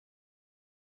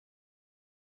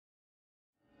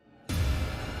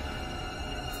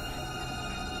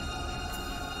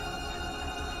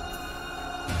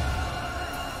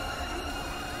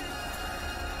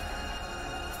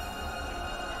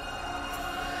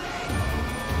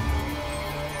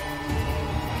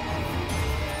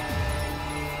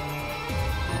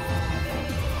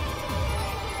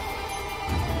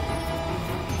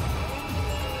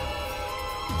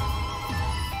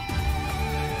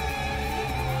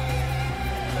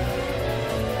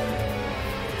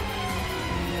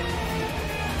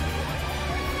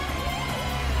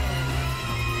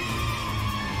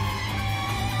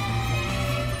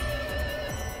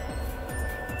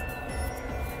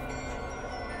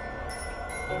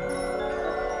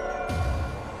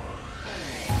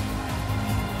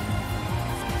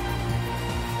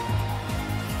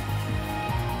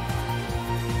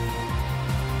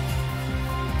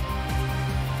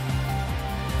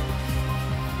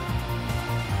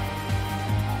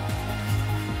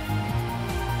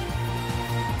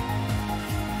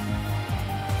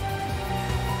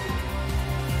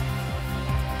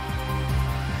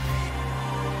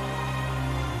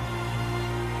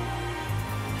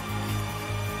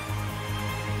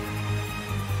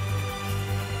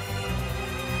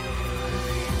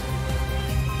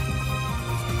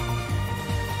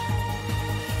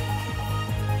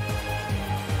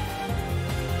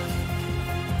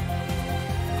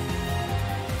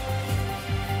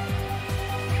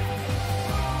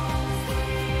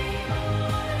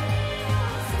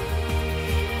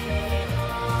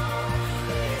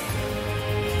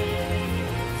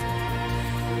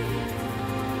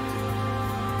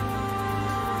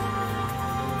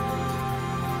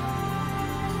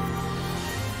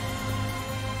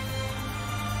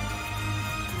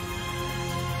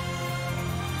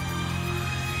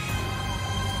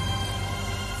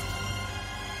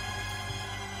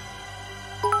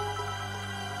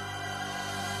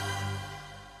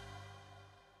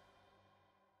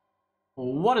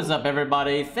What is up,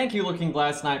 everybody? Thank you, Looking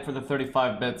Glass Knight, for the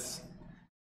 35 bits.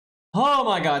 Oh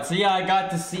my god, so yeah, I got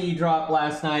the CE drop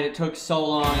last night. It took so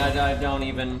long, I don't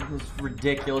even, it was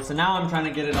ridiculous. And now I'm trying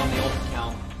to get it on the old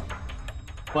account.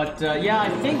 But yeah, I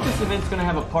think this event's gonna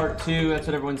have a part 2, that's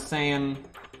what everyone's saying.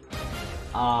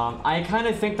 I kind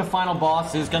of think the final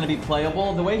boss is gonna be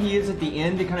playable. The way he is at the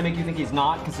end, it kind of makes you think he's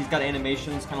not, because he's got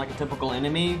animations kind of like a typical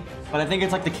enemy. But I think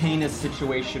it's like the Canis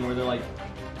situation, where they're like,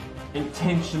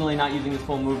 intentionally not using his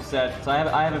full moveset. So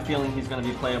I have a feeling he's going to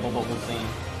be playable, but we'll see.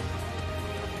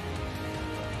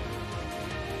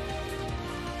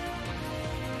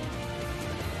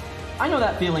 I know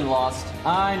that feeling, Lost.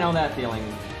 I know that feeling.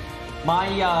 My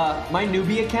my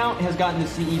newbie account has gotten the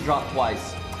CE drop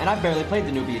twice, and I've barely played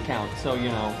the newbie account, so you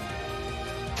know.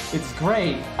 It's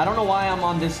great. I don't know why I'm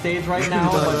on this stage right now,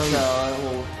 but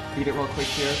we'll beat it real quick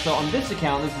here. So on this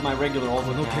account, this is my regular old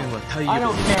account. I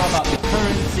don't care about the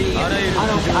currency. I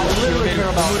literally care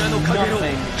about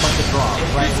nothing but the draw,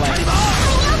 right? Like,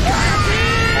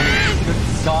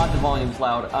 good God, the volume's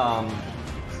loud.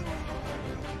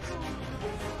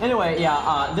 Anyway,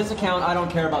 yeah, this account, I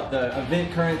don't care about the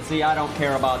event currency. I don't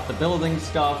care about the building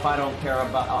stuff. I don't care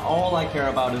about, all I care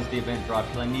about is the event drop,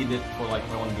 because I need it for, like,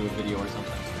 if I want to do a video or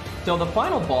something. So the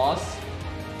final boss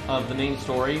of the main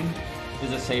story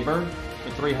is a saber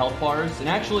with 3 health bars, and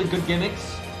actually good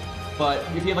gimmicks, but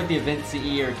if you have like the event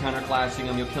CE or counterclassing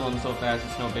him, you'll kill him so fast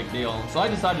it's no big deal. So I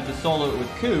decided to solo it with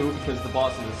Ku, because the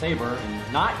boss is a saber,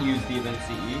 and not use the event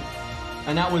CE.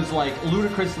 And that was like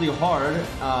ludicrously hard,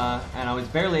 and I was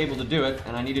barely able to do it,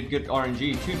 and I needed good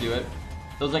RNG to do it.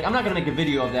 So I was like, I'm not gonna make a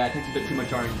video of that, it takes a bit too much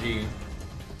RNG.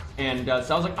 And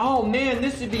so I was like, oh man,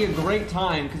 this would be a great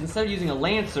time, because instead of using a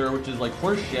Lancer, which is like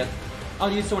horseshit,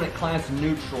 I'll use someone at class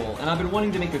neutral. And I've been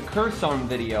wanting to make a curse arm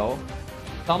video.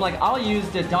 So I'm like, I'll use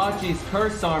Dadachi's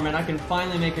curse arm, and I can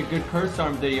finally make a good curse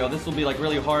arm video. This will be like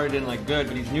really hard and like good,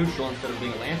 but he's neutral instead of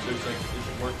being a Lancer, so it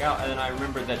should work out. And then I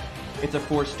remembered that it's a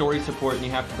 4 story support, and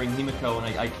you have to bring Himiko,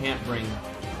 and I can't bring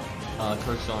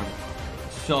curse arm.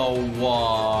 So,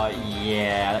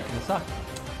 yeah, that kind of sucked.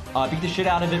 Beat the shit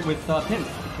out of it with Pimp,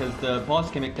 because the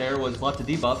boss gimmick there was lots of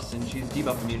debuffs, and she's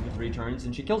debuff immune for 3 turns,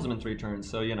 and she kills him in 3 turns,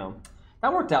 so, you know,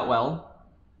 that worked out well.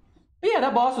 But yeah,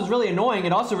 that boss was really annoying.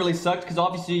 It also really sucked, because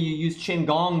obviously you use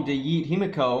Qingong to yeet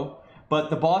Himiko,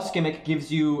 but the boss gimmick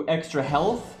gives you extra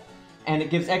health, and it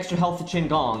gives extra health to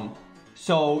Qingong.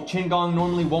 So Qingong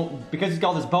normally won't, because he's got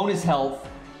all this bonus health,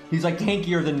 he's like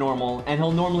tankier than normal, and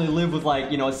he'll normally live with like,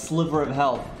 you know, a sliver of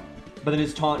health. But then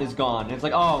his taunt is gone. And it's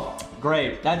like, oh,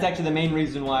 great. That's actually the main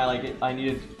reason why like I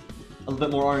needed a little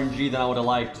bit more RNG than I would have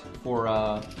liked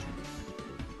for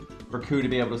Ku to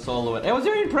be able to solo it. I was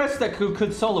very impressed that Ku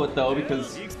could solo it though,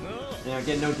 because you know,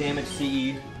 get no damage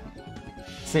CE.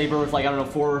 Saber with like, I don't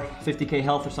know, 450k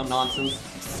health or some nonsense.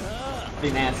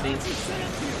 Pretty nasty.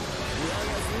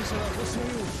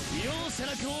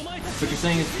 What you're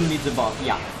saying is Ku needs a buff.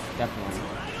 Yeah, definitely.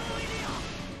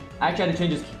 I actually had to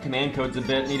change his command codes a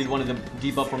bit. Needed one of the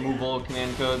debuff removal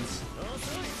command codes.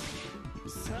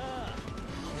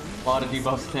 A lot of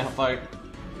debuffs in that fight.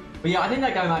 But yeah, I think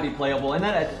that guy might be playable. And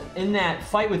in that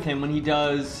fight with him, when he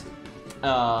does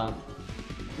the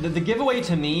giveaway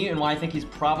to me, and why I think he's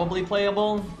probably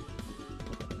playable,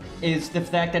 is the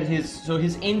fact that his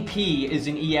NP is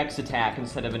an EX attack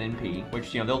instead of an NP,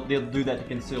 which, you know, they'll do that to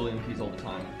conceal NPs all the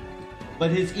time.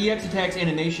 But his EX attack's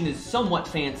animation is somewhat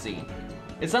fancy.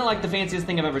 It's not like the fanciest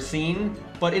thing I've ever seen,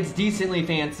 but it's decently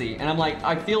fancy. And I'm like,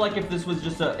 I feel like if this was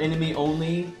just an enemy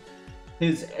only,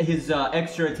 his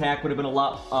extra attack would have been a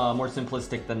lot more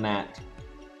simplistic than that.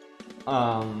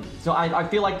 So I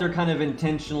feel like they're kind of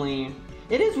intentionally...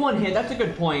 It is one hit, that's a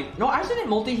good point. No, I said it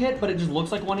multi-hit, but it just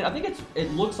looks like one hit. I think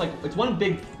it looks like it's one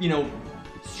big, you know,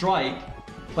 strike,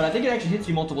 but I think it actually hits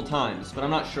you multiple times, but I'm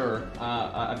not sure.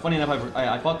 Funny enough,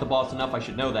 I fought the boss enough, I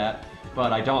should know that,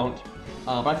 but I don't.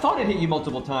 But I thought it hit you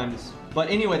multiple times. But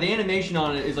anyway, the animation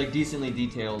on it is like decently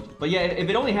detailed. But yeah, if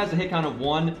it only has a hit count of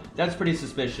 1, that's pretty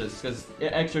suspicious, because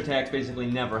extra attacks basically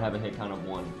never have a hit count of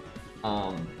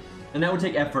 1. And that would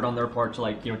take effort on their part to,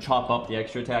 like, you know, chop up the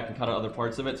extra attack and cut out other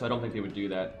parts of it, so I don't think they would do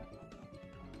that.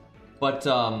 But,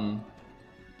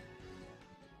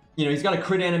 you know, he's got a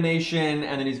crit animation,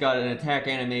 and then he's got an attack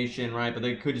animation, right? But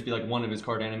they could just be, like, one of his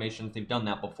card animations. They've done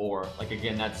that before. Like,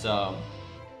 again, that's how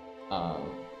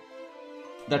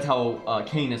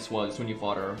Canis was when you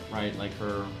fought her, right? Like,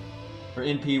 her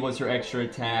NP was her extra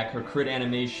attack, her crit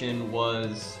animation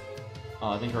was,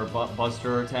 I think, her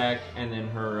buster attack, and then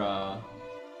her,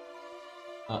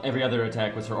 every other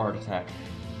attack was her art attack.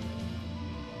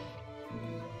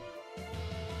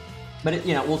 But,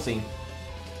 you know, we'll see.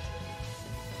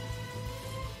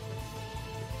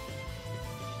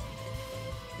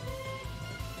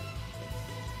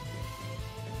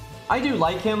 I do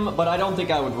like him, but I don't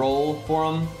think I would roll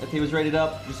for him if he was rated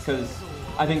up, just because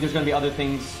I think there's going to be other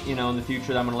things, you know, in the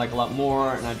future that I'm going to like a lot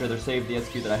more, and I'd rather save the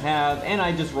SQ that I have, and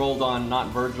I just rolled on not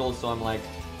Virgil, so I'm like,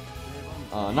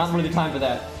 not really the time for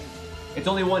that. It's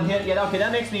only one hit? Yeah, okay,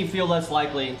 that makes me feel less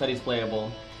likely that he's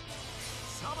playable.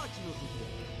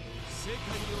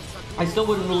 I still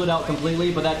wouldn't rule it out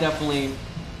completely, but that definitely...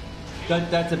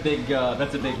 That's a big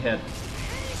hit.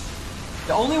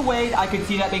 The only way I could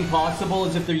see that being possible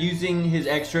is if they're using his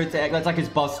extra attack. That's like his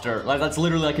buster. That's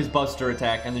literally like his buster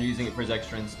attack, and they're using it for his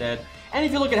extra instead. And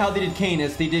if you look at how they did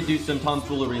Canis, they did do some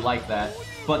tomfoolery like that.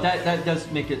 But that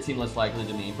does make it seem less likely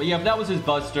to me. But yeah, if that was his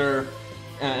buster...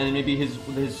 and maybe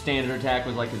his standard attack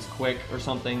was like his quick or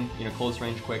something, you know, close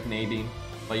range quick maybe.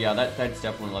 But yeah, that's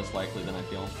definitely less likely than I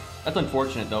feel. That's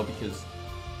unfortunate though, because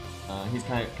he's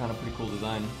kind of pretty cool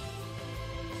design.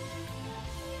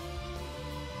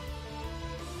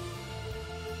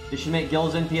 They should make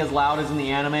Gil's NP as loud as in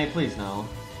the anime, please no.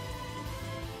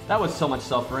 That was so much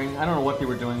suffering. I don't know what they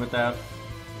were doing with that.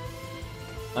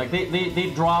 Like they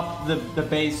dropped the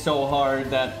bass so hard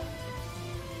that.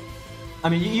 I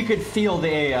mean, you could feel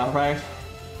the AL, right?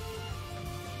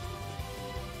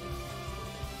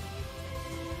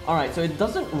 Alright, so it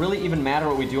doesn't really even matter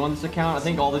what we do on this account. I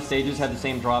think all the stages have the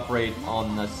same drop rate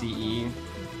on the CE.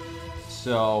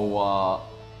 So,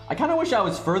 I kind of wish I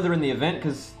was further in the event,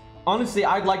 because, honestly,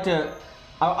 I'd like to...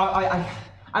 I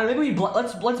don't know, maybe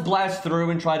let's blast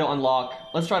through and try to unlock...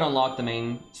 Let's try to unlock the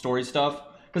main story stuff.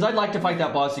 Because I'd like to fight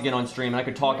that boss again on stream, and I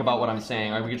could talk about what I'm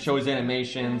saying. Like, we could show his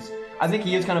animations. I think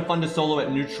he is kind of fun to solo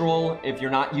at neutral if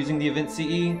you're not using the event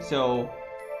CE, so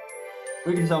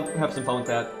we can have some fun with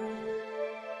that.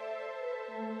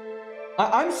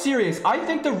 I'm serious. I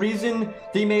think the reason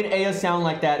they made Aya sound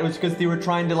like that was because they were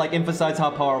trying to like emphasize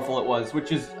how powerful it was,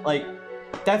 which is like,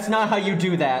 that's not how you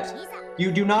do that.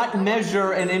 You do not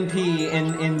measure an NP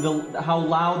in how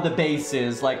loud the bass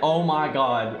is. Like, oh my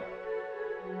god.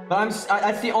 But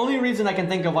that's the only reason I can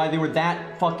think of why they were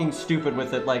that fucking stupid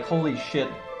with it. Like, holy shit.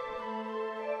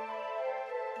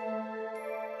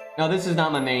 No, this is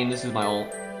not my main, this is my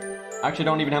ult. Actually, I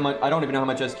don't even know how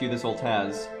much SQ this ult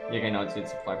has. Yeah, okay, no,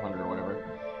 it's 500 or whatever.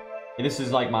 Yeah, this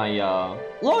is like my,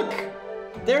 Look!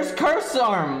 There's Curse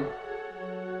Arm!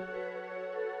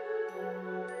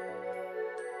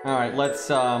 Alright,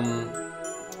 let's,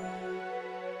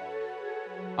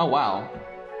 Oh, wow.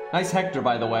 Nice Hector,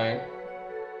 by the way.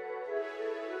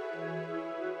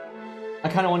 I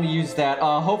kind of want to use that.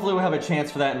 Hopefully we'll have a chance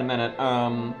for that in a minute.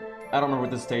 I don't remember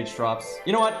what this stage drops.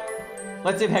 You know what?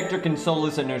 Let's see if Hector can solo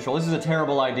this at neutral. This is a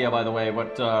terrible idea, by the way,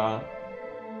 but,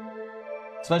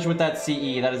 especially with that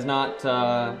CE, that is not,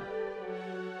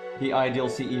 the ideal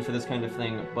CE for this kind of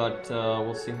thing, but,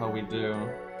 we'll see how we do.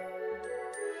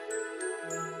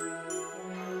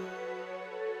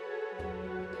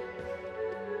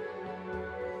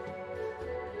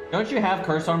 Don't you have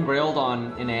Curse Arm Grailed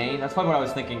on in A? That's probably what I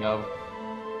was thinking of.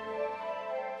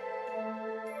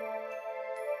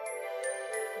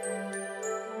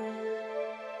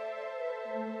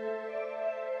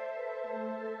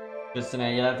 Just an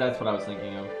A, yeah, that's what I was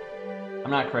thinking of.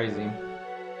 I'm not crazy.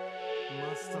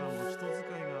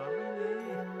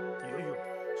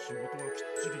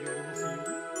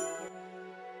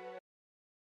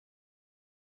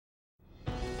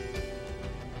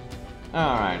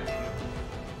 Alright.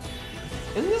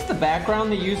 Isn't this the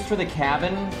background they used for the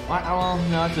cabin? Well,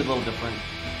 no, it's a little different.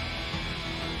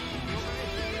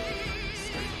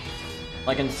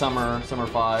 Like in Summer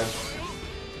 5.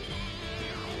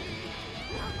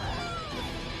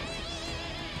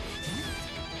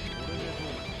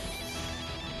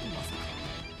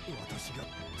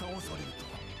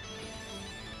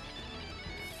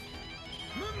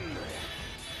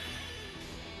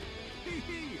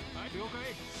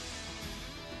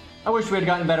 I wish we had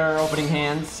gotten better opening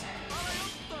hands.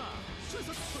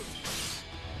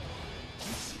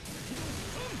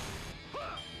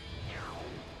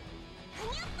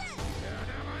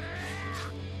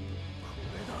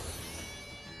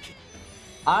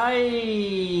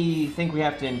 I think we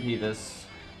have to NP this.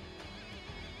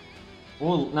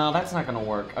 Well, no, that's not gonna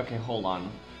work. Okay, hold on.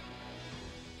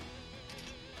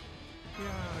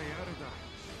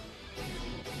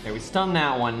 Okay, we stun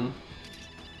that one.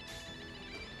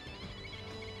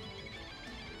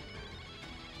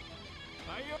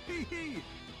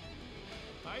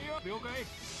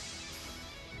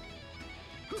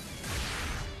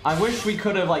 I wish we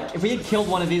could have, like, if we had killed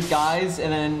one of these guys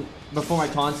and then before my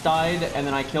taunts died and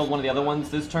then I killed one of the other ones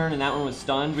this turn and that one was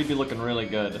stunned, we'd be looking really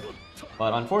good.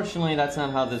 But unfortunately, that's not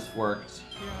how this worked.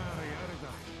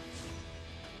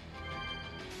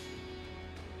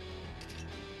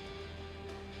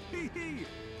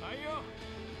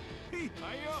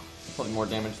 Probably more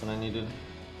damage than I needed.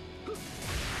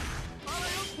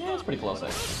 Yeah, it's pretty close,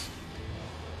 actually.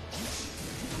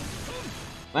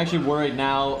 I'm actually worried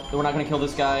now that we're not going to kill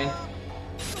this guy.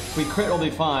 If we crit, we'll be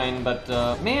fine, but,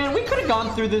 man, we could have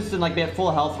gone through this and, like, be at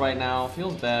full health right now.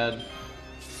 Feels bad.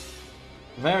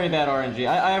 Very bad RNG.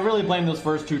 I really blame those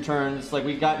first two turns. Like,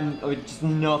 we got just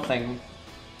nothing.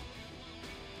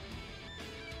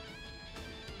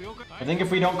 I think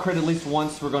if we don't crit at least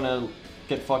once, we're going to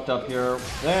get fucked up here.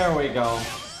 There we go.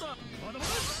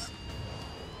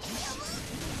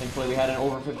 Thankfully, we had an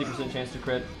over 50% chance to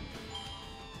crit.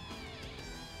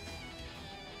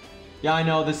 Yeah, I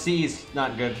know, the C's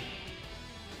not good.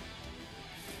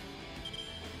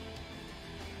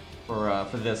 For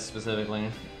this specifically.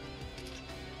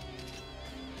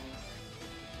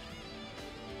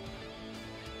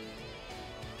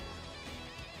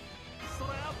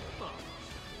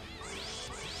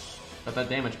 Got that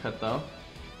damage cut though.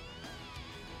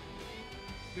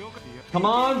 Come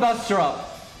on, Buster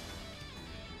Up!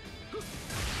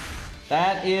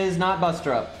 That is not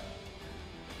Buster Up.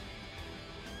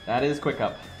 That is Quick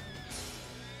Up.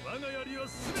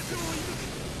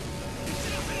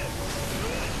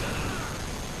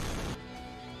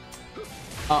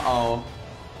 Uh-oh.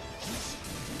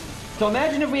 So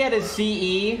imagine if we had a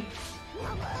CE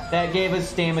that gave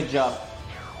us damage up.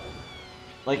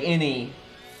 Like any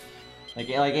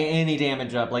any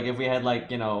damage up. Like if we had,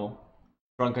 like, you know,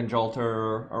 Drunken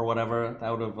Jolter or whatever, that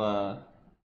would have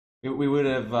we would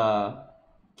have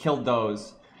killed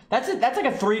those. That's like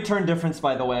a 3-turn difference,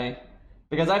 by the way,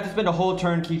 because I have to spend a whole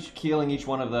turn killing each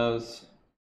one of those.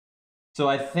 So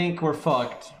I think we're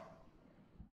fucked.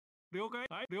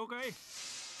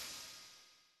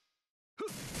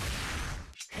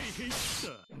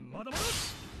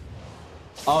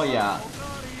 Oh yeah,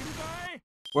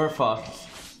 we're fucked.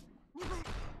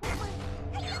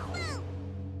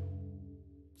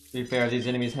 To be fair, these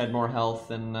enemies had more health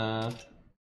than a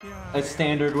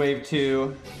standard wave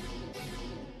 2.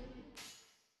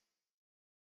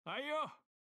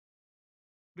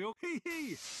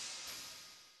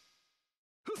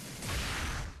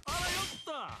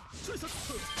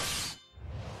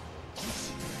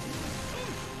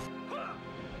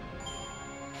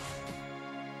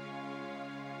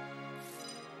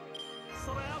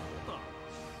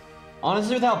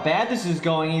 Honestly, with how bad this is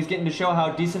going, he's getting to show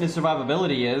how decent his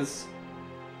survivability is.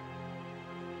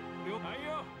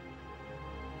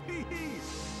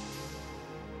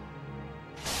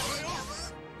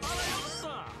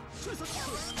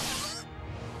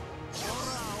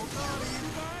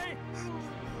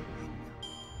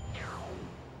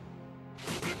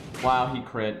 Wow, he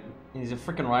crit. He's a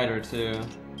freaking rider too.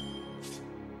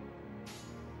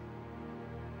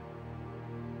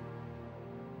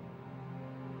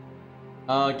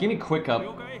 Give me Quick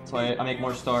Up, so I make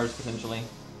more stars potentially.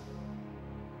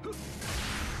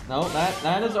 No,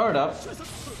 that is Art Up.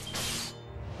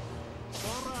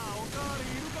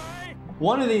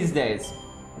 One of these days.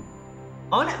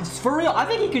 For real, I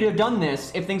think he could have done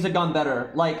this if things had gone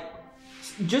better. Like,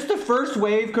 just the first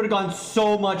wave could have gone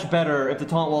so much better if the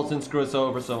taunt walls didn't screw us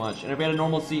over so much. And if we had a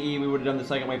normal CE, we would have done the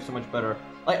second wave so much better.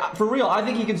 Like, for real, I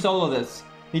think he can solo this.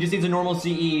 He just needs a normal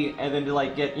CE and then to,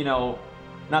 like, get, you know,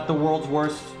 not the world's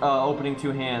worst opening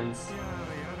 2 hands.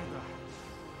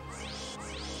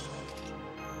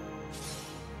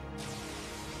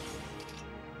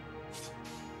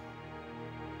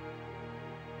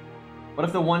 What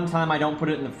if the one time I don't put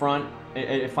it in the front,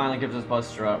 it finally gives us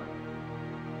Buster Up?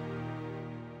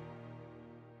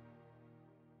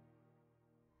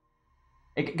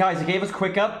 Guys, it gave us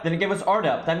Quick Up, then it gave us Art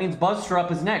Up. That means Buster Up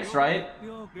is next, right?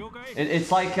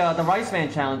 It's like the Rice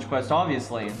Man Challenge quest,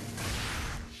 obviously.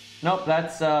 Nope,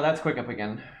 that's Quick Up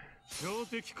again.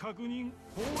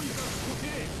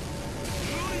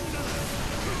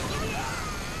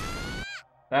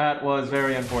 That was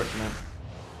very unfortunate.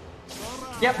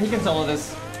 Yep, he can solo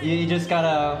this. You just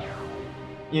gotta,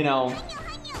 you know,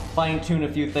 fine-tune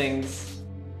a few things.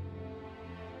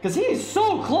 Because he's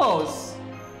so close!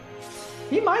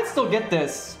 He might still get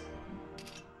this.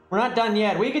 We're not done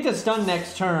yet. We get to stun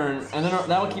next turn, and then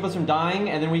that will keep us from dying,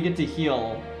 and then we get to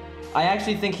heal. I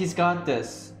actually think he's got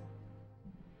this.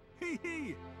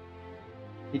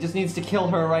 He just needs to kill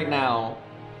her right now.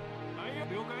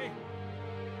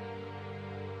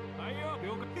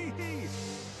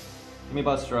 Let me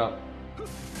bust her up.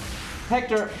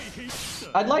 Hector,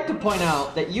 I'd like to point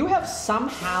out that you have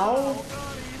somehow...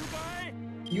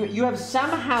 You have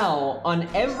somehow, on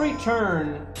every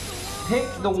turn,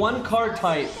 picked the one card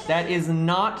type that is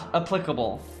not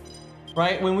applicable.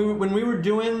 Right? When we were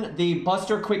doing the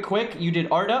Buster Quick, you did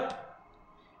Art Up.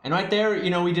 And right there, you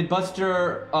know, we did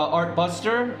Buster, Art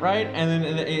Buster, right? And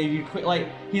then you quit, like,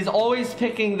 he's always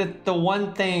picking the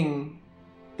one thing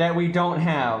that we don't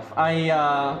have.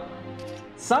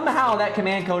 Somehow that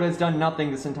command code has done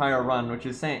nothing this entire run, which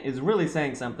is really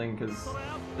saying something, because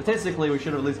statistically we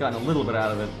should have at least gotten a little bit out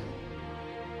of it.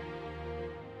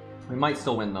 We might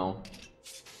still win though,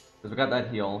 because we got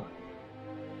that heal.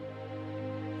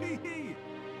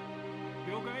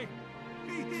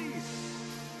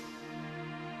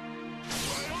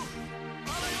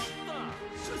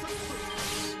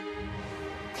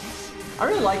 I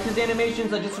really liked his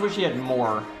animations, I just wish he had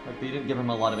more. Like, they didn't give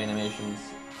him a lot of animations.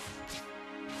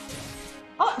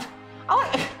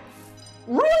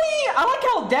 Really? I like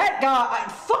how that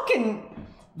guy,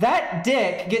 that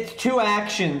dick gets 2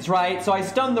 actions, right? So I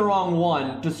stunned the wrong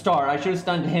one to start. I should have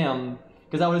stunned him,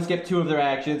 because I would have skipped 2 of their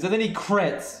actions, and then he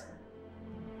crits.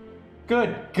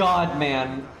 Good God,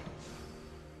 man.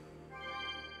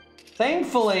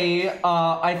 Thankfully,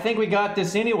 I think we got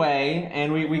this anyway,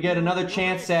 and we get another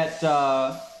chance at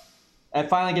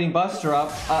finally getting Buster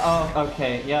up. Oh,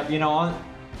 okay, yep, you know,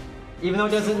 even though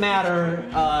it doesn't matter,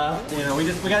 you know,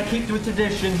 we gotta keep to a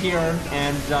tradition here,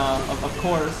 and of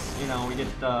course, you know, we get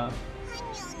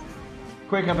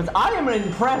Quick Up. I am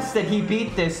impressed that he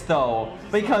beat this though,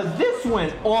 because this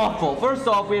went awful. First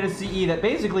off, we had a CE that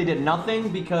basically did nothing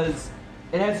because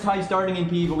it has high starting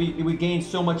NP, but we gained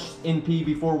so much NP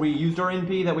before we used our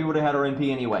NP that we would have had our NP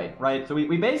anyway, right? So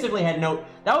we basically had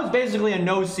that was basically a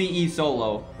no CE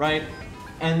solo, right?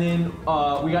 And then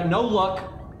we got no luck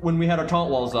when we had our taunt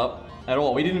walls up at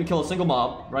all. We didn't kill a single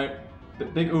mob, right?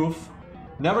 Big oof.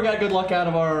 Never got good luck out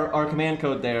of our command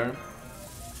code there.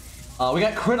 We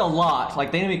got crit a lot,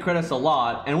 like the enemy crit us a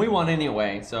lot, and we won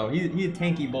anyway, so he's a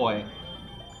tanky boy.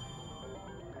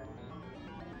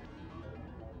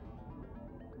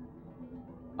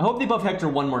 I hope they buff Hector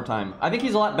one more time. I think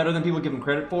he's a lot better than people give him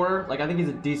credit for. Like, I think he's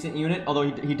a decent unit, although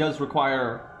he does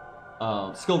require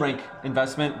skill rank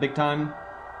investment big time.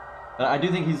 But I do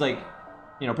think he's, like,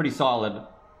 you know, pretty solid.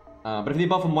 But if they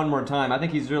buff him one more time, I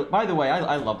think he's really... By the way,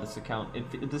 I love this account.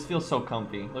 This feels so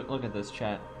comfy. Look at this,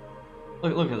 chat.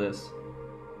 Look at this.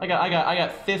 I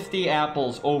got 50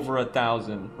 apples over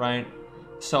 1,000, right?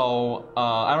 So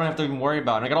I don't have to even worry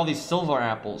about it. I got all these silver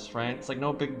apples, right? It's like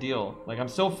no big deal. Like I'm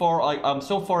so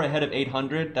far ahead of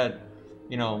 800 that,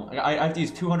 you know, I have to use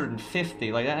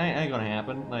 250. Like that ain't gonna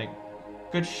happen. Like,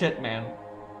 good shit, man.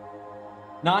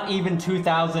 Not even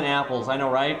 2,000 apples. I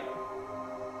know, right?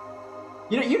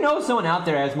 You know someone out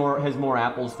there has more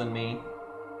apples than me.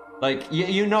 Like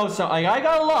you know, so like, I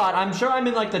got a lot. I'm sure I'm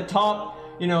in like the top,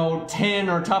 you know, 10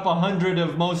 or top 100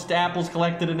 of most apples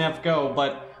collected in FGO,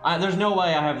 but there's no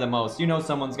way I have the most. You know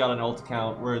someone's got an ult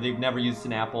account where they've never used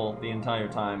an apple the entire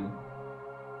time.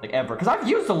 Like, ever. Because I've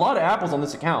used a lot of apples on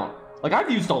this account. Like,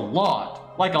 I've used a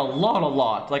lot. Like, a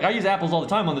lot. Like, I use apples all the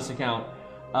time on this account.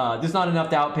 Just not enough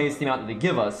to outpace the amount that they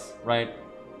give us, right?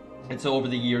 And so over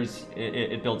the years,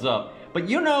 it builds up. But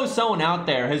you know someone out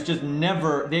there has just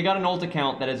never... They got an ult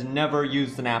account that has never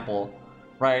used an apple,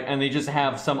 right? And they just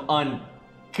have some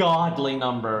ungodly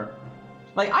number.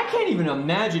 Like, I can't even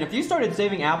imagine, if you started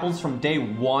saving apples from day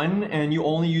 1 and you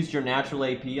only used your natural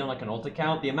AP on like an ult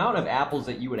account, the amount of apples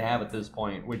that you would have at this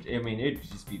point, which, I mean, it'd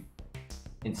just be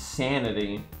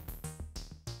insanity.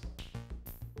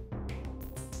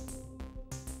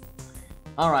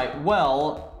 Alright,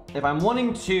 well, if I'm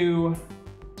wanting to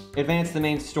advance the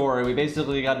main story. We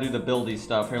basically got to do the buildy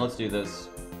stuff. Here, let's do this.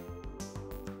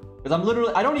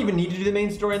 Because I don't even need to do the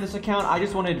main story in this account. I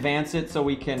just want to advance it so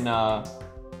we can,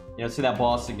 you know, see that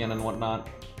boss again and whatnot.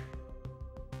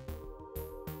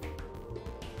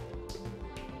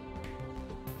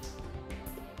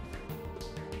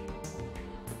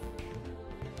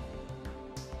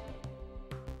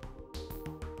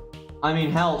 I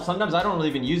mean, hell, sometimes I don't really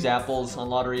even use apples on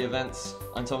lottery events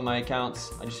on some of my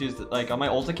accounts. I just use, like, on my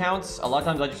ult accounts, a lot of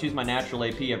times I just use my natural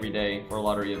AP every day for a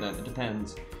lottery event. It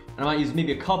depends. And I might use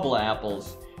maybe a couple of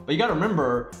apples. But you gotta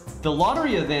remember, the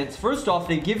lottery events, first off,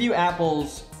 they give you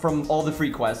apples from all the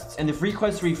free quests, and the free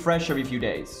quests refresh every few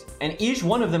days. And each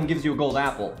one of them gives you a gold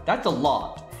apple. That's a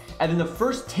lot. And then the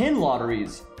first 10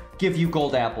 lotteries give you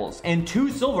gold apples, and 2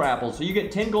 silver apples. So you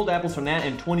get 10 gold apples from that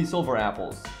and 20 silver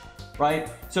apples. Right?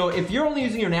 So if you're only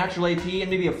using your natural AP and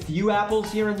maybe a few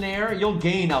apples here and there, you'll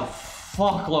gain a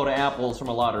fuckload of apples from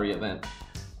a lottery event.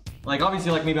 Like,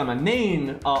 obviously, like, maybe on my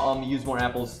main, I'll use more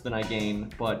apples than I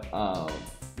gain, but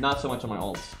not so much on my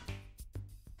ults.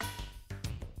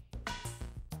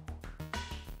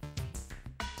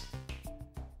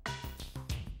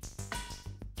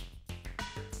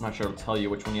 I'm not sure I'll tell you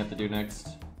which one you have to do next.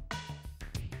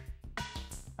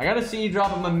 I gotta see you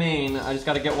drop on my main. I just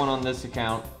gotta get one on this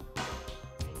account.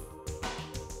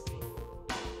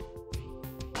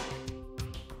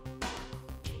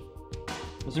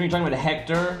 Assuming you're talking about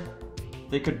Hector,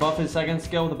 they could buff his second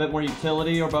skill with a bit more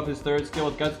utility, or buff his third skill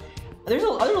with guts. There's a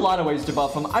lot of ways to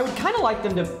buff him. I would kind of like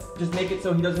them to just make it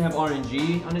so he doesn't have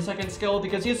RNG on his second skill,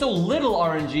 because he has so little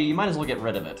RNG, you might as well get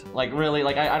rid of it. Like, really,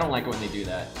 like, I don't like it when they do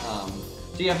that.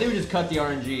 So yeah, if they would just cut the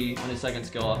RNG on his second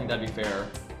skill, I think that'd be fair.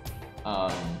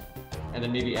 And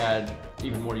then maybe add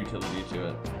even more utility to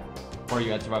it. Or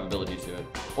you add survivability to it.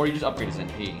 Or you just upgrade his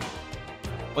NP.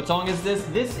 What song is this?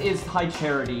 This is High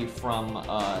Charity from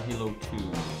Halo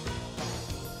 2.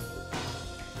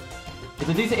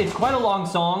 It's quite a long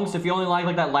song, so if you only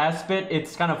like that last bit,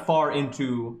 it's kind of far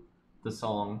into the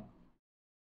song.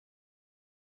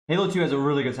 Halo 2 has a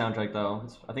really good soundtrack, though.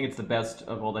 I think it's the best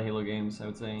of all the Halo games, I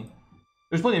would say.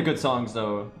 There's plenty of good songs,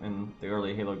 though, in the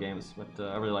early Halo games, but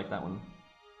I really like that one.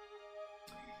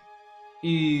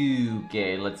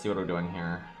 Okay, let's see what we're doing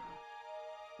here.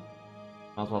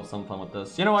 Might as well have some fun with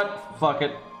this. You know what? Fuck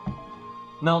it.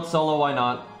 Melt solo, why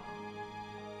not?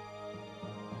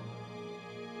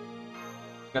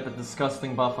 Got the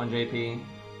disgusting buff on JP.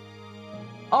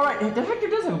 Alright, the Hector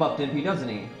does have a buff to NP, doesn't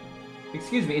he?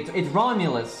 Excuse me, it's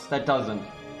Romulus that doesn't.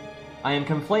 I am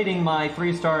conflating my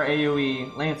 3-star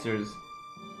AoE Lancers.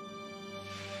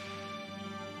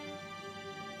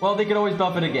 Well, they could always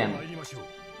buff it again.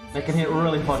 They can hit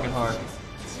really fucking hard.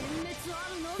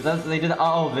 They did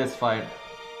all of this fight.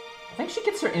 I think she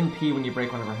gets her NP when you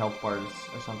break one of her health bars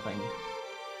or something.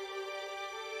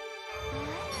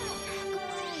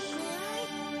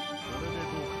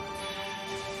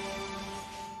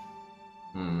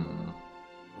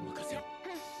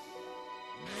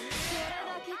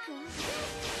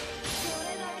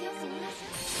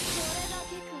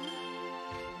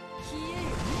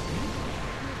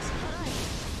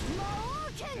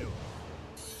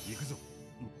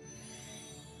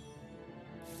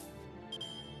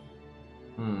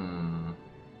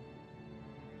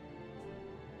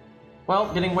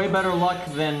 Well, getting way better luck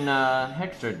than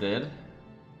Hector did.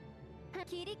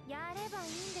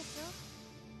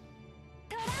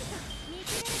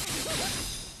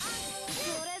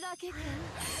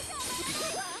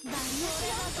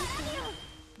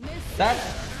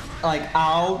 That, like,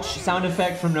 ouch sound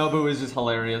effect from Nobu is just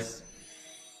hilarious.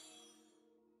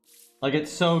 Like,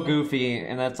 it's so goofy,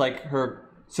 and that's like her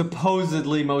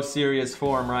supposedly most serious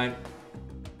form, right?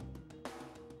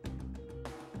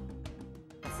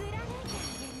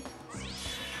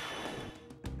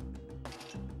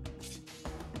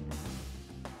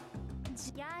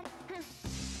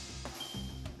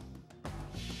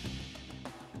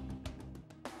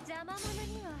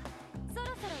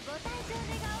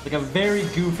 Like a very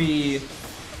goofy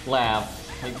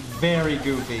laugh. Like, very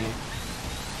goofy.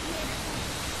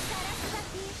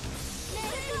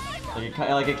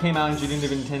 Like it came out and she didn't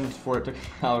even intend for it to come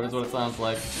out, is what it sounds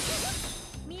like.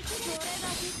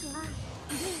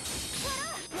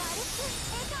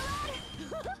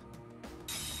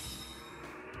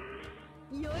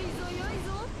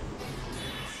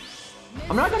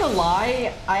 I'm not gonna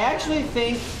lie, I actually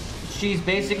think she's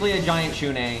basically a giant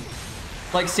Shunei.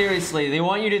 Like, seriously, they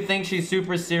want you to think she's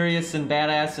super serious and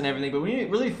badass and everything, but when you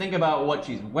really think about what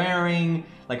she's wearing,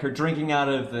 like her drinking out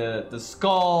of the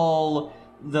skull,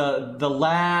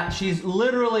 the she's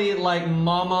literally like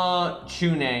Mama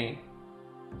Chune,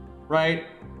 right?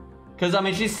 Because, I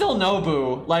mean, she's still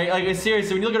Nobu. Like,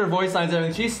 seriously, when you look at her voice lines and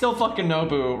everything, she's still fucking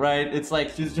Nobu, right? It's like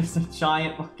she's just a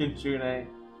giant fucking Chune.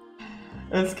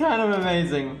 It's kind of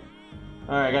amazing.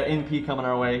 Alright, got NP coming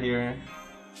our way here.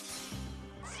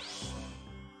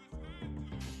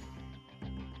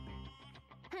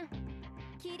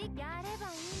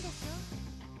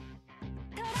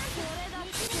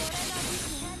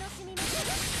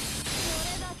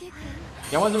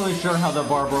 Yeah, I wasn't really sure how the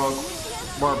bar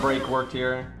break worked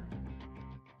here.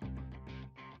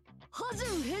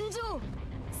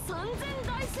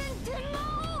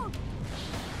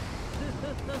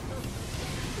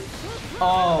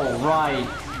 Oh, right.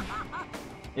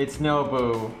 It's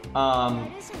Nobu.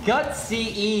 Gut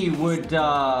CE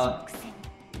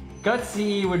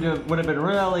would have been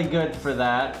really good for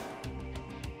that.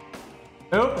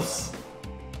 Oops.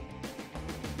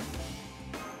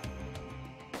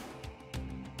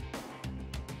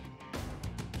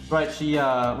 Right, she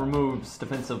removes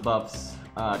defensive buffs.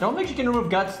 Don't think she can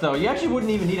remove Guts though. You actually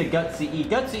wouldn't even need a Gut CE.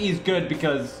 Gut CE is good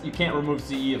because you can't remove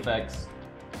CE effects.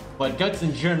 But Guts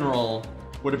in general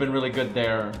would have been really good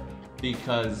there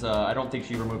because I don't think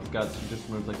she removes Guts. She just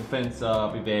removes like defense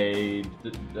up, evade,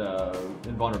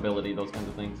 invulnerability, those kinds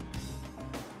of things.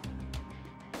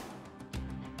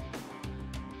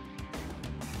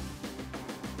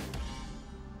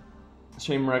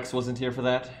 Shame Rex wasn't here for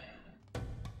that.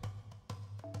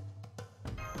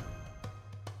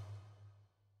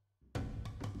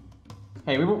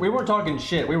 Hey, we weren't talking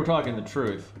shit, we were talking the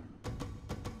truth.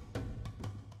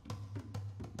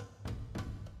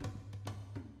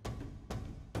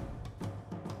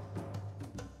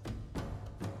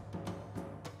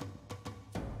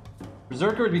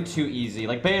 Berserker would be too easy.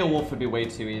 Like, Beowulf would be way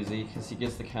too easy, because he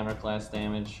gets the counter class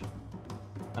damage.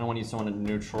 I don't want to use someone in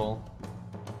neutral.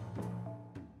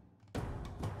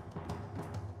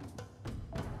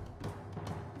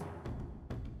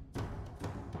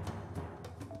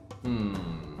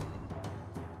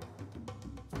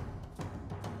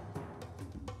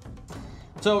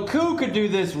 So Ku could do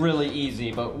this really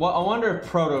easy, but I wonder if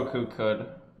Proto Ku could.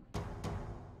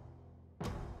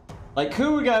 Like,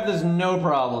 Ku would have this no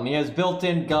problem. He has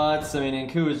built-in guts. I mean, and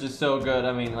Ku is just so good.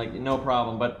 I mean, like, no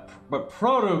problem. But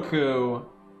Proto Ku,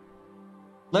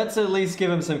 let's at least give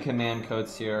him some command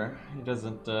codes here. He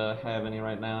doesn't have any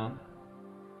right now.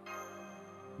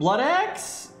 Blood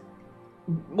Axe?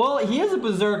 Well, he is a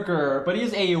Berserker, but he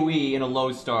is AoE in a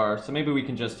low star, so maybe we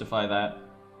can justify that.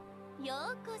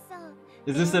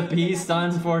 Is this a beast?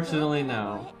 Unfortunately,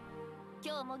 no.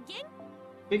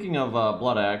 Speaking of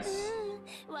Blood Axe,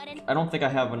 I don't think I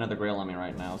have another Grail on me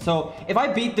right now. So if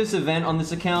I beat this event on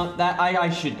this account, that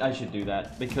I should do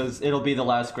that because it'll be the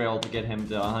last Grail to get him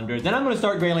to 100. Then I'm gonna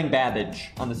start grailing Babbage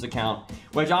on this account,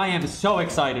 which I am so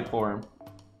excited for.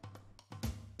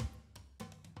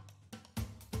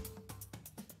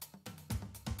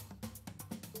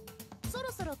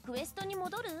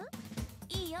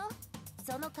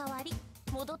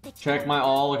 Check my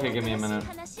all. Okay, give me a minute.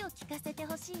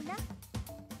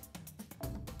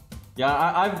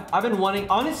 Yeah, I've been wanting,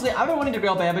 honestly, I've been wanting to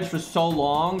grail Babbage for so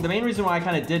long. The main reason why I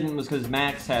kind of didn't was because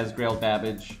Max has grailed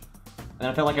Babbage, and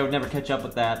I felt like I would never catch up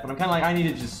with that. But I'm kind of like, I need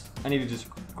to just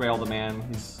grail the man.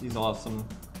 He's awesome.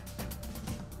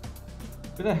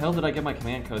 Who the hell did I get my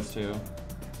command codes to?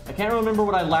 I can't remember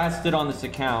what I last did on this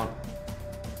account.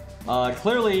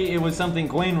 Clearly it was something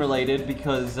Gwen related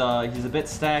because he's a bit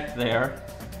stacked there.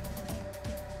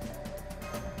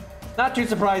 Not too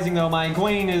surprising though, my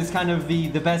Gwen is kind of the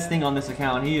best thing on this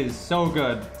account. He is so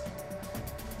good.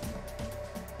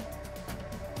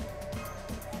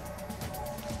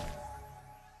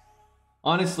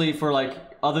 Honestly, for like,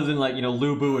 other than like, you know,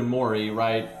 Lubu and Mori,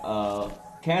 right?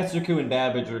 Katsuku and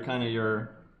Babbage are kind of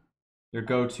your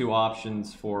go-to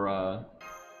options for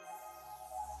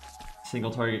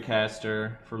single target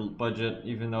caster for budget,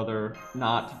 even though they're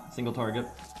not single target.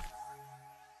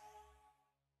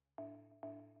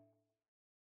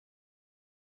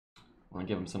 I want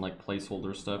to give him some like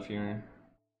placeholder stuff here.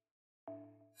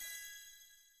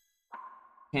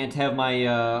 Can't have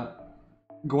my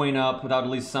going up without at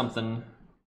least something.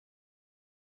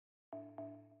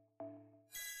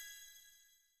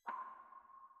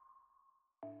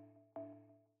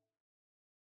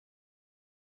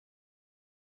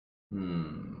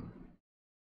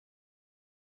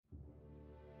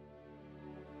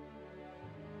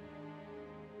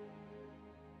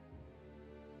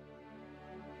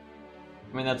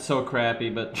 I mean, that's so crappy,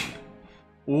 but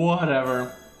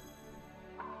whatever.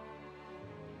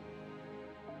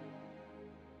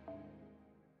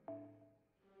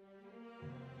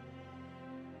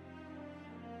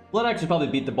 Blood Axe should probably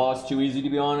beat the boss too easy, to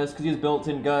be honest, because he has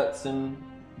built-in guts and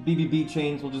BBB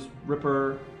chains will just rip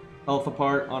her health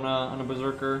apart on a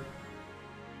berserker.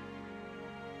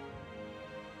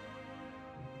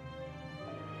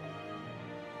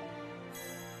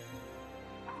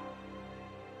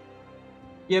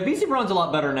 Yeah, BC Braun's a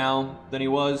lot better now than he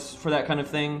was for that kind of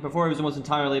thing. Before, it was almost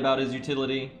entirely about his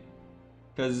utility.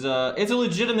 Because it's a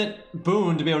legitimate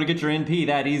boon to be able to get your NP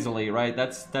that easily, right?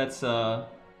 That's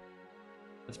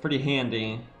pretty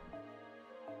handy.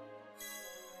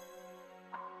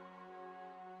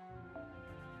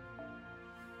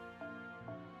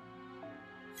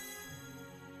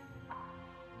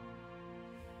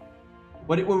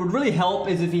 What would really help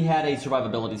is if he had a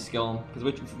survivability skill,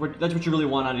 because that's what you really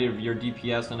want out of your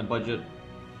DPS on a budget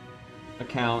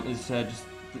account, is to just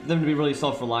them to be really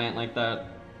self-reliant like that.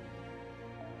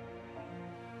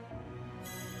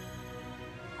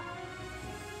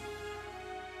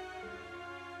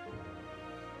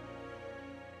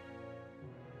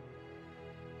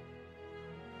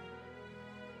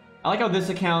 I like how this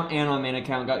account and my main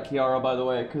account got Kiara, by the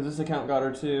way, because this account got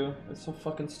her too. It's so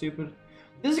fucking stupid.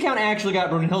 This account actually got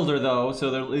Brunhilde though,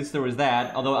 so at least there was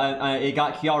that. Although it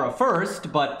got Kiara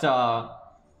first, but it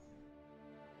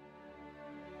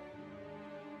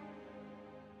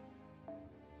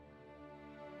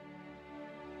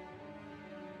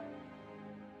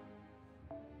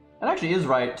actually is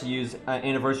right to use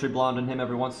Anniversary Blonde on him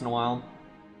every once in a while.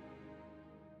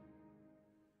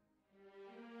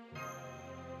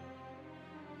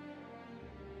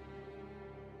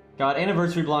 God,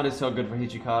 Anniversary Blonde is so good for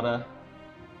Hijikata.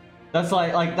 That's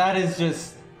like that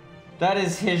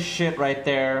is his shit right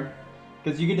there.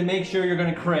 Because you get to make sure you're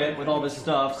gonna crit with all this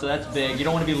stuff, so that's big. You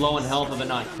don't want to be low in health of it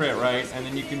not crit, right? And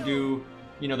then you can do,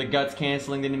 you know, the guts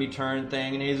canceling the enemy turn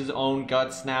thing, and he has his own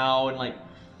guts now, and like,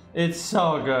 it's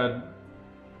so good.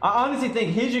 I honestly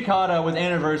think Hijikata with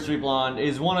Anniversary Blonde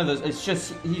is one of those, it's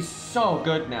just, he's so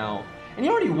good now. And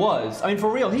he already was. I mean, for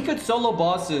real, he could solo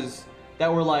bosses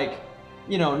that were like,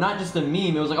 you know, not just a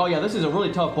meme. It was like, oh yeah, this is a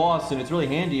really tough boss, and it's really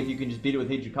handy if you can just beat it with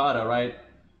Hijikata, right?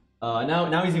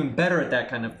 Now he's even better at that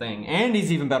kind of thing, and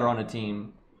he's even better on a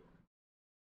team.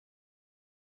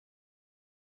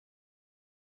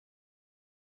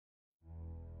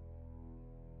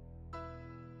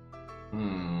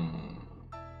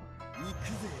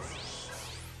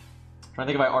 Trying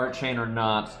to think if I art chain or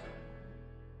not.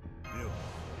 I'm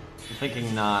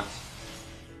thinking not.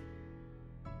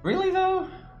 Really though?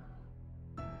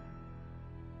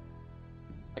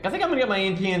 Like, I think I'm gonna get my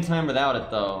NP in time without it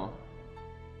though.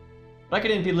 But I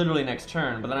could NP literally next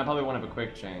turn, but then I probably won't have a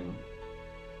quick chain.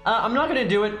 I'm not gonna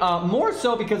do it, more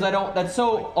so because I don't, that's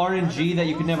so RNG that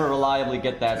you could never reliably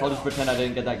get that, so I'll just pretend I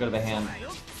didn't get that good of a hand.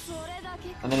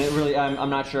 And then it really, I'm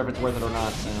not sure if it's worth it or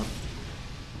not, so.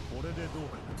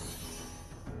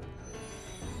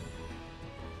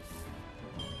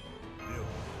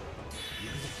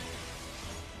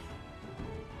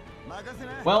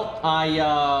 Well,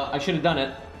 I should have done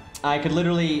it. I could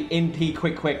literally NP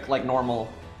quick like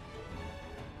normal.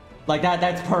 Like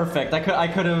that's perfect. I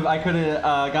could have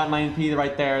gotten my NP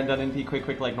right there and done NP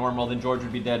quick like normal. Then George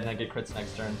would be dead and I'd get crits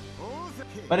next turn.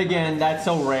 But again, that's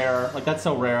so rare. Like that's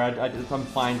so rare. I'm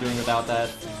fine doing without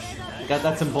that.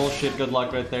 That's some bullshit. Good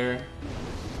luck right there.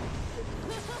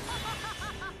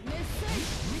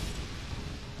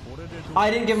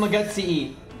 I didn't give him a gut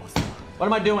CE. What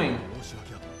am I doing?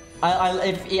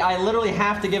 I literally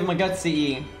have to give him a gut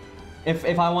CE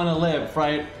if I want to live,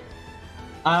 right?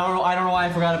 I don't know why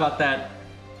I forgot about that.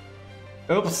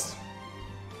 Oops.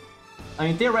 I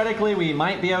mean, theoretically, we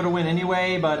might be able to win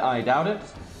anyway, but I doubt it.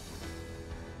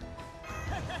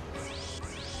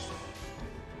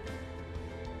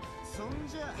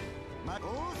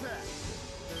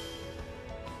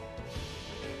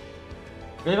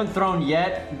 We haven't thrown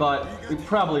yet, but we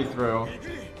probably threw.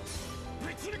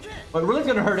 What really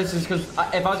gonna hurt us is because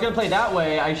if I was gonna play that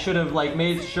way, I should have like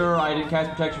made sure I didn't cast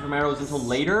protection from arrows until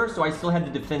later, so I still had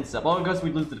the defense up. Well, I guess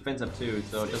we'd lose the defense up too,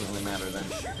 so it doesn't really matter then.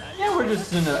 Yeah, we're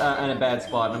just in a bad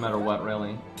spot no matter what,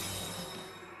 really.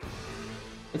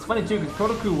 It's funny too, because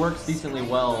Kotoku works decently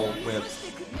well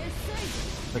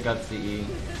with the gut CE.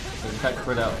 So we cut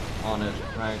crit up on it,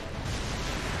 right?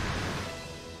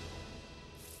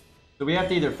 So we have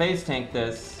to either phase tank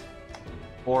this,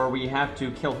 or we have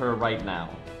to kill her right now.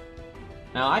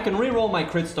 Now, I can re-roll my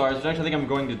crit stars, which actually I think I'm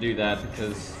going to do that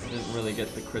because I didn't really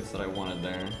get the crits that I wanted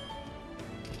there.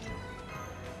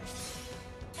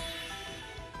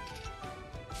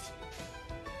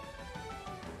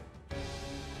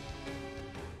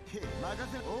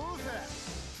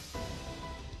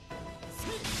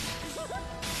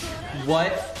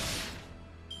 What?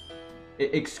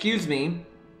 Excuse me?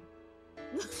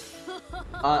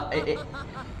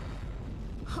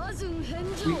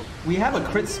 We have a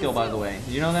crit skill, by the way.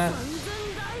 Did you know that?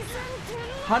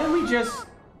 How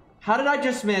did I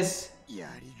just miss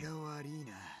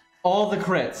all the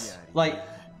crits? Like,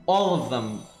 all of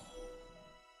them.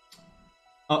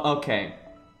 Okay.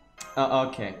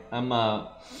 Okay. I'm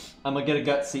gonna get a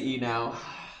gut CE now.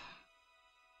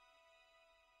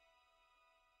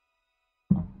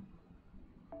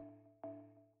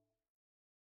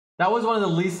 That was one of the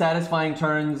least satisfying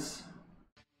turns,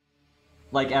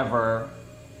 like, ever.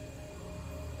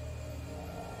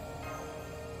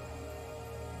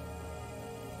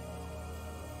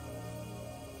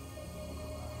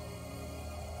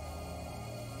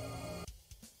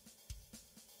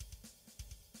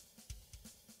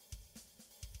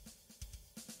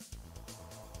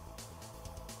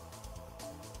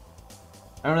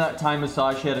 I remember that time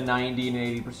Massage had a 90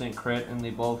 and 80% crit and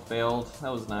they both failed.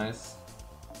 That was nice.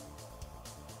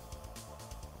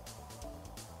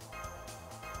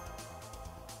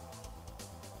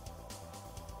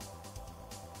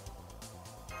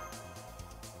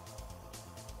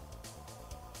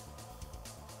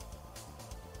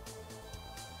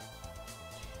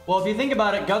 Well, if you think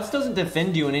about it, Guts doesn't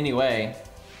defend you in any way.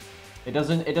 It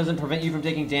doesn't prevent you from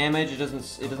taking damage. It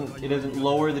doesn't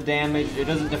lower the damage. It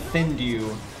doesn't defend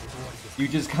you. You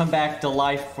just come back to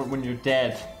life when you're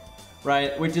dead,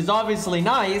 right? Which is obviously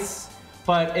nice,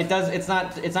 but it's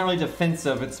not really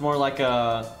defensive. It's more like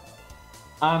a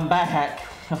I'm back,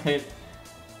 right?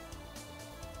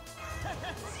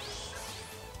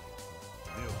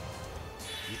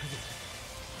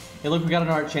 Hey, look, we got an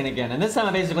art chain again, and this time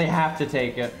I basically have to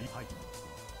take it.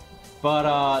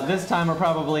 But this time we're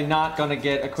probably not gonna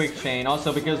get a quick chain.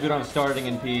 Also, because we don't have starting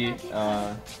in P,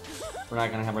 we're not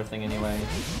gonna have our thing anyway.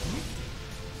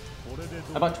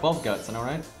 How about 12 guts, I know,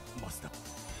 right?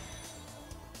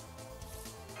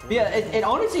 But yeah, it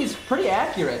honestly is pretty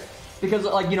accurate. Because,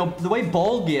 like, you know, the way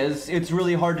Bulg is, it's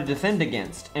really hard to defend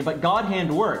against. But God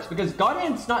Hand works, because God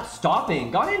Hand's not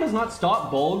stopping. God Hand does not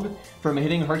stop Bulg from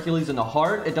hitting Hercules in the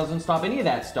heart. It doesn't stop any of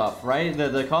that stuff, right?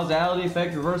 The causality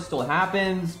effect reverse still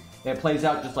happens. It plays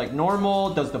out just like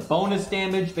normal, does the bonus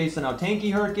damage based on how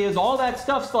tanky Herc is. All that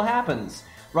stuff still happens,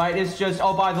 right? It's just,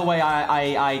 oh, by the way,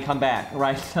 I come back,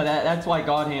 right? So that's why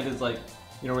God Hand is, like,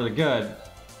 you know, really good.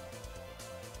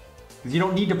 Because you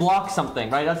don't need to block something,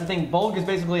 right? That's the thing. Bulk is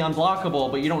basically unblockable,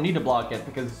 but you don't need to block it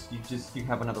because you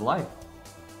have another life.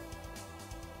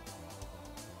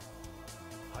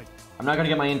 I'm not gonna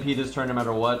get my NP this turn no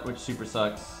matter what, which super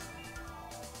sucks.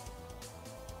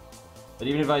 But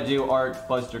even if I do Art,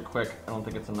 Buster, Quick, I don't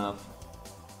think it's enough.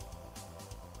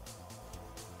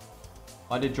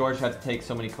 Why did George have to take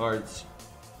so many cards?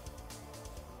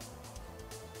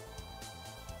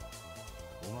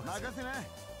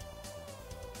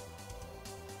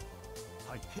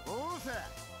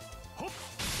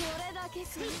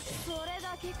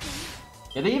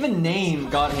 Yeah, they even name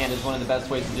God Hand as one of the best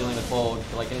ways of dealing with Bulk.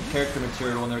 Like in its character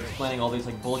material when they're explaining all these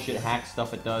like bullshit hack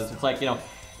stuff it does. It's like, you know,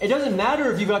 it doesn't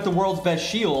matter if you got the world's best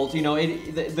shield, you know,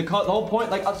 the whole point,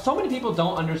 like, so many people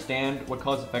don't understand what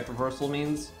cause effect reversal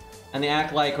means. And they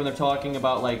act like when they're talking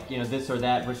about, like, you know, this or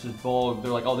that versus Bulk,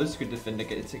 they're like, oh, this could defend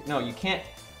against it. It's like, no, you can't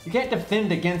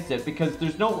defend against it because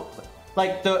there's no,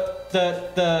 like,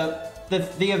 the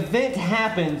event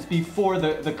happens before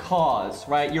the cause,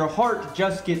 right? Your heart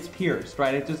just gets pierced,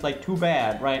 right? It's just like too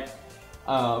bad, right?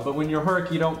 But when you're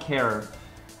Herc, you don't care.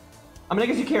 I mean, I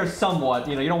guess you care somewhat,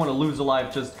 you know, you don't want to lose a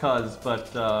life just cuz,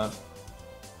 but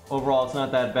overall it's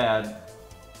not that bad.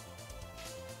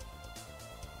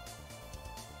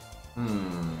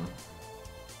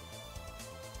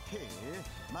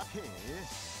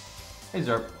 Hey,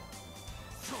 Zerp.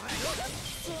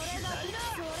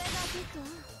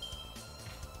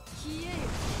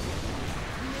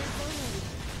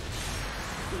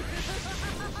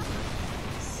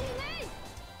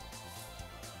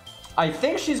 I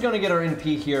think she's gonna get her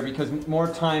NP here because more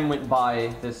time went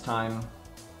by this time.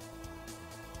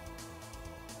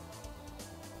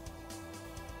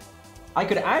 I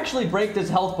could actually break this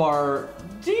health bar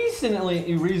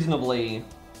decently, reasonably,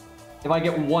 if I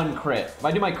get one crit. If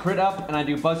I do my crit up and I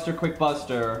do Buster, Quick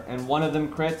Buster, and one of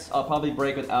them crits, I'll probably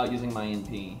break without using my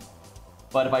NP.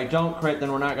 But if I don't crit,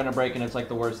 then we're not gonna break and it's like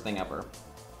the worst thing ever.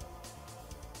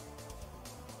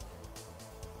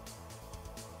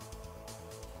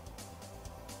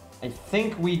 I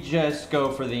think we just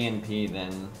go for the NP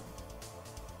then.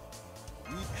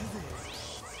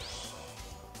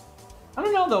 I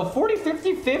don't know though, 40,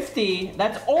 50, 50,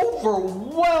 that's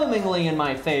overwhelmingly in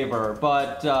my favor,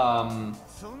 but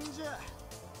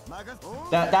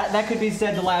That could be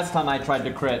said the last time I tried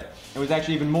to crit. It was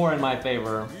actually even more in my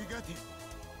favor.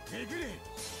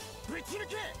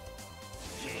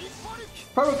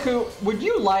 Protoku, would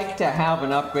you like to have an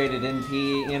upgraded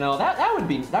NP? You know,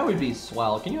 that would be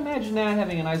swell. Can you imagine that,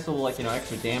 having a nice little, like, you know,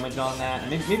 extra damage on that?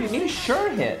 And maybe sure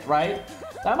hit, right?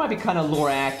 That might be kind of lore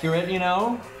accurate, you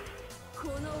know?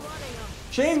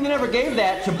 Shame they never gave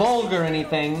that to Bulg or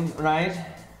anything, right?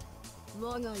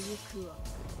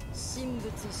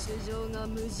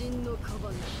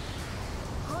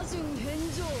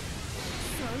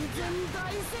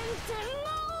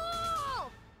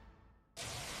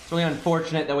 It's really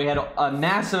unfortunate that we had a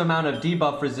massive amount of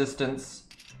debuff resistance,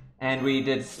 and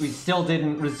we still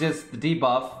didn't resist the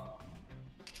debuff.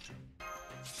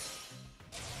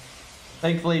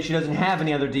 Thankfully, she doesn't have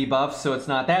any other debuffs, so it's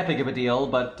not that big of a deal,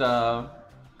 but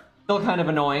still kind of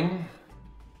annoying.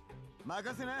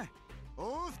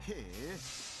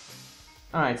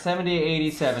 Alright, 70,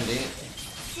 80, 70.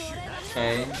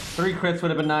 Okay, 3 crits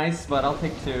would have been nice, but I'll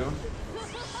take 2.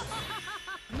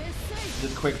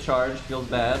 Just quick charge, feels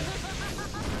bad.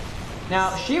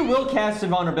 Now, she will cast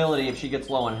Invulnerability if she gets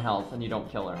low on health and you don't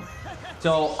kill her.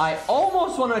 So, I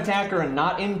almost want to attack her and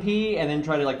not NP, and then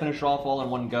try to, like, finish her off all in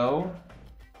one go.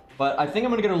 But I think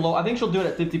I'm gonna get her low. I think she'll do it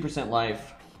at 50%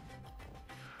 life.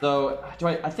 So,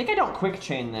 I think I don't quick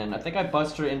chain then. I think I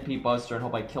bust her, NP bust her, and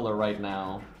hope I kill her right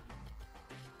now.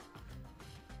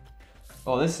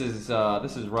 Oh, this is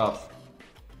rough.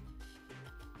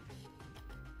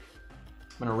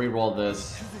 I'm gonna re-roll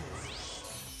this.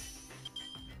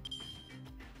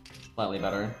 Slightly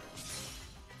better.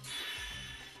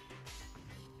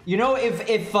 You know,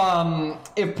 if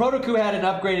Proto-Ku had an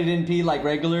upgraded NP like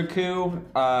regular Ku,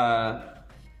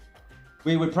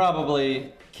 we would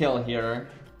probably kill here.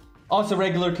 Also,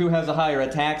 regular Ku has a higher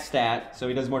attack stat, so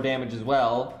he does more damage as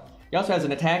well. He also has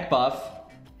an attack buff,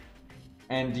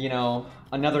 and, you know,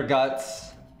 another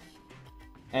guts,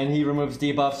 and he removes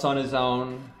debuffs on his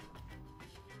own.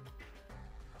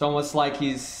 It's almost like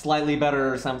he's slightly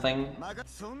better or something.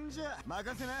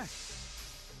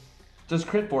 Just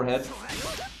crit forehead.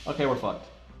 Okay, we're fucked.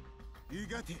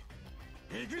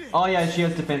 Oh yeah, she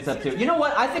has defense up too. You know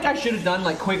what? I think I should have done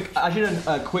like quick. I should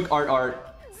have quick art or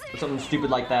something stupid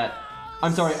like that.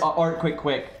 I'm sorry, art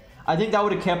quick. I think that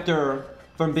would have kept her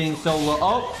from being so low.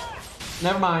 Oh,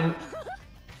 never mind.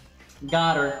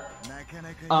 Got her.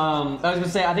 I was gonna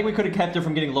say, I think we could have kept her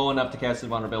from getting low enough to cast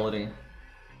Invulnerability.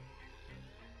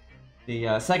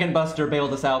 The second buster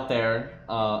bailed us out there.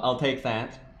 I'll take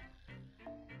that.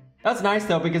 That's nice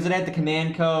though, because it had the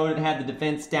command code, it had the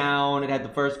defense down, it had the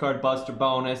first card buster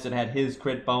bonus, it had his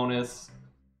crit bonus,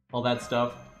 all that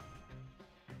stuff.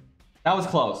 That was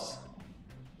close.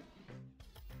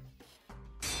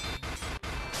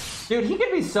 Dude, he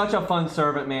could be such a fun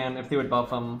servant, man, if they would buff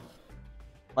him.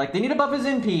 Like, they need to buff his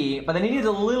NP, but they need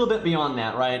a little bit beyond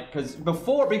that, right? Because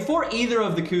before either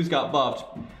of the Kus got buffed,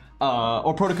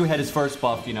 or Proto-Ku had his first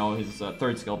buff, you know, his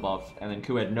third skill buff, and then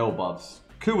Ku had no buffs.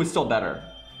 Ku was still better.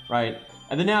 Right?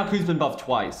 And then now Ku's been buffed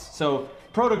twice. So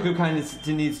Proto-Ku kind of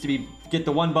needs to get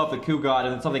the one buff that Ku got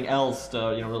and then something else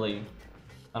to, you know, really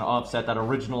kind of offset that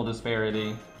original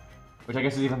disparity. Which I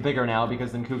guess is even bigger now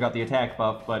because then Ku got the attack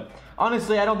buff. But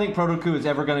honestly, I don't think Proto-Ku is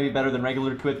ever going to be better than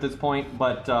regular Ku at this point.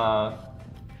 But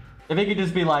if it could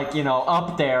just be like, you know,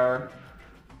 up there,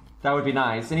 that would be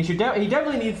nice. And he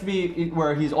definitely needs to be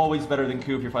where he's always better than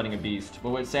Ku if you're fighting a beast. But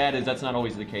what's sad is that's not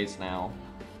always the case now.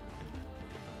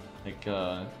 Like,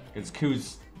 because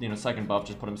Ku's, you know, second buff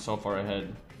just put him so far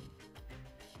ahead.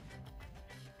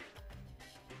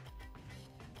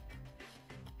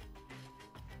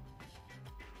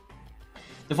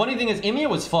 The funny thing is, Emiya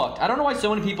was fucked. I don't know why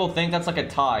so many people think that's like a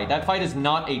tie. That fight is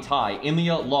not a tie.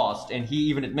 Emiya lost, and he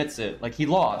even admits it. Like, he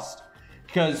lost.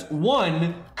 Because,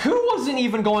 one, Ku wasn't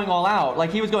even going all out. Like,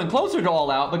 he was going closer to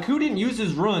all out, but Ku didn't use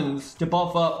his runes to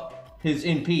buff up his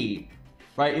NP.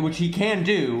 Right? Which he can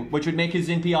do, which would make his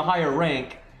NP a higher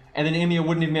rank, and then Emiya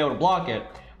wouldn't even be able to block it.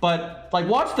 But, like,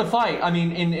 watch the fight. I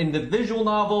mean, in the visual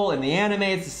novel, in the anime,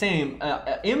 it's the same.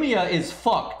 Emiya is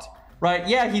fucked, right?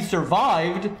 Yeah, he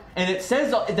survived, and it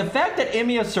says, the fact that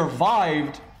Emiya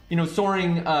survived, you know,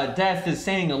 soaring death is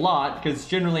saying a lot, because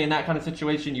generally in that kind of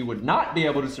situation, you would not be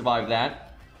able to survive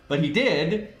that. But he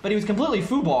did, but he was completely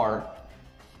foobar.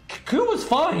 Ku was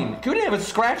fine. Ku didn't have a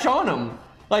scratch on him.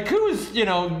 Like, Ku was, you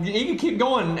know, he could keep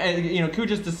going, and, you know, Ku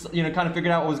just, you know, kind of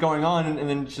figured out what was going on, and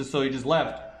then just, so he just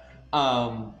left.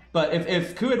 But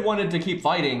if Ku had wanted to keep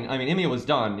fighting, I mean, Emiya was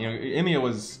done. You know, Emiya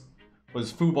was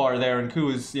foobar there, and Ku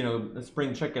was, you know, a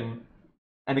spring chicken.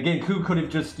 And again, Ku could have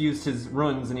just used his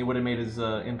runes, and he would have made his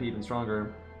MP even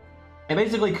stronger. And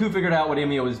basically, Ku figured out what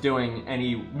Emiya was doing, and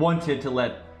he wanted to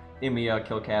let Emiya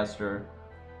kill Castor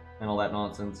and all that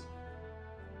nonsense.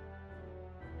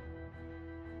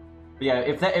 But yeah,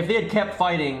 if they had kept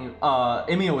fighting,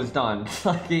 Emiya was done.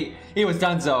 Like he was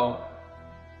done. So.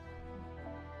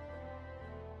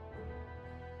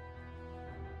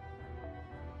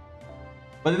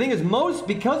 But the thing is,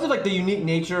 because of like the unique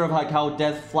nature of like how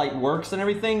Death Flight works and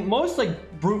everything, most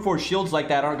like brute force shields like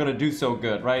that aren't going to do so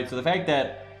good, right? So the fact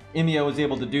that Emiya was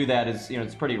able to do that is,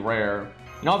 it's pretty rare.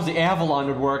 And obviously Avalon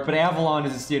would work, but Avalon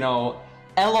is,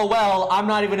 LOL, I'm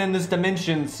not even in this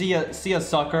dimension. See ya,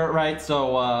 sucker, right?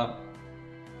 So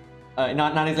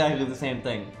not exactly the same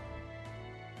thing.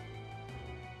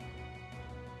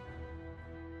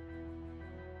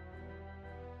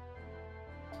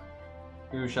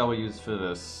 Who shall we use for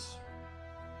this?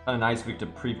 A nice week to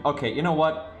okay, you know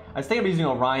what? I was thinking of using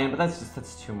Orion, but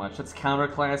that's too much. That's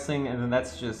counterclassing, and then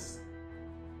that's just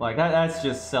like that's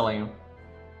just silly.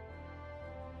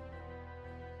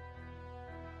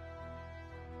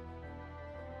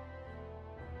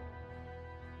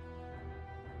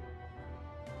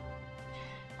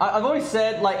 I've always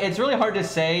said, like, it's really hard to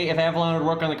say if Avalon would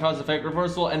work on the cause effect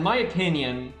reversal. In my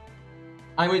opinion,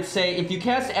 I would say if you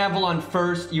cast Avalon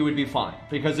first, you would be fine,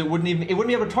 because it wouldn't be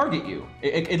able to target you.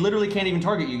 It literally can't even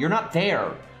target you. You're not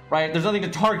there, right? There's nothing to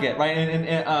target,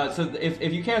 right? So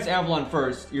if you cast Avalon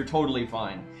first, you're totally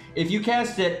fine. If you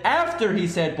cast it after he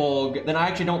said Bolg, then I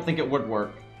actually don't think it would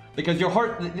work, because your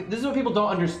heart. This is what people don't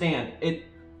understand.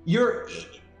 Your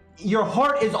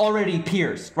heart is already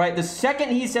pierced, right? The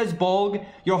second he says Bolg,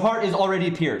 your heart is already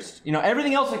pierced.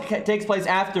 Everything else that takes place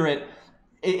after it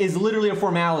is literally a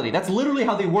formality. That's literally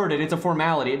how they word it. It's a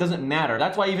formality. It doesn't matter.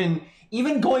 That's why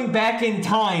even going back in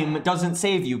time doesn't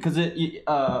save you, because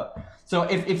so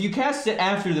if you cast it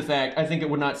after the fact, I think it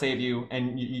would not save you,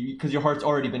 and because your heart's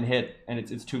already been hit and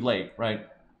it's too late, right?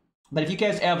 But if you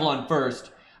cast Avalon first,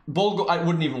 Bolg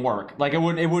wouldn't even work. Like it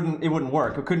wouldn't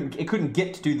work. It couldn't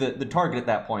get to the target at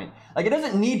that point. Like it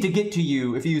doesn't need to get to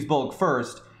you if you use Bolg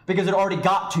first, because it already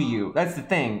got to you. That's the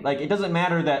thing. Like it doesn't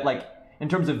matter that, like, in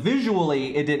terms of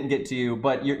visually, it didn't get to you,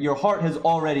 but your heart has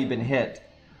already been hit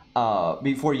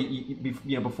before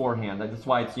beforehand. That's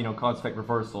why it's cause effect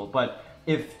reversal. But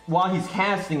if while he's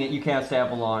casting it, you cast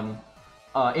Avalon,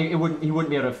 he wouldn't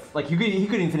be able to, like, he couldn't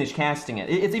even finish casting it.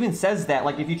 It even says that,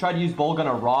 like, if you try to use Bolg on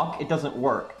a rock, it doesn't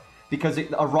work, because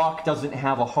a rock doesn't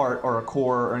have a heart or a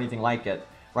core or anything like it,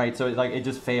 right? So it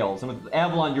just fails. And with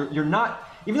Avalon, you're not.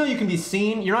 Even though you can be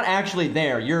seen, you're not actually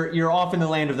there. You're off in the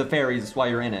land of the fairies while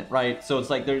you're in it, right? So it's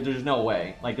like there's no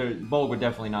way. Like Bolg would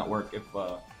definitely not work if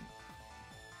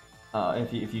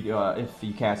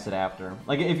you cast it after.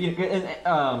 Like if you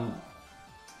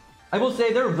I will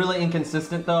say they're really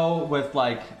inconsistent though with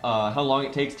like how long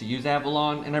it takes to use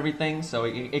Avalon and everything. So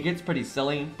it gets pretty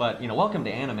silly. But welcome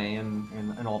to anime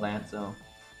and all that. So.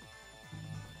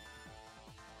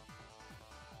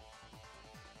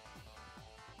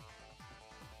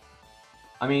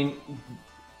 I mean,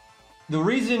 the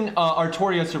reason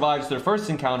Artoria survives their first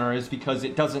encounter is because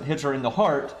it doesn't hit her in the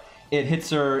heart, it hits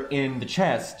her in the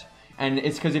chest. And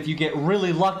it's because if you get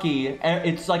really lucky,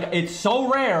 it's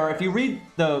so rare. If you read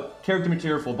the character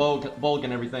material for Bolg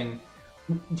and everything,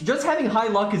 just having high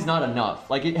luck is not enough.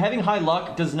 Like, having high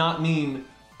luck does not mean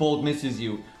Bolg misses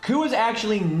you. Ku has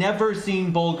actually never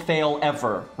seen Bolg fail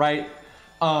ever, right?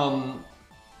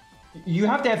 You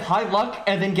have to have high luck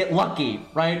and then get lucky,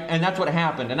 right? And that's what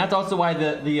happened. And that's also why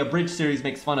the Abridged series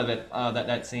makes fun of it,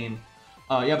 that scene.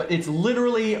 Yeah, but it's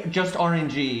literally just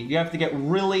RNG. You have to get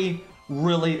really,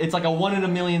 it's like a 1 in a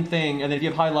million thing, and then if you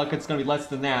have high luck, it's going to be less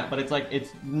than that. But it's like,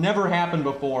 it's never happened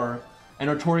before, and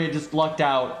Artoria just lucked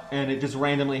out, and it just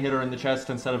randomly hit her in the chest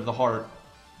instead of the heart.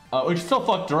 Which still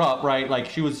fucked her up, right? Like,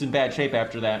 she was in bad shape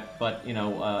after that, but,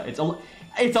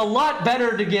 it's a lot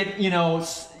better to get,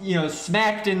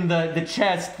 smacked in the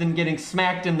chest than getting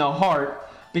smacked in the heart,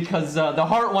 because the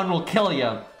heart one will kill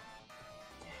you.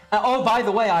 Oh, by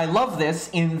the way, I love this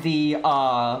in the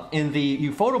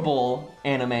Ufotable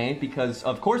anime, because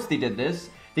of course they did this.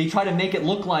 They try to make it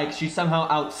look like she somehow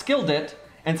outskilled it,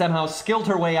 and somehow skilled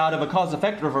her way out of a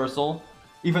cause-effect reversal,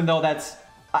 even though that's...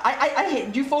 I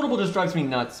hate... Ufotable just drives me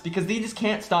nuts, because they just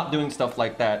can't stop doing stuff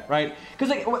like that, right? Because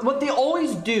like, what they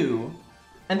always do...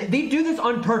 And they do this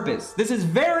on purpose. This is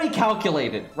very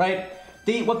calculated, right?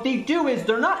 What they do is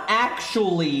they're not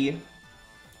actually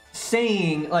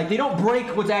saying, like, they don't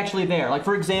break what's actually there. Like,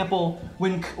 for example,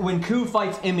 when Ku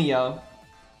fights Emiya,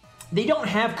 they don't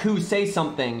have Ku say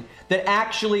something that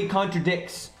actually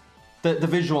contradicts the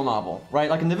visual novel, right?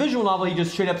 Like, in the visual novel, he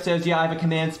just straight up says, yeah, I have a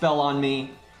command spell on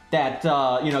me, that,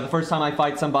 you know, the first time I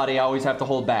fight somebody, I always have to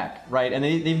hold back, right? And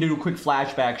they do a quick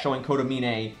flashback showing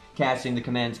Kotomine casting the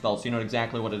command spell, so you know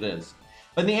exactly what it is.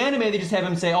 But in the anime, they just have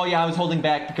him say, oh yeah, I was holding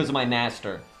back because of my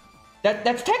master.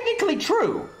 That's technically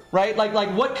true, right? Like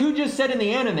what Ku just said in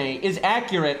the anime is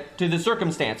accurate to the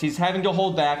circumstance. He's having to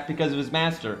hold back because of his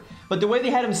master. But the way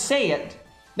they had him say it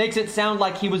makes it sound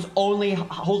like he was only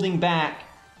holding back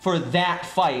for that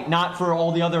fight, not for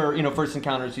all the other, you know, first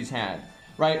encounters he's had,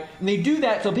 right? And they do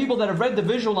that so people that have read the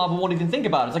visual novel won't even think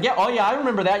about it. It's like, yeah, oh yeah, I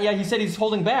remember that. Yeah, he said he's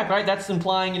holding back, right? That's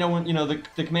implying, you know, when, you know,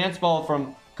 the command spell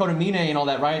from Kotomine and all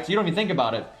that, right? So you don't even think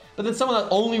about it. But then someone that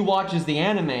only watches the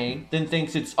anime then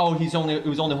thinks it's, oh, he was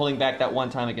only holding back that one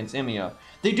time against Emiya.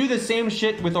 They do the same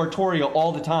shit with Artoria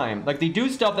all the time. Like, they do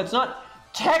stuff that's not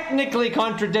technically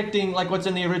contradicting like what's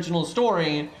in the original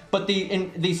story, but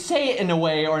they say it in a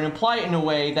way or imply it in a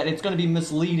way that it's going to be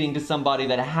misleading to somebody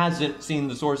that hasn't seen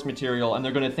the source material, and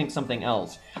they're going to think something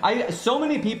else. So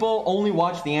many people only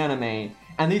watch the anime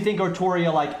and they think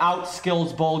Artoria like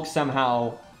outskills Bulk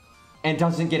somehow and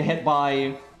doesn't get hit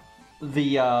by the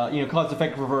you know,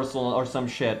 cause-effect reversal or some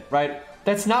shit, right?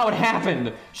 That's not what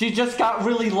happened. She just got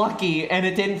really lucky and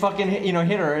it didn't fucking hit, you know,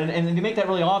 hit her. And they make that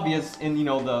really obvious in, you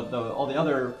know, all the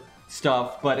other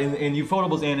stuff. But in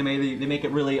Ufotable's anime, they make it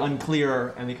really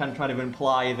unclear, and they kind of try to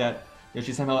imply that, you know,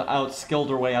 she somehow outskilled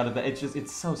her way out of it.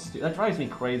 It's so stupid. That drives me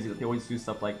crazy that they always do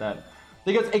stuff like that.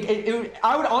 Because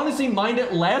I would honestly mind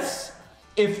it less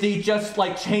if they just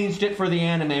like changed it for the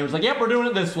anime. It was like, yep, we're doing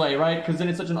it this way, right? Because then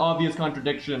it's such an obvious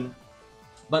contradiction.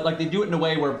 But like they do it in a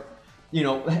way where, you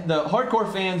know, the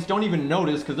hardcore fans don't even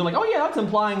notice because they're like, oh yeah, that's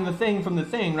implying the thing from the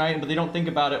thing, right? But they don't think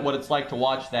about it, what it's like to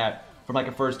watch that from like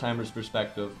a first-timer's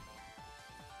perspective.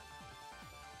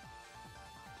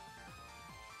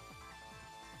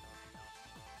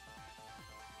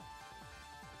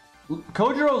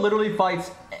 Kojiro literally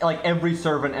fights like every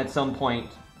servant at some point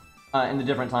in the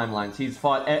different timelines. He's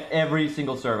fought every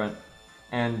single servant,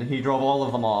 and he drove all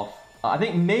of them off. I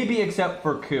think maybe except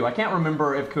for Ku. I can't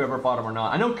remember if Ku ever fought him or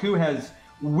not. I know Ku has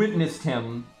witnessed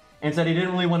him and said he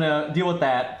didn't really want to deal with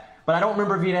that, but I don't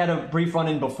remember if he'd had a brief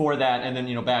run-in before that and then,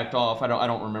 you know, backed off. I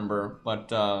don't remember,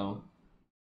 but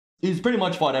he's pretty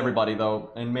much fought everybody though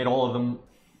and made all of them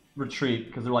retreat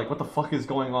because they're like, what the fuck is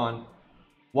going on?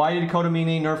 Why did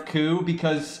Kotomine nerf Ku?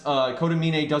 Because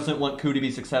Kotomine doesn't want Ku to be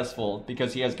successful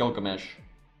because he has Gilgamesh.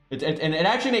 And it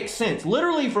actually makes sense.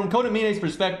 Literally, from Kotomine's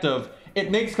perspective, it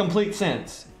makes complete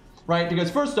sense, right? Because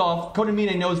first off,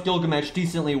 Kotomine knows Gilgamesh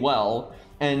decently well,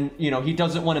 and you know he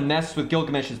doesn't want to mess with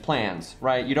Gilgamesh's plans,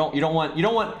 right? You don't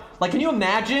want. Like, can you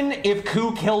imagine if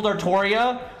Ku killed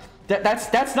Artoria?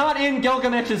 That's not in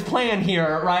Gilgamesh's plan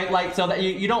here, right? Like, so that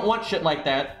you don't want shit like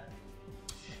that.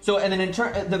 So, and then in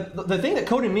turn, the thing that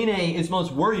Kotomine is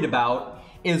most worried about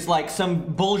is like some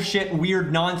bullshit,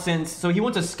 weird nonsense. So he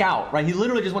wants a scout, right? He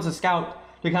literally just wants a scout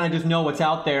to kind of just know what's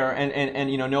out there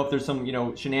and you know if there's some, you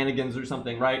know, shenanigans or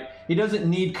something, right? He doesn't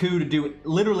need Ku to do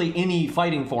literally any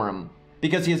fighting for him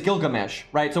because he has Gilgamesh,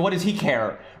 right? So what does he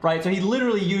care, right? So he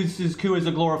literally uses Ku as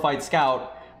a glorified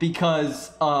scout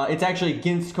because it's actually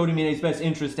against Kotomine's best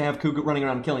interest to have Ku running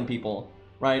around killing people,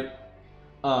 right?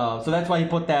 So that's why he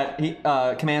put that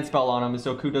command spell on him,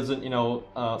 so Ku doesn't, you know,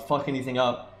 fuck anything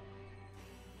up.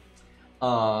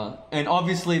 And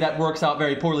obviously that works out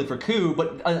very poorly for Ku,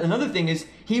 but another thing is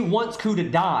he wants Ku to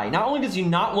die. Not only does he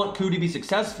not want Ku to be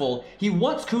successful, he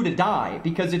wants Ku to die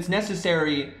because it's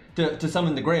necessary to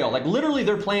summon the Grail. Like, literally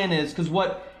their plan is, because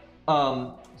what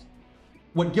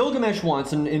Gilgamesh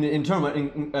wants, in terms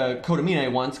of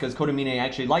Kotomine wants, because Kotomine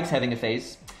actually likes having a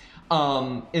face,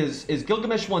 is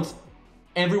Gilgamesh wants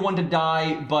everyone to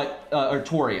die but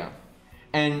Artoria.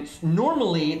 And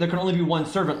normally there can only be one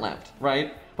servant left,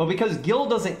 right? But because Gil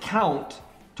doesn't count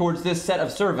towards this set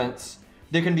of servants,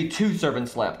 there can be 2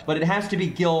 servants left. But it has to be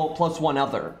Gil plus one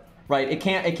other, right? It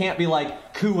can't be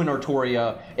like Ku and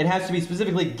Artoria. It has to be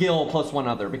specifically Gil plus one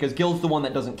other, because Gil's the one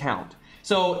that doesn't count.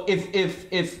 So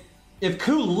if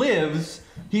Ku lives,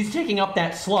 he's taking up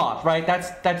that slot, right?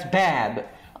 That's bad.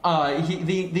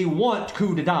 They want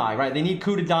Ku to die, right? They need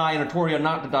Ku to die and Artoria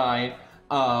not to die,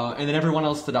 and then everyone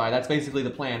else to die. That's basically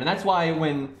the plan. And that's why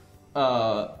when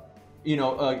you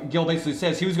know, Gil basically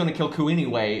says he was going to kill Ku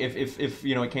anyway if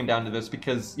you know, it came down to this,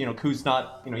 because, you know, Ku's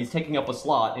not, you know, he's taking up a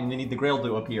slot and they need the Grail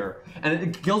to appear.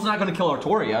 And Gil's not going to kill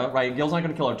Artoria, right? Gil's not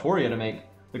going to kill Artoria to make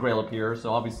the Grail appear,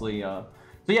 so obviously, so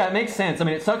yeah, it makes sense. I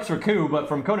mean, it sucks for Ku, but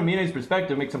from Kotomine's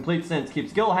perspective, it makes complete sense.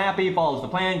 Keeps Gil happy, follows the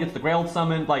plan, gets the Grail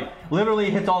summoned, like,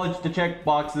 literally hits all the check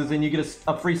boxes, and you get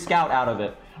a free scout out of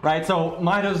it, right? So,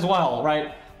 might as well,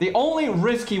 right? The only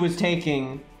risk he was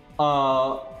taking,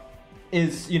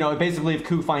 is, you know, basically if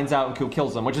Ku finds out and Ku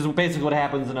kills him, which is basically what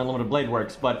happens in Unlimited Blade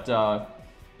Works, but,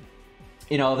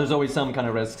 you know, there's always some kind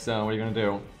of risk, so what are you gonna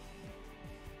do?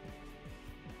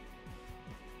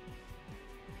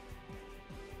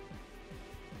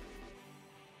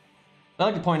 I'd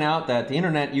like to point out that the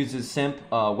internet uses simp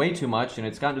way too much, and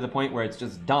it's gotten to the point where it's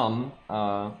just dumb.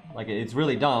 Like, it's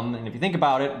really dumb, and if you think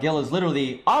about it, Gil is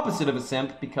literally the opposite of a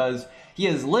simp, because he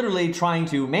is literally trying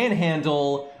to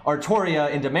manhandle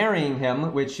Artoria into marrying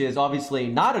him, which is obviously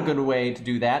not a good way to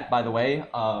do that, by the way.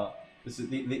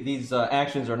 These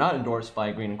actions are not endorsed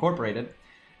by Green Incorporated.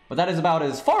 But that is about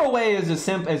as far away as a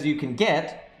simp as you can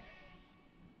get.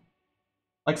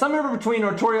 Like, somewhere between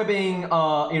Artoria being,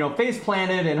 you know,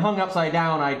 face-planted and hung upside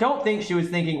down, I don't think she was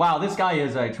thinking, wow, this guy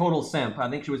is a total simp. I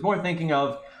think she was more thinking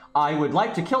of, I would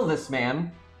like to kill this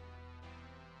man.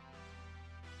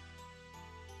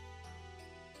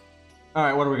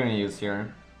 Alright, what are we going to use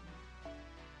here?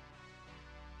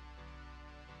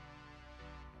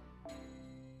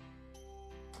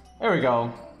 There we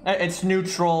go. It's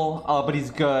neutral, but he's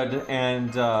good,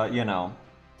 and, you know,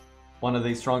 one of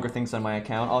the stronger things on my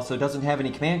account. Also, doesn't have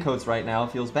any command codes right now.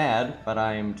 Feels bad, but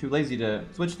I'm too lazy to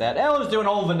switch that. I'll just do an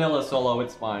old vanilla solo.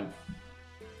 It's fine.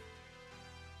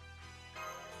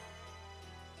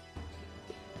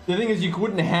 The thing is, you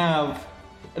wouldn't have...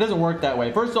 It doesn't work that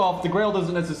way. First off, the Grail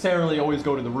doesn't necessarily always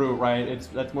go to the root, right?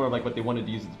 That's more of like what they wanted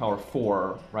to use its power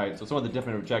for, right? So some of the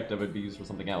different objective would be used for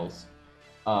something else.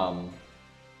 But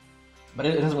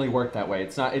it doesn't really work that way.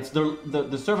 It's not. It's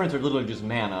the servants are literally just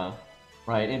mana.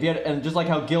 Right, and if you had, and just like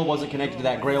how Gil wasn't connected to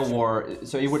that Grail War,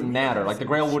 so it wouldn't matter. Like the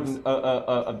Grail wouldn't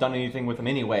have done anything with him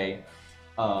anyway.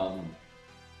 Like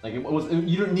it was,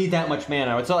 you don't need that much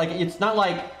mana. So like, it's not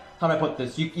like, how do I put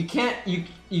this? You can't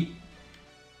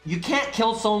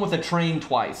kill someone with a train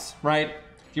twice, right?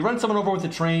 If you run someone over with a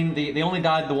train, they only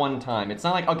died the one time. It's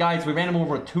not like, oh guys, we ran him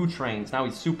over with 2 trains. Now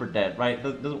he's super dead, right?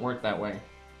 It doesn't work that way.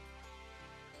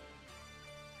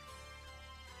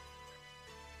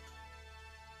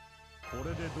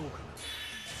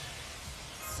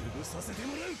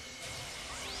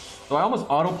 So I almost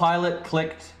autopilot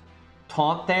clicked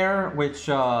taunt there, which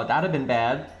that'd have been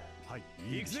bad.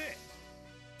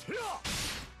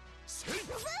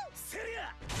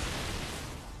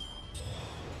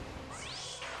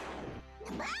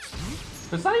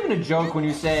 It's not even a joke when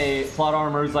you say plot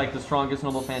armor is like the strongest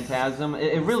noble phantasm.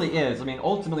 It really is. I mean,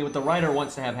 ultimately what the writer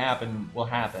wants to have happen will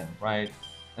happen, right?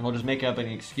 And they'll just make up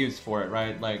any excuse for it,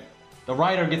 right? Like, the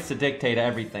writer gets to dictate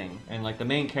everything, and like the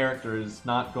main character is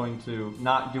not going to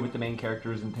not do what the main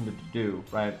character is intended to do,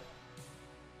 right?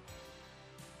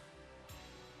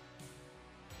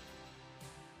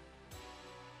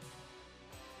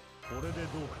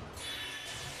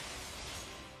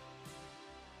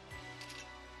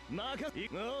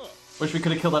 Wish we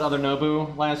could have killed that other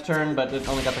Nobu last turn, but it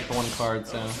only got like the 1 card,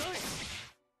 so...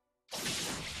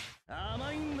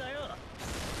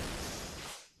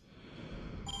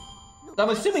 I'm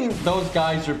assuming those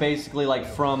guys are basically like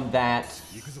from that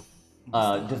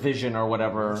division or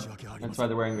whatever. That's why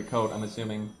they're wearing the coat, I'm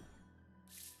assuming.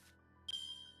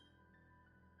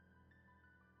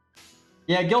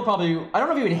 Yeah, Gil probably... I don't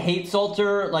know if he would hate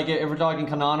Salter, like if we're talking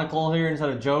canonical here instead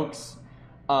of jokes.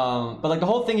 But like the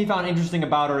whole thing he found interesting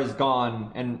about her is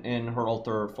gone in her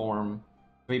alter form.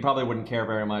 But he probably wouldn't care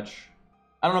very much.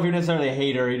 I don't know if he necessarily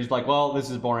hate her, he's just like, well, this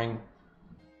is boring.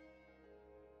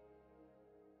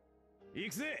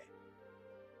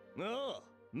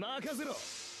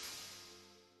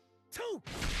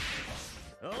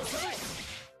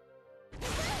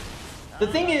 The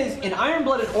thing is, in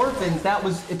Iron-Blooded Orphans, that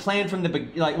was planned from the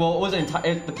like. Well, it wasn't.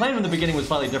 The plan from the beginning was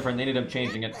slightly different. They ended up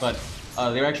changing it, but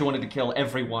they actually wanted to kill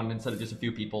everyone instead of just a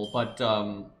few people. But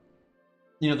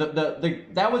you know,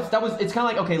 that was. It's kind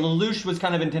of like, okay, Lelouch was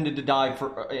kind of intended to die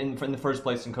in the first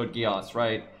place in Code Geass,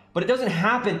 right? But it doesn't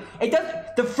happen. It does.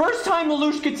 The first time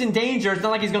Lelouch gets in danger, it's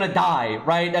not like he's gonna die,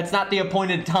 right? That's not the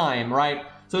appointed time, right?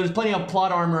 So there's plenty of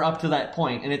plot armor up to that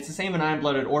point, and it's the same in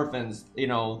Iron-Blooded Orphans. You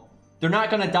know, they're not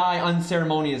gonna die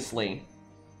unceremoniously,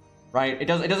 right? It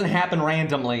doesn't happen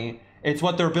randomly. It's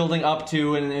what they're building up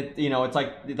to, and it, you know, it's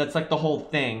like that's like the whole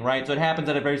thing, right? So it happens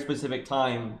at a very specific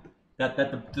time that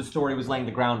the story was laying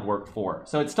the groundwork for.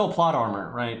 So it's still plot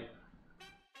armor, right?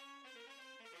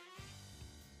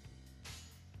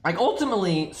 Like,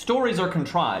 ultimately, stories are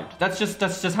contrived. That's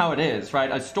just how it is,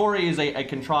 right? A story is a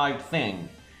contrived thing.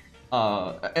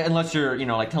 Unless you're, you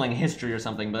know, like telling history or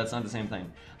something, but that's not the same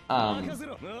thing. And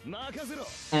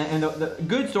the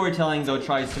good storytelling, though,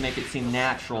 tries to make it seem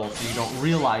natural so you don't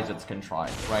realize it's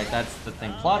contrived, right? That's the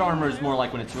thing. Plot armor is more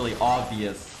like when it's really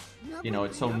obvious, you know,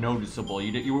 it's so noticeable.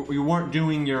 You weren't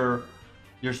doing your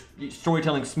your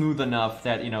storytelling smooth enough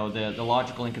that, you know, the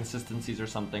logical inconsistencies or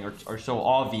something are so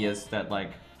obvious that,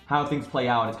 like, how things play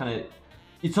out, it's kind of,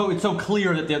 it's so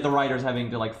clear that the writer's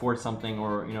having to, like, force something,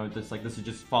 or, you know, just like, this is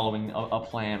just following a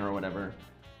plan or whatever.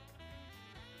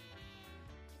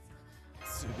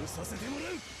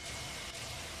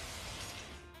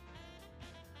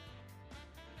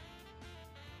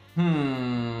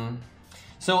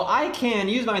 So I can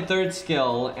use my third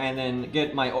skill and then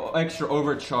get my extra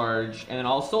overcharge, and then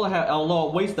I'll still have,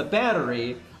 I'll waste the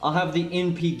battery, I'll have the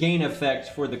NP gain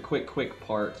effect for the quick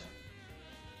part.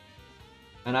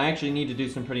 And I actually need to do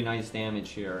some pretty nice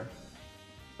damage here.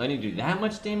 Do I need to do that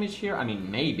much damage here? I mean,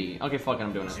 maybe. Okay, fuck it,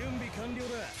 I'm doing it.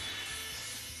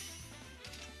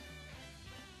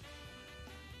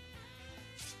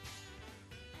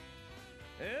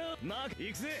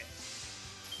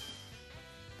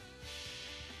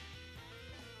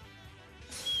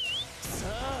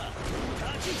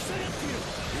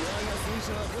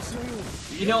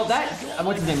 You know, that,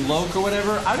 what's his name, Loke or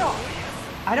whatever, I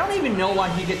don't even know why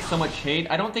he gets so much hate.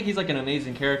 I don't think he's like an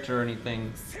amazing character or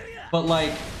anything. But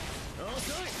like,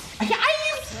 you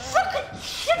fucking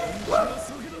shit, bro.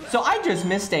 So I just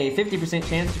missed a 50%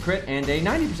 chance to crit and a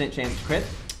 90% chance to crit.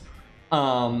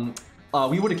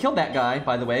 We would have killed that guy,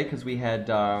 by the way, because we had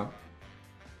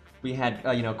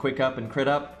you know, quick up and crit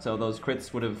up, so those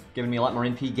crits would have given me a lot more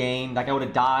NP gain. That guy would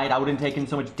have died. I wouldn't have taken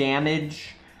so much damage.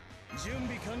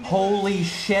 Holy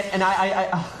shit! And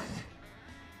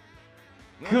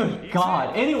good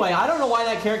God. Anyway, I don't know why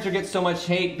that character gets so much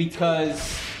hate,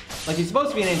 because, like, he's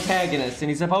supposed to be an antagonist, and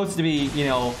he's supposed to be, you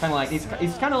know, kind of like, he's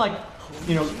kind of like,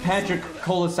 you know, Patrick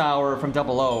Colasauer from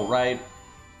 00, right?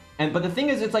 But the thing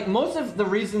is, it's like, most of the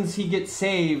reasons he gets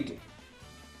saved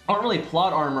aren't really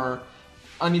plot armor.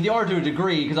 I mean, they are to a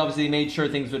degree, because obviously they made sure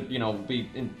things would, you know, be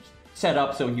set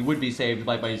up so he would be saved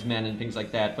by his men and things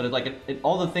like that. But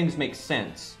all the things make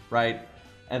sense, right?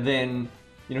 And then,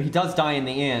 you know, he does die in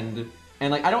the end.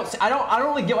 And like, I don't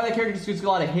really get why that character just gets a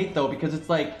lot of hate though, because it's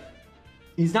like,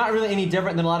 he's not really any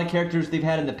different than a lot of characters they've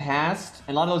had in the past,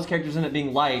 and a lot of those characters end up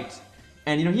being liked.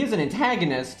 And you know, he is an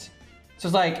antagonist, so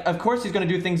it's like, of course he's gonna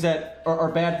do things that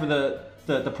are bad for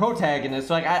the protagonist.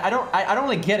 So like, I don't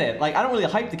really get it. Like, I don't really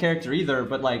hype the character either,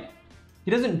 but like, he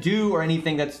doesn't do or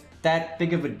anything that's that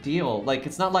big of a deal. Like,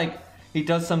 it's not like he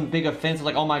does some big offense,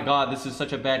 like, oh my god, this is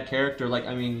such a bad character. Like,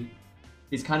 I mean,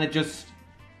 he's kind of just,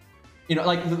 you know,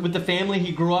 like, with the family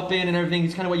he grew up in and everything,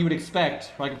 he's kind of what you would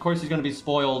expect. Like, of course he's gonna be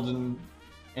spoiled and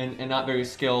not very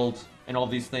skilled and all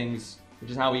these things, which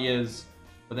is how he is.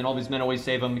 But then all these men always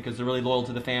save him because they're really loyal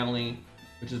to the family,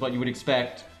 which is what you would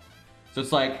expect. So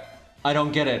it's like, I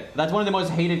don't get it. That's one of the most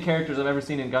hated characters I've ever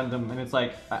seen in Gundam, and it's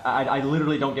like, I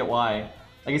literally don't get why.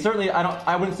 Like, certainly,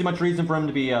 I wouldn't see much reason for him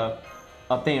to be a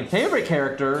fan favorite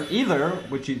character either,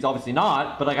 which he's obviously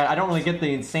not, but like, I don't really get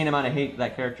the insane amount of hate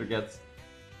that character gets.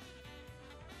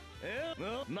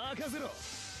 Because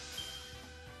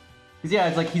yeah,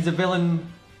 it's like, he's a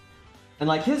villain, and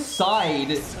like, his side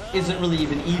isn't really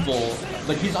even evil,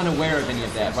 but he's unaware of any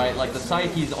of that, right? Like, the side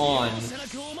he's on,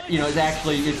 you know, is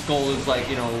actually, its goal is like,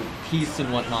 you know, peace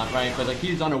and whatnot, right? But like,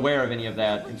 he's unaware of any of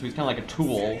that, and so he's kind of like a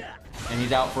tool, and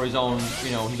he's out for his own, you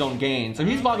know, his own gain. So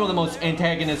he's probably one of the most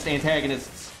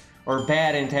antagonists, or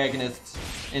bad antagonists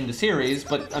in the series,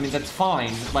 but I mean, that's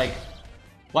fine. Like,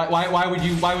 why would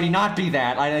he not be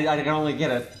that? I don't really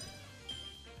get it.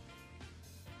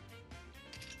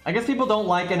 I guess people don't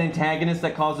like an antagonist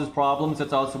that causes problems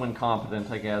that's also incompetent,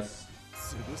 I guess.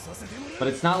 But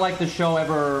it's not like the show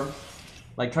ever,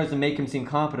 like, tries to make him seem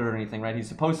competent or anything, right? He's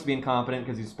supposed to be incompetent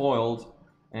because he's spoiled,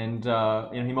 and, you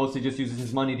know, he mostly just uses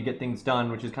his money to get things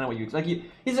done, which is kind of what you, like,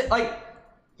 he's, like,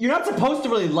 you're not supposed to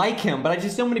really like him, but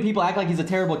so many people act like he's a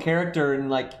terrible character,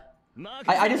 and, like,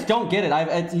 I just don't get it.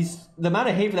 The amount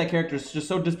of hate for that character is just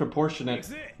so disproportionate,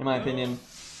 in my opinion.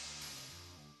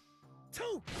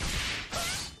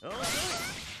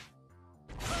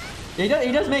 Yeah,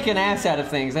 he does make an ass out of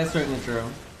things, that's certainly true.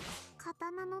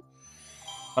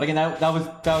 But again, that was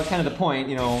kind of the point,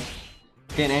 you know,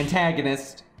 an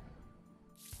antagonist.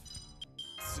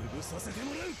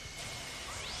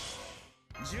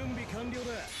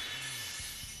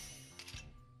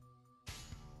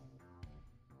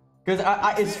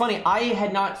 Because it's funny, I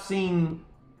had not seen,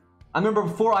 I remember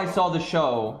before I saw the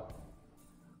show,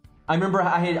 I remember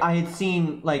I had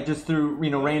seen, like, just through, you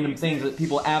know, random things that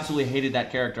people absolutely hated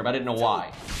that character, but I didn't know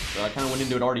why. So I kind of went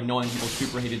into it already knowing people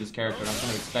super hated this character, and I was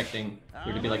kind of expecting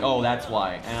there to be like, oh, that's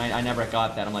why. And I never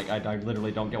got that. I'm like, I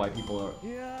literally don't get why people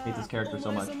hate this character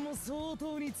so much.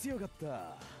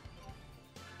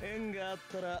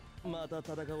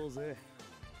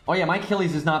 Oh yeah, my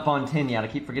Achilles is not Von 10 yet. I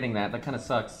keep forgetting that. That kind of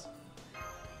sucks.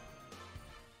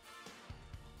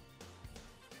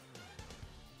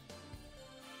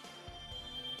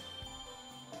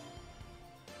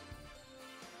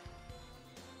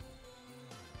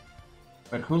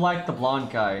 But who liked the blonde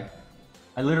guy?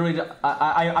 I literally,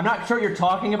 I'm not sure what you're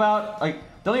talking about. Like,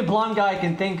 the only blonde guy I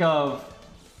can think of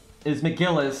is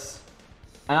McGillis.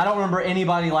 And I don't remember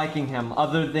anybody liking him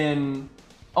other than...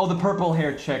 Oh, the purple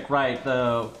haired chick, right.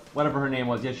 The... Whatever her name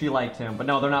was. Yeah, she liked him. But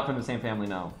no, they're not from the same family,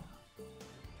 no.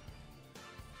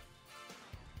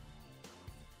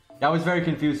 Yeah, I was very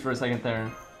confused for a second there.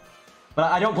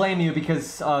 But I don't blame you because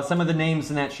some of the names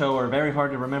in that show are very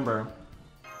hard to remember.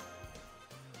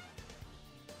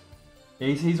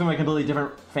 He's from a completely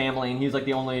different family, and he's like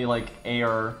the only like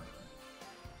heir.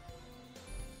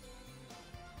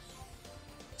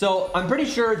 So I'm pretty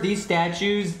sure these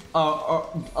statues are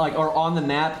on the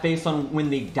map based on when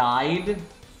they died,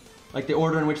 like the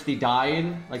order in which they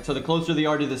died. Like so, the closer they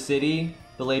are to the city,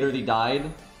 the later they died.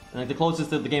 And like the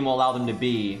closest that the game will allow them to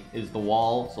be is the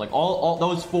wall. So like all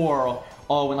those four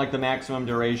all went like the maximum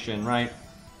duration, right?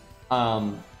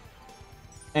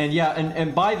 And yeah,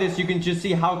 and by this, you can just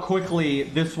see how quickly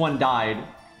this one died.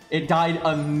 It died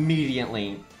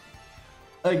immediately.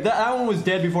 Like, that one was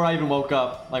dead before I even woke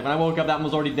up. Like, when I woke up, that one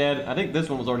was already dead. I think this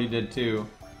one was already dead, too.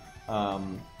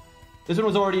 This one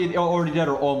was already dead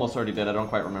or almost already dead. I don't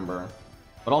quite remember.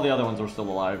 But all the other ones were still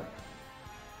alive.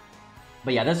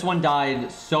 But yeah, this one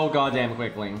died so goddamn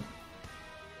quickly.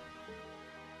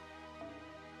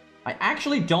 I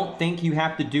actually don't think you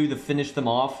have to do the finish them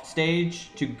off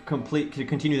stage to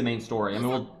continue the main story. I mean,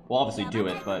 we'll obviously do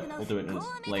it, but we'll do it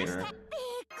later.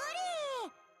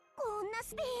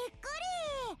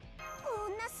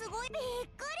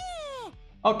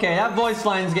 Okay, that voice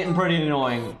line's getting pretty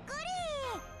annoying.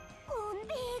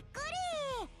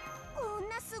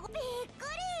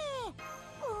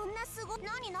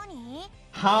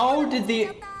 How did the...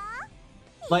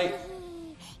 Like...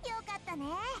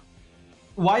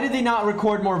 Why did they not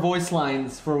record more voice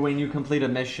lines for when you complete a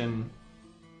mission?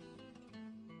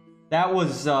 That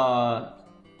was,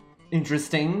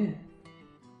 interesting.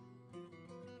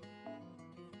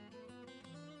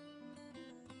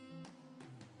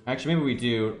 Actually, maybe we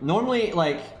do. Normally,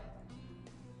 like...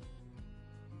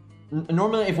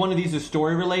 Normally, if one of these is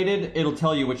story-related, it'll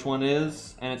tell you which one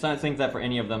is. And it's not saying that for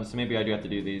any of them, so maybe I do have to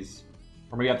do these.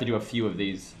 Or maybe I have to do a few of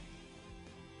these.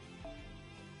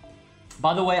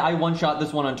 By the way, I one-shot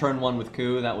this one on turn 1 with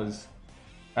Ku. That was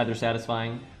rather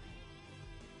satisfying.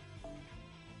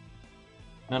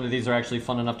 None of these are actually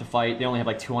fun enough to fight. They only have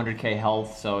like 200k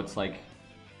health, so it's like...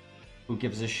 Who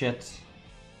gives a shit?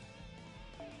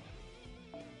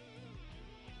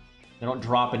 They don't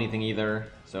drop anything either,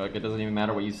 so it doesn't even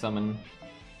matter what you summon.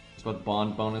 Just with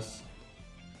bond bonus.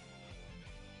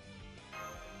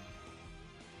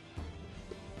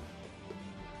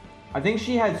 I think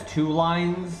she has 2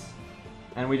 lines,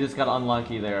 and we just got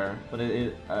unlucky there, but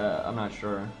I'm not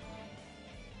sure.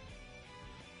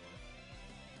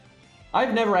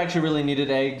 I've never actually really needed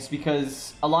eggs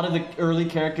because a lot of the early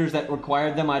characters that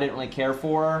required them I didn't really care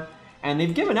for, and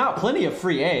they've given out plenty of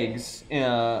free eggs,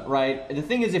 right? The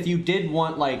thing is, if you did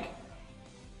want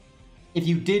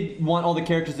all the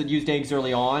characters that used eggs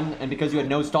early on, and because you had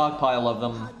no stockpile of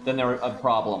them, then they're a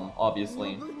problem,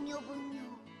 obviously.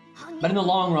 But in the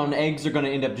long run, eggs are going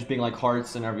to end up just being like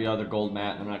hearts and every other gold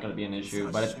mat, and they're not going to be an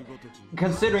issue. But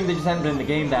considering they just haven't been in the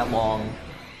game that long,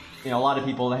 you know, a lot of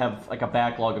people have like a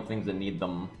backlog of things that need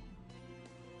them.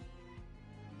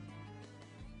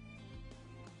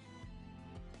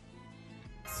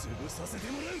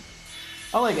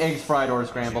 I like eggs fried or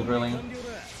scrambled, really.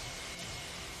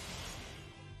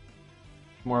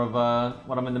 More of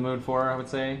what I'm in the mood for, I would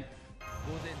say.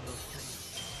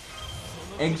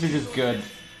 Eggs are just good.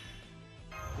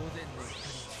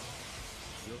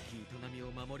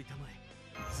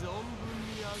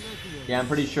 Yeah, I'm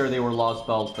pretty sure they were lost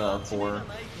spells for.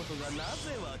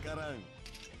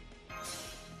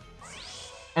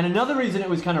 And another reason it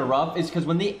was kind of rough is because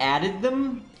when they added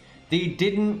them, they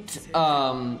didn't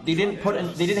have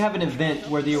an event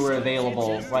where they were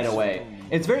available right away.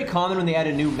 It's very common when they add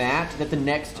a new mat that the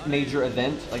next major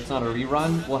event, like it's not a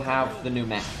rerun, will have the new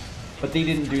mat. But they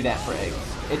didn't do that for eggs.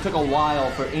 It took a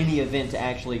while for any event to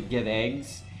actually give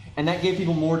eggs, and that gave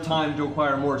people more time to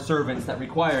acquire more servants that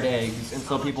required eggs, and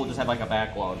so people just had like a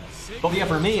backlog. But yeah,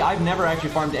 for me, I've never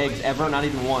actually farmed eggs ever, not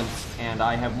even once, and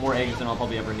I have more eggs than I'll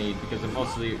probably ever need, because of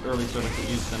most of the early servants that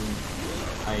used them,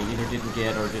 I either didn't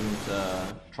get or didn't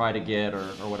try to get or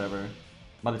whatever.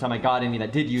 By the time I got any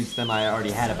that did use them, I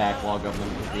already had a backlog of them,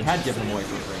 because they had given them away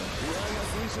for free.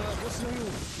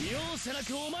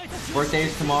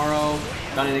 Birthday's tomorrow.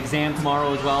 Got an exam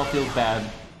tomorrow as well. Feels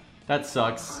bad. That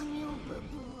sucks.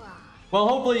 Well,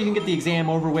 hopefully you can get the exam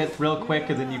over with real quick,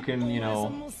 and then you can, you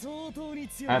know,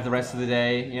 have the rest of the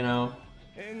day, you know.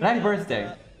 But happy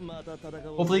birthday.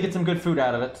 Hopefully you get some good food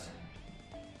out of it.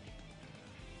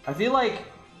 I feel like,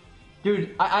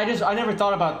 dude, I never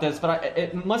thought about this, but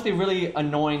it must be really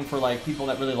annoying for like people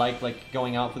that really like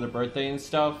going out for their birthday and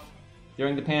stuff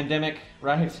during the pandemic,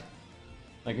 right?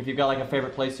 Like if you've got like a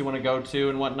favorite place you want to go to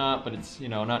and whatnot, but it's, you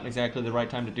know, not exactly the right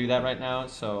time to do that right now,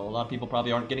 so a lot of people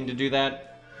probably aren't getting to do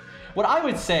that. What I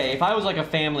would say, if I was like a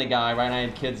family guy, right, and I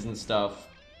had kids and stuff,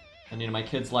 and you know, my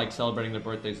kids like celebrating their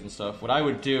birthdays and stuff, what I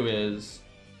would do is,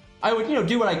 I would, you know,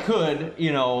 do what I could,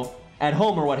 you know, at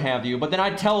home or what have you, but then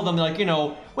I'd tell them, like, you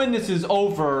know, when this is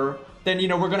over, then, you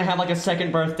know, we're gonna have like a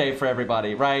second birthday for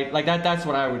everybody, right? Like that's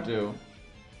what I would do.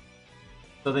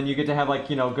 So then you get to have like,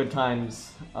 you know, good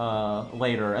times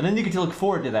later. And then you get to look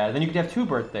forward to that. And then you get to have 2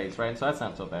 birthdays, right? So that's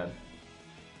not so bad.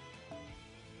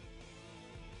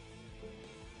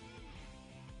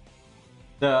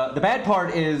 The bad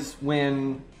part is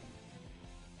when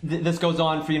this goes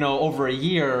on for, you know, over a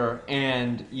year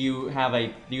and you have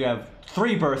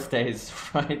 3 birthdays,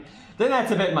 right? Then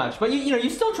that's a bit much. But you know, you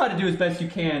still try to do as best you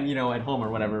can, you know, at home or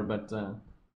whatever, but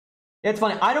it's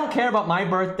funny. I don't care about my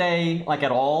birthday, like,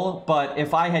 at all, but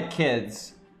if I had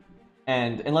kids,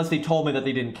 and unless they told me that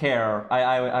they didn't care,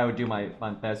 I would do my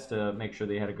best to make sure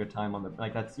they had a good time on the,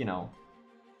 like, that's, you know,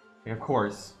 like, of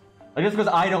course. Like, just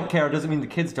because I don't care doesn't mean the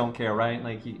kids don't care, right?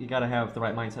 Like, you gotta have the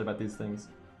right mindset about these things.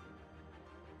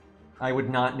 I would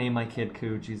not name my kid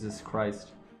Ku, Jesus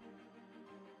Christ.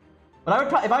 But I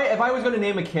would if I was going to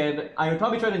name a kid, I would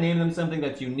probably try to name them something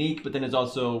that's unique, but then is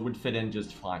also would fit in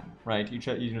just fine, right?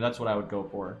 You know, that's what I would go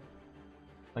for.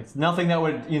 Like nothing that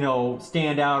would, you know,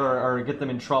 stand out or get them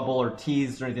in trouble or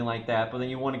teased or anything like that. But then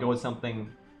you want to go with something,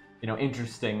 you know,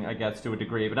 interesting, I guess, to a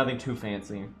degree, but nothing too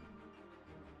fancy.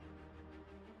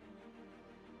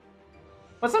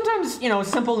 But sometimes, you know,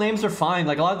 simple names are fine.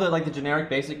 Like a lot of the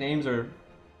generic basic names are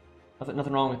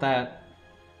nothing wrong with that.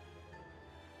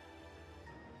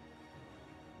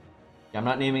 Yeah, I'm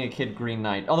not naming a kid Green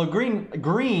Knight. Although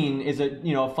Green is a,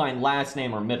 you know, a fine last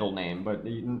name or middle name, but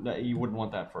you wouldn't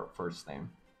want that for first name.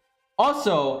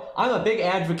 Also, I'm a big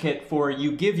advocate for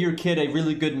you give your kid a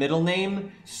really good middle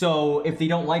name, so if they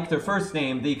don't like their first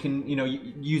name, they can, you know,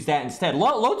 use that instead.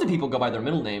 Loads of people go by their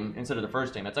middle name instead of the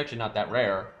first name. That's actually not that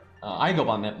rare. I go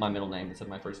by my middle name instead of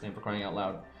my first name, for crying out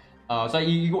loud. So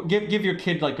you give your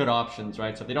kid like good options,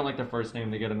 right? So if they don't like their first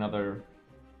name, they get another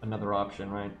option,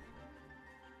 right?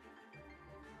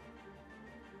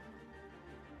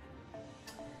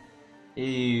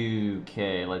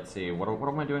 Okay, let's see. What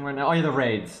am I doing right now? Oh yeah, the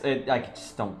raids. It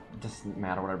doesn't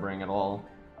matter what I bring at all.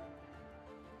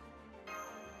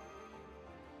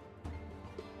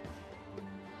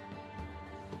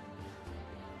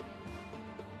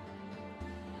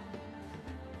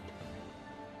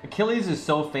 Achilles is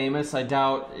so famous, I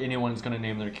doubt anyone's gonna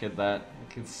name their kid that.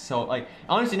 It's so, like,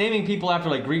 honestly, naming people after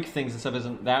like Greek things and stuff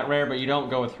isn't that rare, but you don't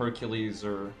go with Hercules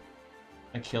or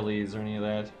Achilles or any of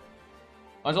that.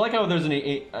 I like how there's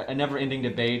a never-ending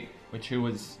debate which who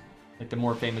was like the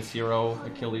more famous hero,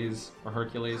 Achilles or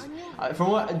Hercules.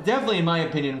 Definitely in my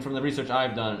opinion, from the research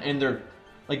I've done, and they're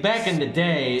like back in the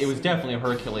day, it was definitely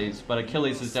Hercules, but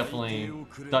Achilles has definitely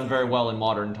done very well in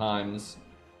modern times.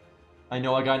 I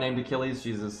know a guy named Achilles,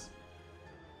 Jesus.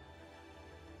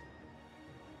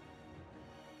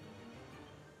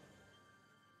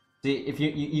 See, if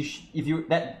you're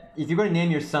going to name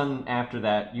your son after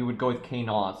that, you would go with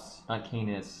Canos, not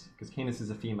Canis, because Canis is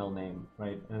a female name,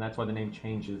 right? And that's why the name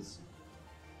changes.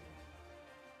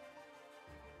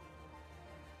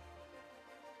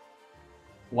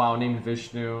 Wow, named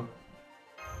Vishnu.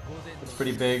 That's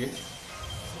pretty big.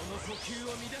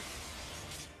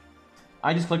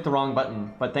 I just clicked the wrong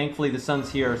button, but thankfully the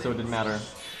sun's here, so it didn't matter.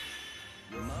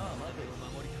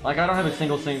 Like, I don't have a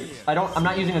I'm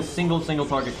not using a single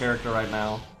target character right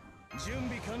now.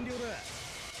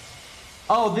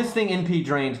 Oh, this thing NP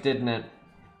drained, didn't it?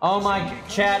 Oh my,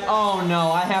 chat, oh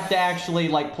no, I have to actually,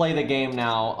 like, play the game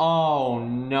now. Oh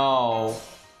no.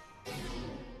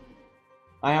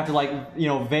 I have to, like, you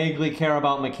know, vaguely care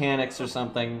about mechanics or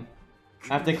something.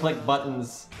 I have to click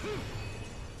buttons.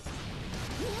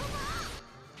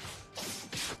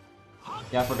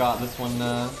 Yeah, I forgot this one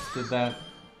did that.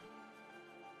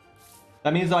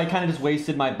 That means that I kind of just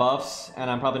wasted my buffs, and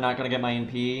I'm probably not going to get my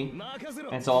NP.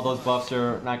 And so all those buffs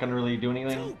are not going to really do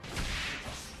anything.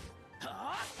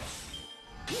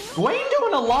 Wayne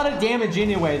doing a lot of damage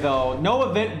anyway, though. No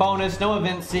event bonus, no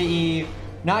event CE,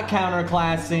 not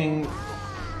counterclassing.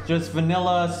 Just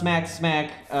vanilla smack.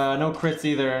 No crits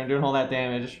either, and doing all that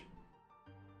damage.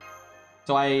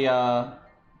 So I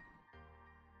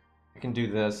can do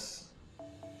this.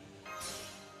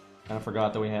 Kind of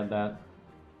forgot that we had that.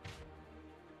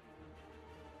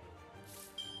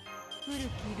 I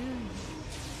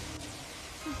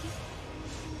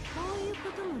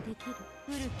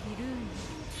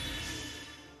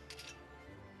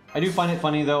do find it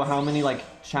funny though how many like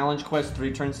challenge quest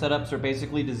 3-turn setups are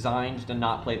basically designed to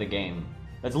not play the game.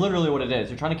 That's literally what it is.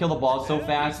 You're trying to kill the boss so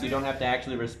fast you don't have to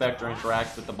actually respect or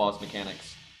interact with the boss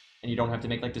mechanics. And you don't have to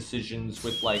make like decisions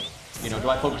with like, you know, do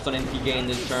I focus on NP gain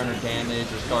this turn or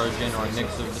damage or Sergeant or a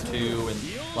mix of the two, and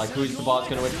like who's the boss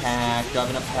going to attack? Do I have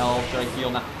enough health? Should I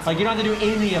heal now? Like you don't have to do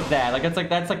any of that. Like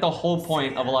that's like the whole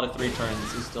point of a lot of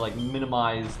 3-turns is to like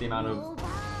minimize the amount of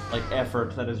like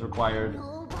effort that is required.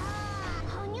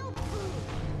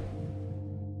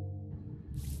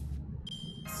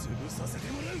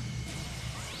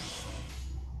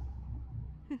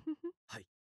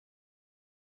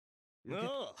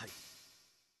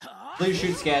 Please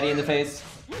shoot Scatty in the face.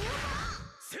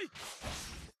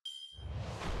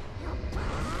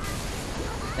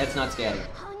 That's not Scatty.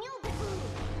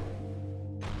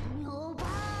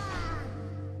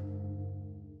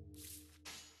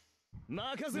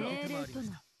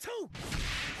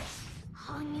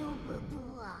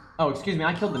 Oh, excuse me,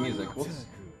 I killed the music. Whoops.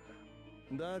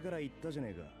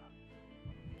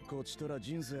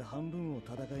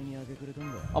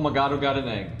 Oh my god, we got an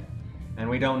egg. And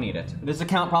we don't need it. This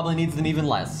account probably needs them even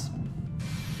less.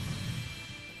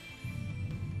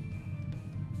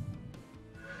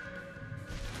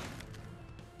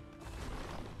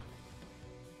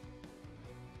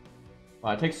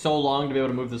 Wow, it takes so long to be able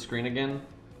to move the screen again.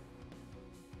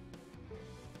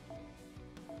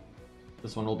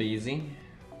 This one will be easy.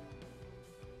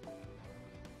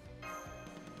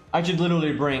 I should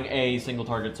literally bring a single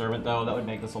target servant though, that would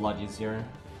make this a lot easier.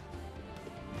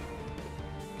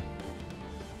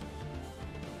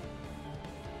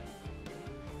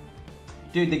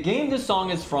 Dude, the game this song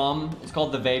is from is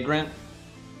called The Vagrant.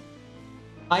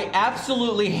 I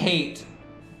absolutely hate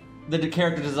the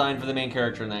character design for the main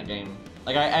character in that game.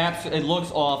 Like, it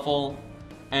looks awful.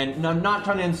 And I'm not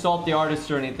trying to insult the artist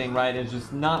or anything, right? It's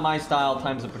just not my style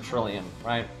times a quadrillion,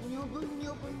 right?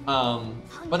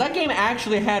 But that game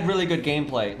actually had really good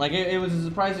gameplay. Like, it was a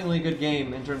surprisingly good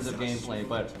game in terms of gameplay,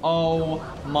 but oh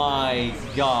my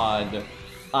god.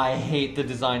 I hate the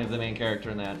design of the main character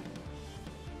in that.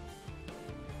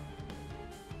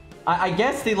 I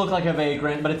guess they look like a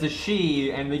vagrant, but it's a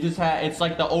she, and they just have, it's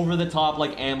like the over-the-top,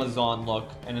 like, Amazon look,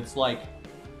 and it's like,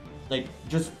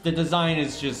 just, the design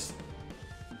is just,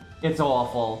 it's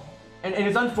awful. And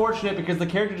it's unfortunate because the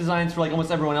character designs for, like,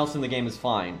 almost everyone else in the game is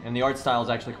fine, and the art style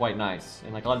is actually quite nice,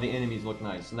 and, like, a lot of the enemies look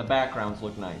nice, and the backgrounds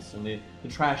look nice, and the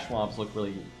trash swamps look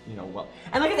really, you know, well.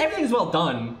 And, like, everything's well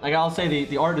done. Like, I'll say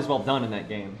the art is well done in that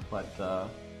game, but,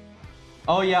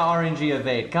 oh yeah, RNG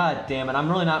evade. God damn it, I'm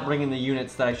really not bringing the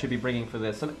units that I should be bringing for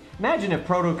this. So, imagine if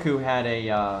Protoku had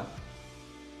a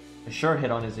sure hit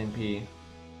on his NP.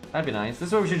 That'd be nice. This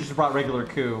is where we should just have brought regular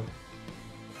Ku.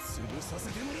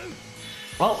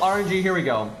 Well, RNG, here we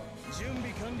go.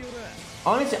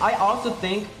 Honestly, I also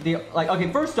think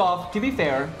okay, first off, to be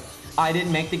fair, I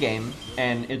didn't make the game,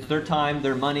 and it's their time,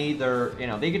 their money, you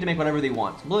know, they get to make whatever they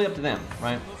want. It's completely up to them,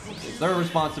 right? It's their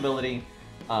responsibility.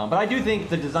 But I do think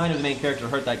the design of the main character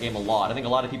hurt that game a lot. I think a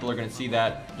lot of people are going to see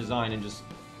that design and just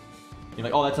be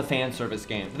like, oh, that's a fan service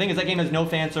game. The thing is, that game has no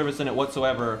fan service in it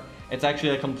whatsoever. It's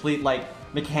actually a complete, like,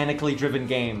 mechanically driven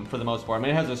game for the most part. I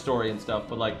mean, it has a story and stuff,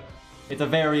 but, like, it's a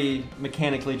very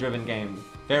mechanically driven game.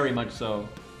 Very much so.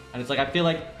 And it's like, I feel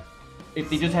like if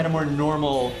they just had a more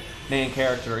normal main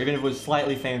character, even if it was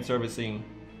slightly fan servicing,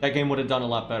 that game would have done a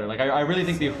lot better. Like, I really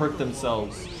think they hurt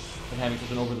themselves with having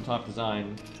such an over-the-top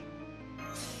design.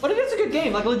 But it is a good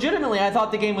game. Like, legitimately, I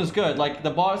thought the game was good. Like,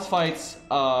 the boss fights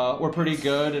were pretty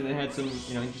good, and it had some,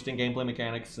 you know, interesting gameplay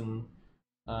mechanics and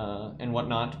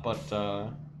whatnot. But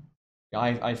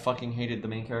yeah, I fucking hated the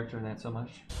main character in that so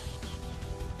much.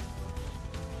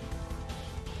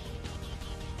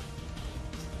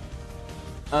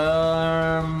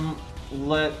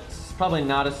 Let's probably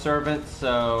not a servant.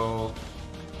 So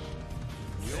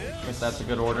I guess that's a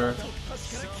good order.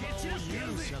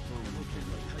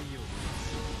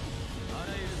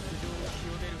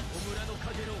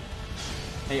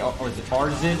 Hey, or is it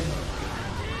Arzid?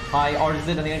 Hi,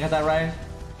 Arzid, I think I got that right.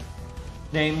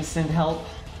 Name, send help.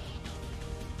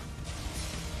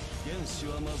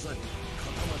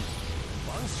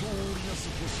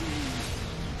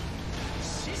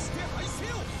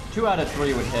 2 out of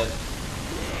 3 would hit.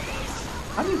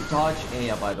 How do you dodge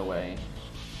Aya, by the way?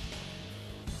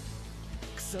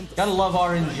 Gotta love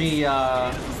RNG,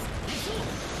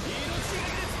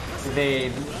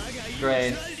 evade.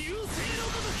 Great.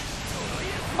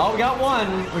 Oh, we got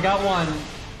one! We got one.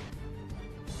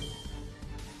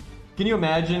 Can you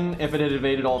imagine if it had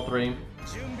evaded all three?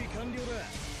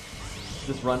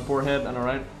 Just run forehead, I know,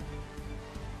 right?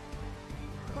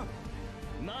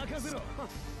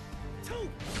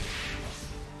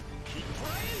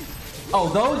 Oh,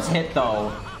 those hit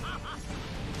though.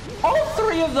 All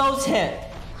three of those hit.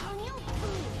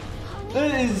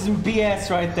 That is some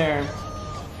BS right there.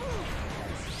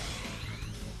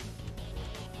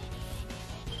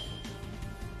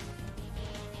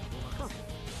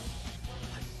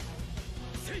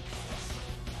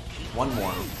 One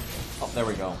more. Oh, there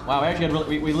we go. Wow, we actually had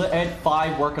we had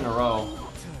 5 work in a row.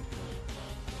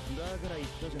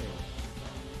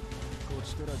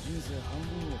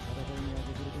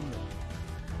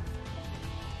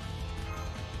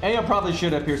 Aya probably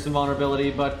should have Pierce Invulnerability,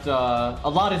 but a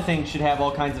lot of things should have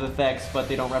all kinds of effects, but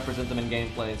they don't represent them in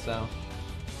gameplay, so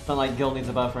it's not like Gil needs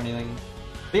a buff or anything.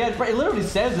 But yeah, it literally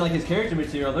says in like his character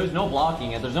material, there's no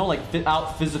blocking it, there's no like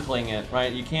out physicaling it,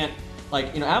 right? You can't,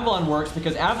 like, you know, Avalon works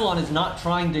because Avalon is not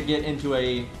trying to get into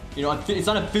a, you know, it's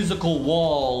not a physical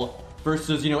wall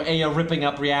versus, you know, Aya ripping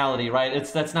up reality, right?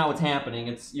 That's not what's happening.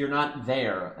 It's, you're not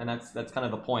there, and that's kind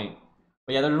of the point.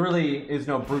 But yeah, there really is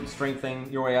no brute strengthening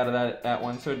your way out of that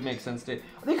one, so it makes sense to.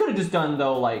 They could have just done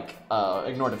though, like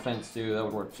ignore defense too. That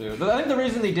would work too. But I think the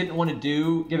reason they didn't want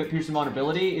to give it Pierce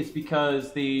Invulnerability is because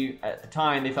at the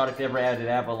time they thought if they ever added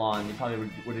Avalon, they probably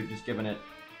would have just given it.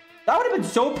 That would have been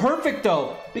so perfect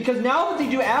though, because now that they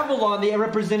do Avalon, they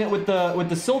represent it with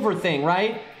the silver thing,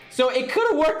 right? So it could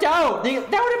have worked out. That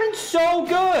would have been so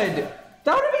good.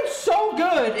 That would have been so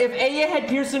good if Aya had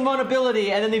Pierce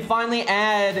Invulnerability and then they finally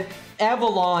add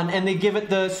Avalon and they give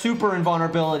it the super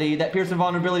invulnerability that Pierce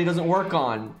Invulnerability doesn't work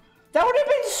on. That would have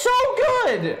been so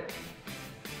good!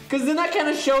 Because then that kind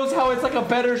of shows how it's like a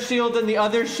better shield than the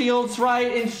other shields,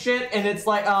 right? And shit, and it's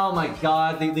like, oh my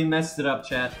god, they messed it up,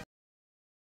 chat.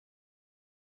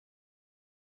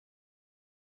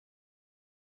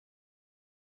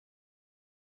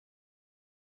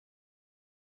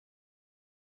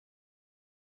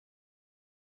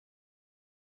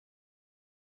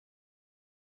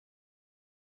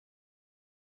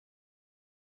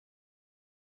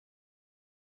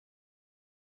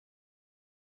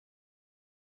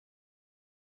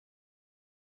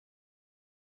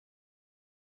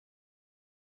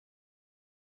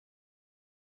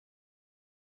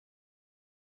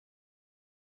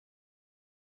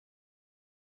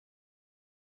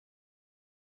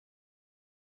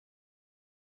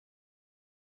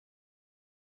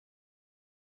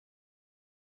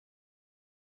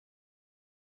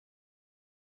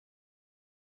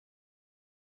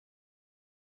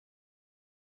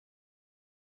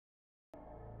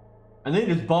 And they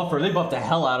just buff her. They buffed the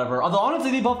hell out of her. Although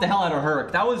honestly, they buffed the hell out of her.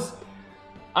 That was,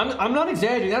 I'm not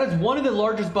exaggerating. That is one of the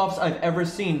largest buffs I've ever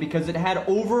seen because it had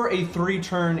over a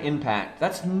 3-turn impact.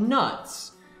 That's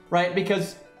nuts, right?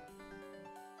 Because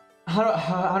I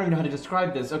don't even know how to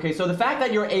describe this. Okay, so the fact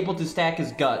that you're able to stack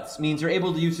his guts means you're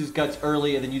able to use his guts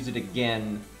early and then use it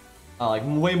again, like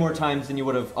way more times than you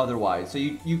would have otherwise. So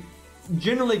you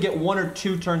generally get 1 or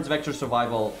 2 turns of extra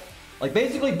survival. Like,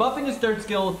 basically, buffing his third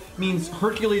skill means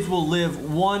Hercules will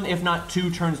live 1, if not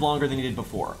 2 turns longer than he did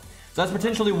before. So that's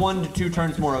potentially 1 to 2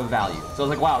 turns more of value. So I was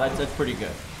like, wow, that's pretty good.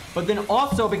 But then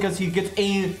also, because he gets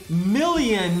a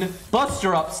million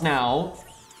Buster Ups now,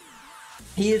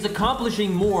 he is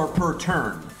accomplishing more per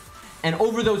turn. And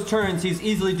over those turns, he's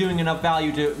easily doing enough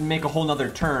value to make a whole nother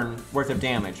turn worth of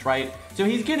damage, right? So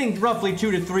he's getting roughly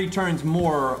 2 to 3 turns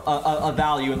more of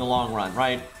value in the long run,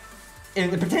 right? And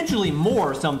potentially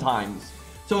more sometimes.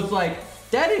 So it's like,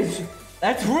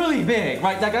 that's really big,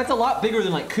 right? Like, that's a lot bigger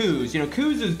than like Kuz. You know,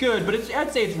 Kuz is good, but I'd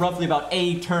say it's roughly about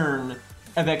a turn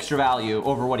of extra value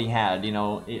over what he had. You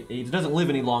know, he doesn't live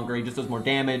any longer, he just does more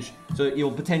damage. So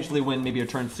you'll potentially win maybe a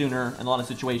turn sooner in a lot of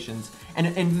situations. And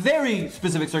in very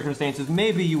specific circumstances,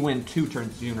 maybe you win 2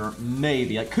 turns sooner,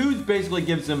 maybe. Like, Kuz basically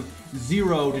gives him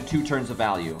 0 to 2 turns of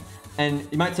value. And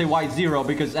you might say, why 0?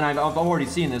 Because, and I've already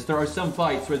seen this, there are some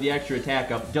fights where the extra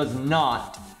attack up does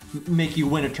not make you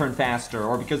win a turn faster,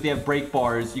 or because they have break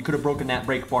bars, you could have broken that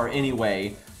break bar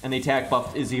anyway, and the attack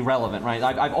buff is irrelevant, right?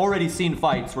 I've already seen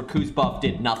fights where Ku's buff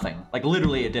did nothing. Like,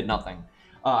 literally, it did nothing.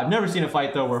 I've never seen a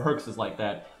fight, though, where Herc's is like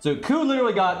that. So Ku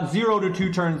literally got 0 to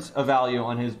 2 turns of value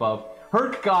on his buff.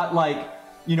 Herc got, like,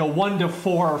 you know, 1 to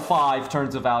 4 or 5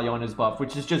 turns of value on his buff,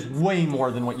 which is just way more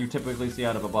than what you typically see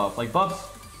out of a buff. Like, buffs...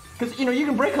 Because, you know, you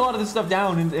can break a lot of this stuff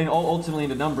down and ultimately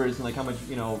into numbers and, like, how much,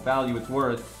 you know, value it's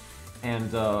worth.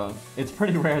 And, it's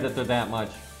pretty rare that they're that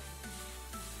much.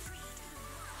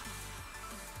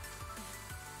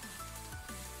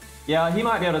 Yeah, he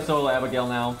might be able to solo Abigail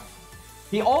now.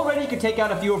 He already could take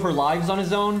out a few of her lives on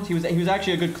his own. He was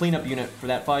actually a good cleanup unit for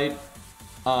that fight.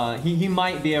 he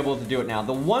might be able to do it now.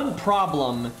 The one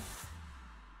problem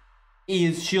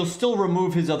is she'll still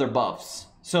remove his other buffs.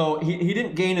 So he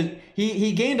didn't gain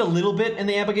he gained a little bit in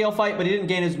the Abigail fight, but he didn't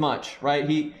gain as much, right?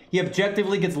 He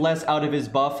objectively gets less out of his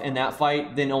buff in that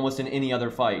fight than almost in any other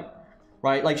fight,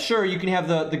 right? Like, sure, you can have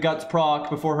the guts proc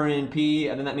before her NP,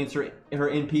 and then that means her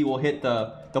NP will hit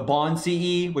the bond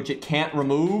CE, which it can't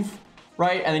remove,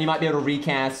 right? And then you might be able to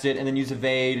recast it and then use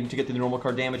evade and to get the normal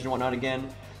card damage and whatnot again.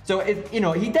 So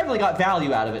he definitely got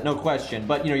value out of it, no question.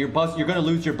 But you're going to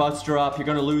lose your Buster Up, you're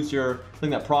going to lose your thing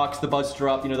that procs the Buster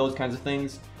Up, those kinds of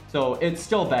things. So it's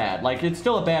still bad. Like, it's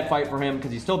still a bad fight for him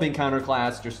because he's still being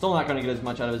counterclassed. You're still not going to get as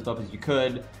much out of his buff as you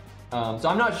could. So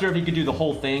I'm not sure if he could do the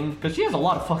whole thing because she has a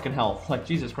lot of fucking health. Like,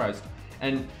 Jesus Christ.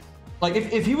 And like,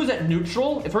 if he was at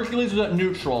neutral, if Hercules was at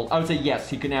neutral, I would say yes,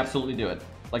 he can absolutely do it.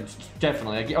 Like,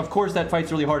 definitely. Like, of course, that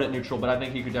fight's really hard at neutral, but I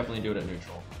think he could definitely do it at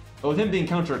neutral. But with him being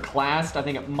counter-classed, I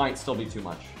think it might still be too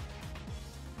much.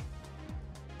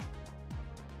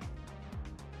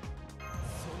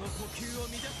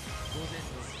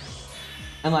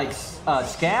 And like,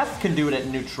 Scath can do it at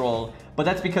neutral, but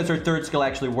that's because her third skill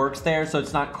actually works there, so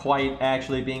it's not quite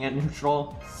actually being at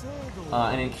neutral.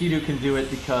 And Enkidu can do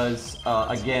it because,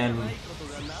 again,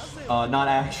 not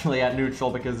actually at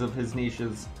neutral because of his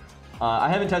niches. I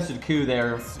haven't tested Ku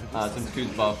there since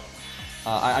Ku's buff.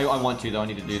 I want to though. I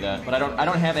need to do that, but I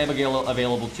don't have Abigail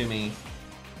available to me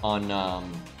on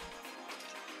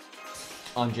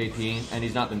JP, and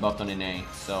he's not been buffed on NA,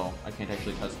 so I can't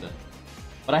actually test it.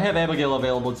 But I have Abigail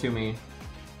available to me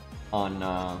on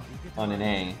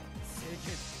NA.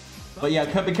 But yeah,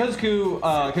 because Ku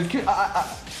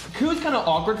is kind of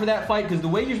awkward for that fight because the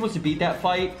way you're supposed to beat that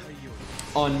fight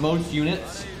on most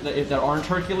units that aren't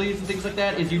Hercules and things like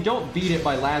that is you don't beat it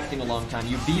by lasting a long time.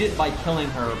 You beat it by killing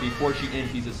her before she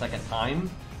NPs a second time,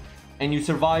 and you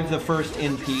survive the first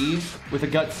NP with a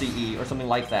gut CE or something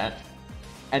like that,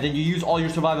 and then you use all your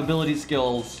survivability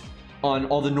skills on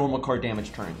all the normal card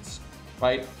damage turns,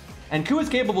 right? And Ku is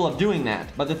capable of doing that,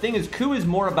 but the thing is, Ku is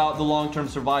more about the long-term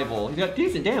survival. He's got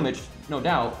decent damage, no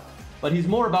doubt, but he's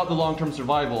more about the long-term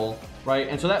survival, right?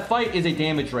 And so that fight is a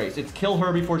damage race. It's kill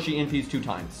her before she NPs 2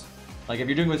 times. Like if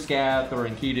you're doing with Scath or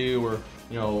Enkidu or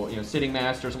Sitting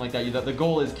Master or something like that, the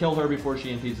goal is kill her before she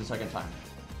NPs the second time.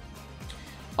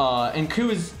 And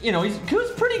Ku is,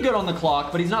 Ku's pretty good on the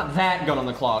clock, but he's not that good on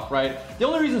the clock, right? The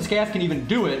only reason Scath can even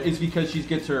do it is because she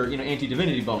gets her,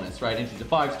 anti-divinity bonus, right? And she's a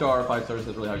 5-star, 5 stars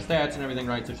has really high stats and everything,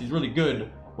 right? So she's really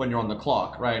good when you're on the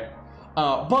clock, right?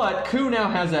 But Ku now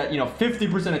has that,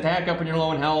 50% attack up when you're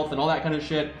low in health and all that kind of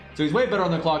shit. So he's way better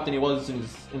on the clock than he was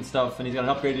in stuff, and he's got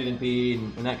an upgraded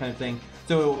NP and that kind of thing.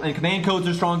 So, and command codes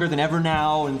are stronger than ever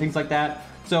now and things like that.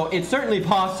 So it's certainly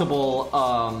possible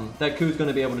that Ku's going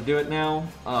to be able to do it now,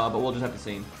 but we'll just have to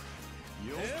see.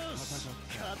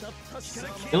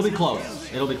 It'll be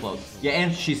close. It'll be close. Yeah,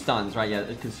 and she stuns, right? Yeah,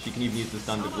 because she can even use the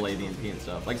stun to delay the NP and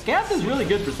stuff. Like, Scath is really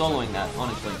good for soloing that,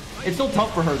 honestly. It's still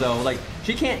tough for her, though. Like,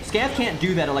 Scath can't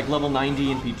do that at, like, level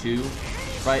 90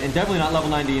 NP2, right? And definitely not level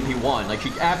 90 NP1. Like,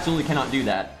 she absolutely cannot do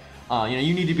that.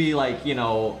 You need to be, like,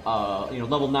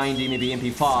 level 90, maybe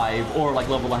NP5, or, like,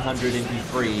 level 100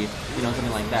 NP3,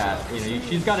 something like that.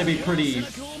 She's got to be pretty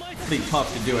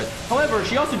tough to do it. However,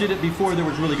 she also did it before there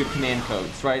was really good command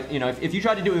codes, right? If you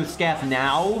tried to do it with Scath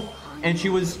now, and she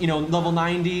was, level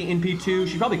 90 NP2,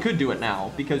 she probably could do it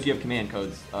now because you have command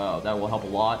codes. That will help a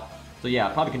lot. So yeah,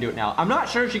 probably can do it now. I'm not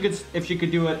sure if she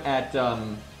could do it at.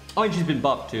 Oh, and she's been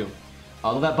buffed too.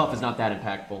 Although that buff is not that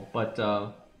impactful,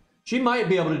 but she might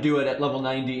be able to do it at level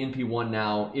 90 NP1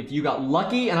 now if you got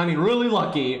lucky, and I mean really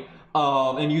lucky,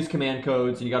 and use command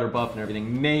codes and you got her buff and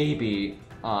everything. Maybe.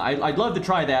 I'd love to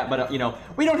try that, but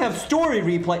we don't have story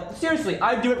replay. Seriously,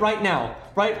 I'd do it right now,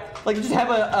 right? Like, just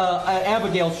have a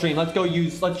Abigail stream. Let's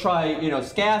try,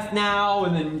 Scath now,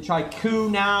 and then try Ku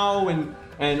now, and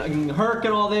Herc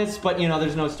and all this, but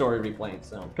there's no story replaying,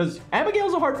 so. Because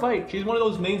Abigail's a hard fight. She's one of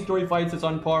those main story fights that's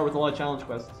on par with a lot of challenge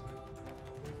quests.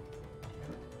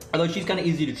 Although she's kind of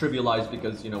easy to trivialize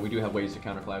because, we do have ways to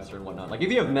counterclass her and whatnot. Like,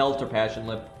 if you have Melt or Passion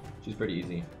Lip, she's pretty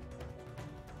easy.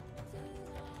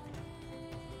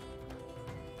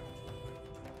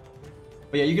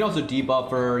 But yeah, you can also debuff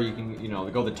her, you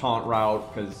can, go the taunt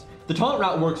route, because the taunt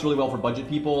route works really well for budget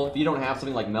people. If you don't have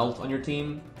something like Melt on your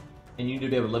team, and you need to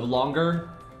be able to live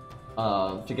longer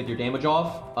to get your damage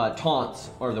off, taunts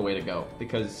are the way to go,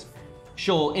 because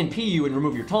she'll NP you and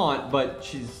remove your taunt, but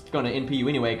she's going to NP you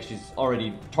anyway, because she's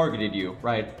already targeted you,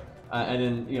 right?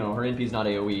 And then, her NP's not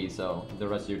AoE, so the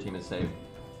rest of your team is safe.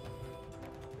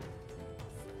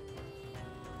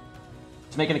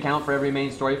 Let's make an account for every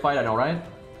main story fight, I know, right?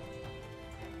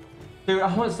 Dude,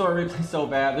 I want story replay so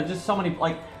bad. There's just so many,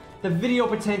 like, the video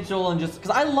potential and just,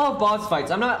 because I love boss fights.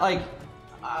 I'm not, like,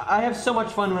 I have so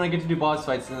much fun when I get to do boss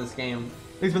fights in this game.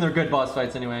 At least when they're good boss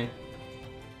fights, anyway.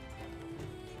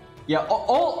 Yeah,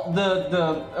 all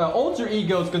the alter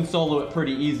egos can solo it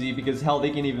pretty easy because, hell, they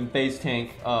can even face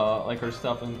tank, like, her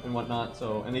stuff and whatnot,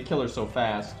 so, and they kill her so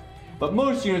fast. But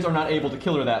most units are not able to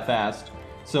kill her that fast,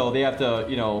 so they have to,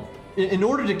 you know, in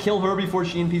order to kill her before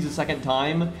she MPs a second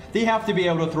time, they have to be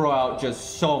able to throw out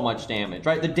just so much damage,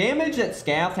 right? The damage that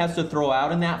Scath has to throw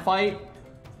out in that fight,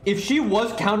 if she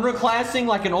was counterclassing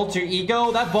like an alter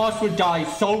ego, that boss would die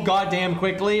so goddamn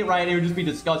quickly, right? It would just be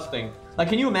disgusting. Like,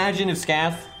 can you imagine if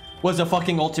Scath was a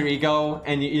fucking alter ego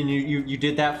and you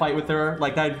did that fight with her?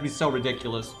 Like, that would be so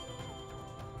ridiculous.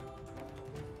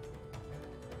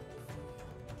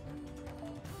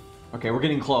 Okay, we're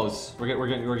getting close. We're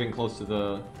getting close to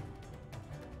the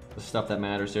stuff that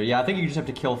matters here. Yeah, I think you just have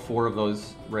to kill 4 of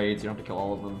those raids. You don't have to kill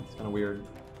all of them. It's kind of weird.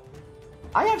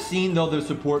 I have seen, though, the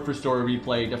support for story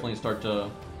replay definitely start to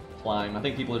climb. I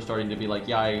think people are starting to be like,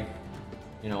 yeah,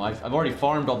 you know, I've already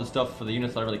farmed all the stuff for the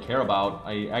units that I really care about.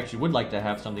 I actually would like to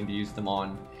have something to use them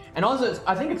on. And also,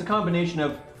 I think it's a combination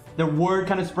of the word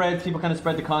kind of spreads, people kind of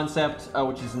spread the concept,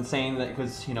 which is insane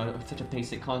because, you know, it's such a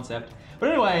basic concept. But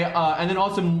anyway, and then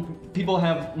also people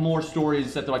have more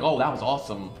stories that they're like, oh, that was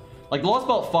awesome. Like, The Lost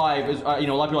Belt 5 is, you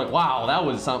know, a lot of people are like, wow, that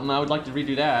was something, I would like to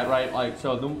redo that, right? Like,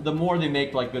 so the more they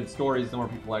make, like, good stories, the more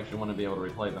people actually want to be able to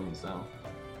replay them, so.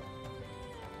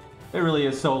 It really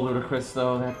is so ludicrous,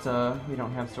 though, that we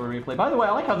don't have story replay. By the way,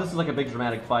 I like how this is like a big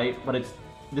dramatic fight, but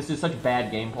this is such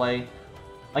bad gameplay.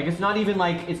 Like, it's not even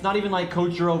like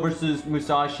Kochiro versus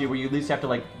Musashi, where you at least have to,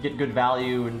 like, get good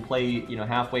value and play, you know,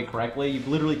 halfway correctly. You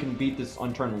literally can beat this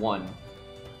on turn 1.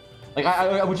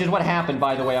 Like, which is what happened,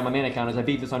 by the way, on my main account, is I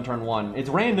beat this on turn 1. It's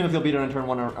random if you'll beat it on turn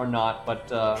 1 or not, but,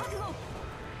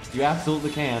 you absolutely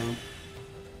can.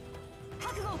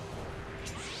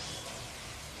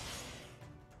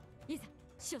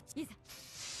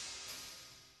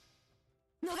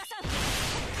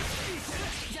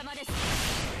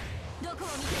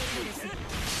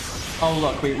 Oh,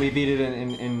 look, we beat it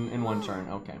in 1 turn.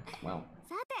 Okay, well.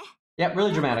 Yep,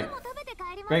 really dramatic.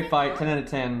 Great fight, 10 out of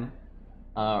 10.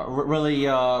 Really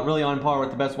on par with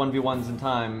the best 1v1s in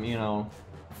time, you know.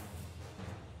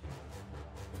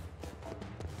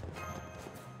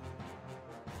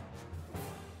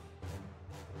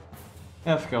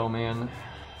 FGO, man.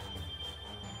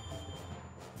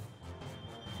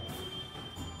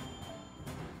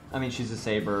 I mean, she's a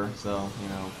saber, so, you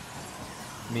know,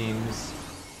 memes.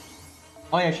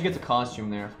 Oh yeah, she gets a costume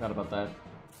there, I forgot about that.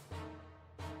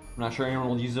 I'm not sure anyone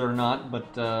will use it or not,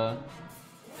 but,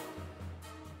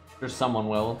 there's someone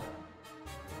will.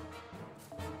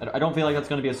 I don't feel like that's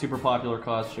gonna be a super popular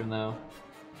costume, though.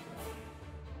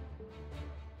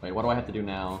 Wait, what do I have to do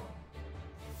now?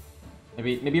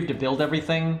 Maybe you have to build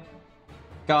everything?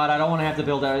 God, I don't want to have to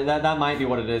build that. That might be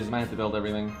what it is. I might have to build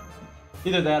everything.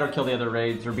 Either that or kill the other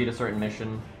raids or beat a certain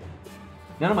mission.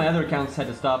 None of my other accounts had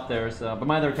to stop there, so... But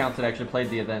my other accounts had actually played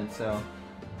the event, so...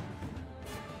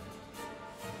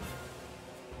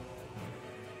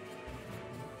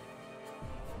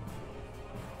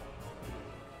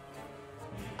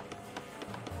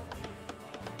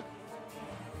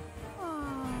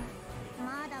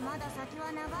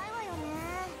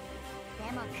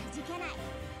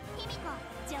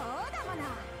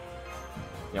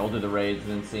 Yeah, we'll do the raids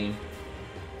and then see.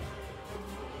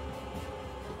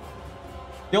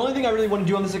 The only thing I really want to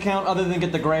do on this account, other than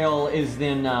get the Grail, is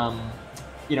then,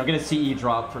 you know, get a CE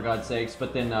drop, for God's sakes,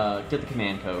 but then get the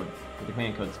command code. The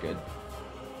command code's good.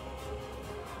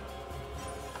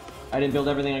 I didn't build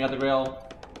everything, I got the Grail.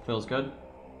 Feels good.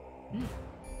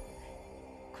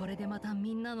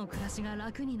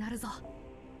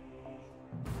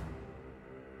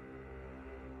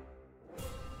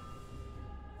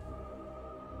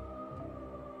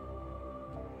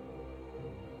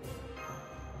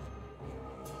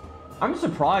 I'm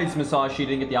surprised Musashi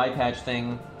didn't get the eye patch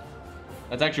thing.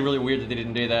 That's actually really weird that they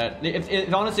didn't do that.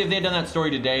 Honestly, if they had done that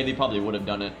story today, they probably would have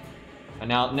done it. And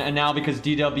now because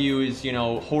DW is, you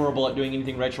know, horrible at doing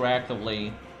anything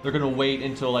retroactively, they're gonna wait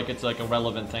until like it's like a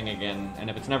relevant thing again. And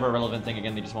if it's never a relevant thing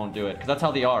again, they just won't do it. Because that's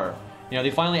how they are. You know,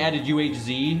 they finally added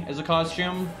UHZ as a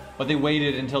costume, but they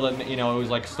waited until it, you know, it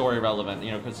was like story relevant.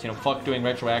 You know, because, you know, fuck doing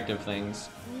retroactive things.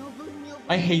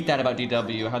 I hate that about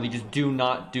DW, how they just do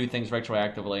not do things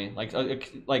retroactively.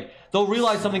 Like they'll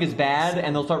realize something is bad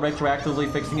and they'll start retroactively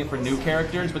fixing it for new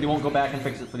characters, but they won't go back and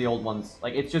fix it for the old ones.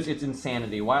 Like, it's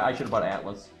insanity. Why? I should have bought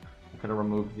Atlas. I could have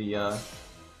removed the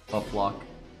buff block,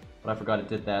 but I forgot it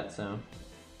did that. So.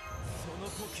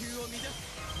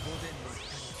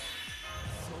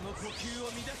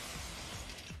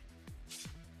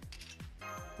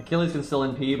 Achilles can still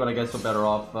NP, but I guess we're better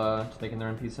off taking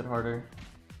their NP set harder.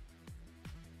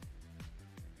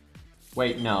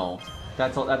 Wait, no.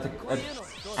 That's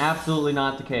absolutely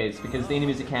not the case, because the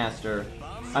enemy's a caster.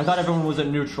 I thought everyone was a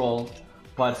neutral,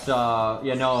 but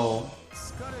yeah, no.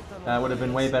 That would have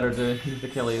been way better to use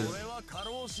Achilles.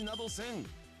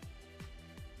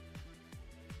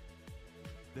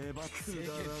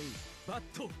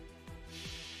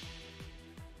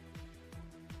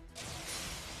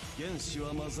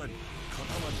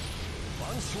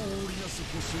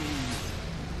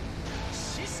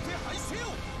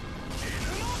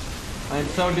 I'm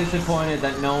so disappointed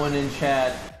that no one in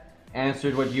chat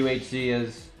answered what UHC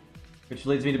is, which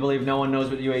leads me to believe no one knows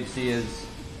what UHC is,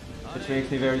 which makes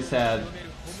me very sad.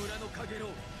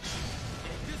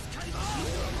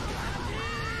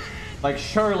 Like,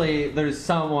 surely there's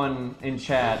someone in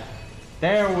chat.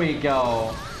 There we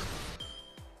go.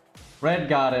 Red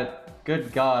got it.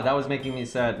 Good God, that was making me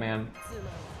sad, man.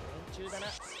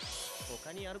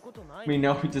 We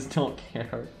know, we just don't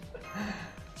care.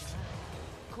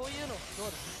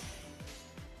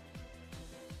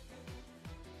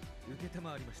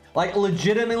 Like,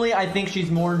 legitimately, I think she's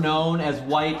more known as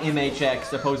White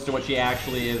MHX opposed to what she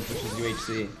actually is, which is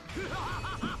UHC.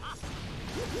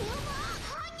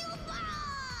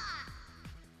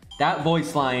 That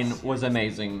voice line was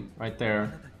amazing, right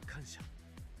there.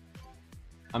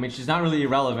 I mean, she's not really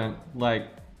irrelevant. Like,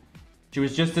 she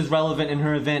was just as relevant in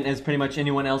her event as pretty much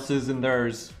anyone else's in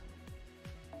theirs.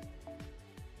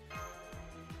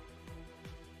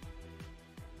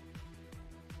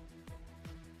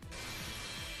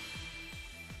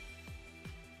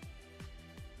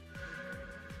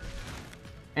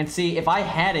 And see, if I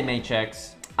had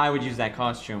MHX, I would use that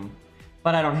costume.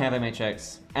 But I don't have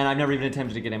MHX, and I've never even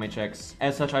attempted to get MHX.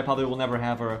 As such, I probably will never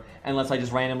have her, unless I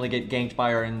just randomly get ganked by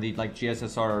her in the, like,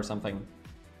 GSSR or something.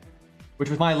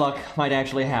 Which, with my luck, might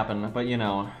actually happen, but you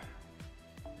know.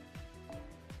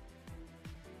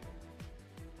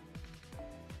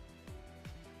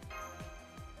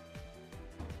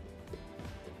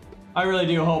 I really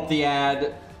do hope they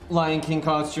add Lion King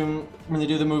costume when they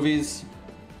do the movies.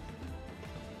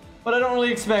 But I don't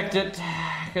really expect it,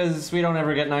 because we don't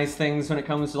ever get nice things when it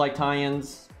comes to, like,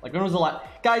 tie-ins. Like, when was the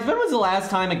Guys, when was the last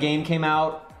time a game came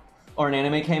out, or an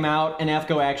anime came out, and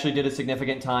FGO actually did a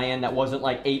significant tie-in that wasn't,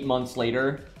 like, 8 months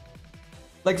later?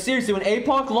 Like, seriously, when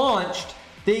APOC launched,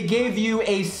 they gave you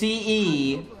a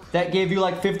CE that gave you,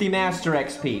 like, 50 Master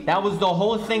XP. That was the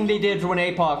whole thing they did for when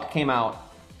APOC came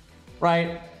out.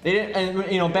 Right? They didn't,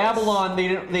 and you know, Babylon, they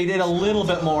did a little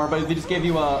bit more, but they just gave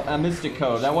you a Mystic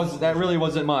Code. That really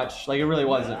wasn't much. Like, it really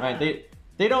wasn't, right?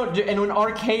 They don't do, and when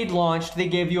Arcade launched, they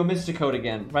gave you a Mystic Code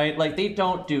again, right? Like, they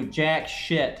don't do jack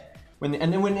shit. And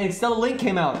then when Extella Link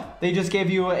came out, they just gave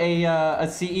you a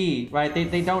CE, right?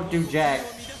 They don't do jack.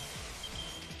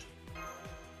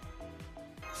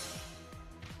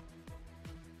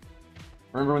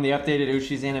 Remember when they updated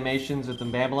Ushi's animations with the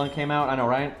Babylon came out? I know,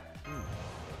 right?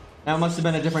 That must have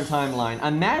been a different timeline.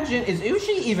 Imagine, is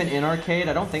Ushi even in Arcade?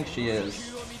 I don't think she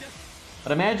is.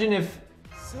 But imagine if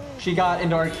she got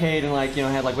into Arcade and, like, you know,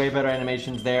 had, like, way better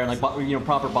animations there and, like, you know,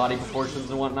 proper body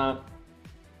proportions and whatnot.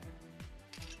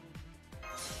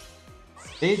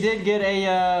 They did get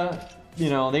a,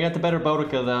 you know, they got the better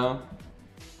Boudica, though.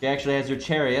 He actually has your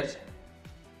chariot.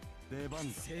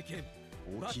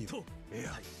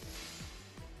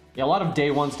 Yeah, a lot of day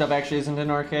one stuff actually isn't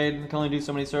in Arcade. You can only do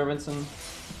so many servants, and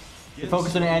they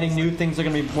focus on adding new things that are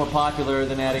going to be more popular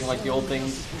than adding, like, the old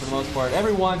things for the most part.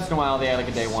 Every once in a while they add, like,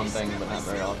 a day one thing, but not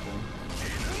very often.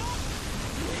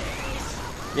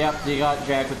 Yep, you got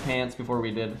Jack with pants before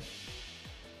we did.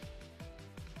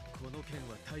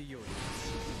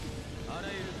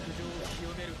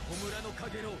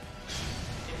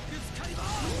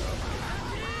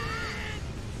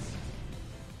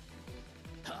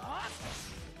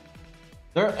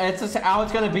 It's just how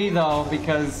it's gonna be, though,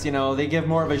 because, you know, they give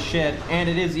more of a shit, and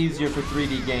it is easier for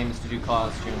 3D games to do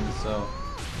costumes, so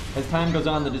as time goes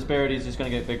on, the disparity is just gonna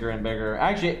get bigger and bigger.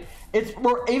 Actually,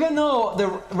 even though the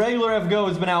regular FGO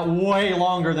has been out way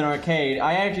longer than Arcade,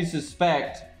 I actually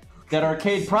suspect that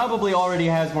Arcade probably already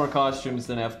has more costumes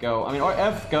than FGO. I mean,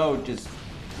 FGO just,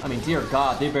 I mean, dear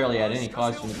God, they barely had any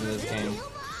costumes in this game.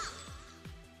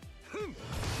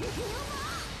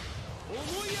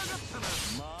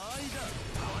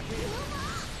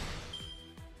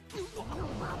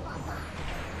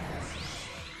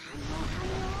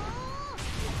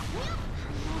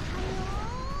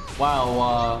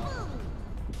 Wow,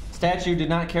 Statue did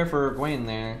not care for Gwen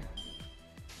there.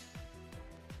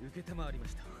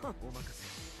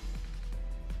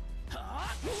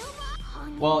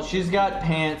 Well, she's got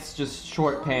pants, just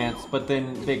short pants, but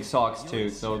then big socks too.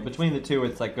 So between the two,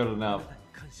 it's like good enough.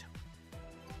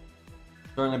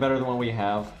 Certainly better than what we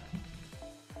have.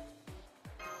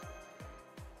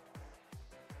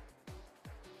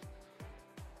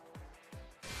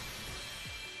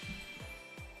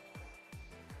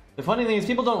 The funny thing is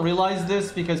people don't realize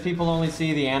this because people only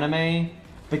see the anime.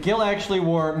 But Gil actually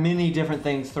wore many different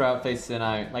things throughout Fate Stay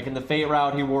Night. Like in the Fate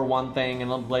route, he wore one thing,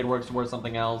 and on Blade Works, he wore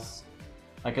something else.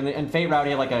 Like in Fate route,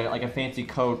 he had like a fancy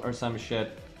coat or some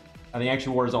shit. I think he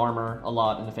actually wore his armor a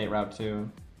lot in the Fate route too.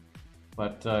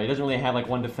 But he doesn't really have like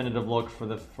one definitive look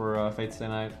for Fate Stay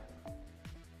Night.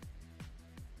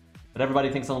 But everybody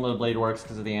thinks Unlimited Blade Works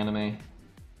because of the anime.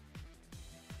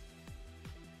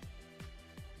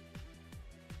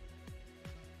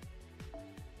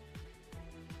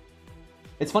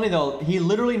 It's funny though, he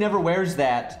literally never wears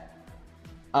that.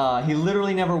 He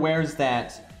literally never wears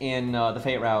that in the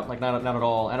Fate route, like not at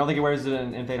all. I don't think he wears it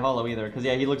in Fate Hollow either, because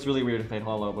yeah, he looks really weird in Fate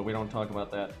Hollow, but we don't talk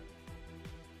about that.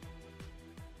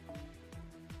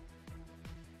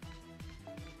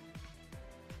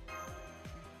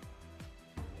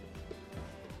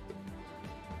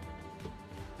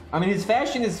 I mean, his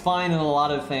fashion is fine in a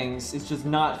lot of things, it's just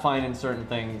not fine in certain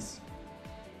things.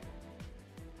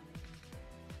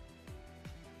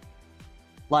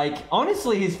 Like,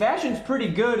 honestly, his fashion's pretty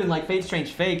good in, like, Fate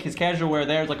Strange Fake. His casual wear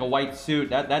there is, like, a white suit.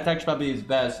 That's actually probably his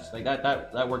best. Like,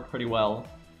 that worked pretty well.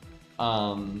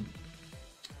 And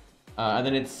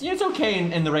then it's okay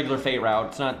in the regular Fate route.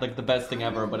 It's not, like, the best thing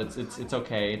ever, but it's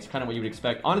okay. It's kind of what you would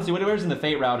expect. Honestly, what he wears in the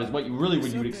Fate route is what you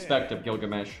would expect of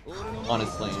Gilgamesh,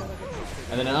 honestly.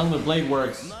 And then in Unlimited Blade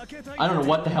Works, I don't know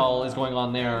what the hell is going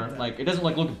on there. Like, it doesn't,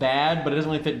 like, look bad, but it doesn't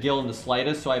really fit Gil in the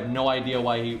slightest, so I have no idea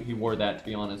why he wore that, to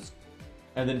be honest.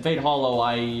 And then Fate Hollow,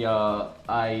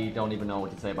 I don't even know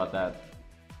what to say about that.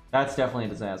 That's definitely a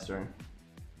disaster.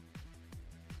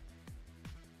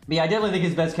 But yeah, I definitely think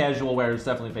his best casual wear is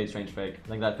definitely Fate Strange Fake. I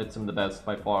think that fits him the best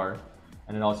by far.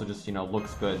 And it also just,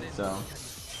 looks good, so.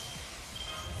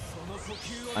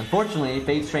 Unfortunately,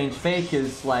 Fate Strange Fake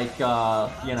is like,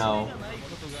 not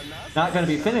gonna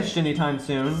be finished anytime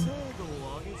soon.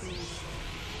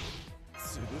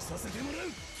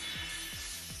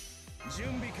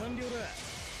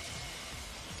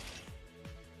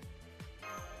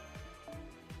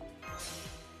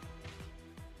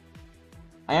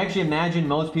 I actually imagine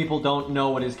most people don't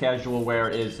know what his casual wear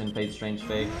is in Fate Strange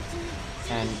Fake.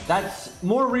 And that's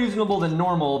more reasonable than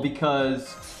normal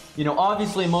because,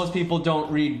 obviously most people don't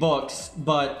read books,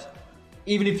 but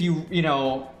even if you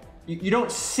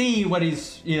don't see what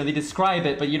he's, they describe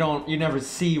it, but you never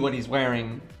see what he's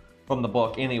wearing from the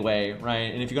book anyway,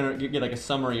 right? And if you're gonna get like a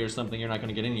summary or something, you're not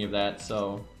gonna get any of that,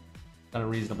 so kind of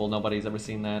reasonable. Nobody's ever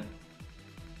seen that.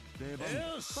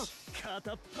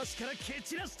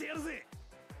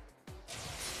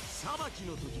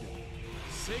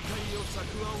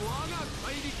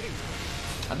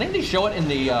 I think they show it in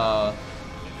the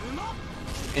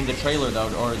trailer though,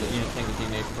 or the thing that they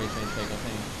made for Fate Strange Fake, I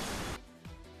think.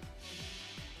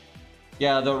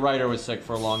 Yeah, the writer was sick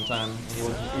for a long time. He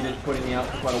didn't put any out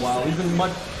for quite a while. He's been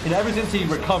much, ever since he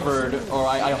recovered, or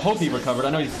I hope he recovered. I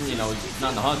know he's, he's not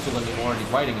in the hospital anymore and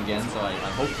he's writing again, so I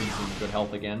hope he's in good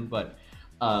health again. But,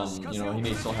 he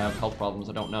may still have health problems.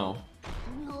 I don't know.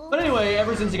 But anyway,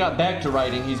 ever since he got back to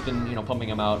writing, he's been, pumping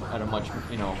them out at a much,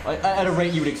 at a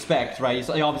rate you would expect, right?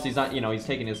 Obviously, he's not, he's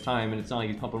taking his time, and it's not like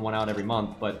he's pumping one out every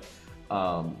month, but,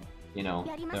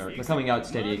 they're coming out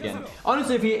steady again.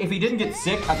 Honestly, if he didn't get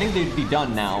sick, I think they'd be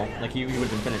done now. Like, he would have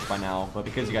been finished by now, but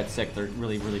because he got sick, they're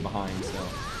really, really behind, so.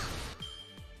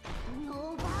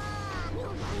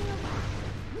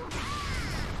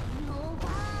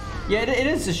 Yeah, it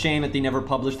is a shame that they never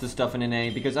published this stuff in NA,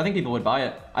 because I think people would buy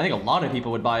it. I think a lot of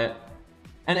people would buy it.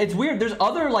 And it's weird, there's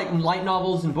other, like, light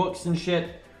novels and books and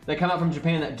shit that come out from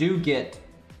Japan that do get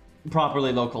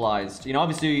properly localized.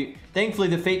 Obviously, thankfully,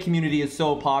 the Fate community is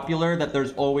so popular that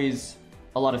there's always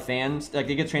a lot of fans. Like,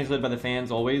 it gets translated by the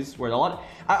fans always, where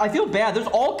I feel bad. There's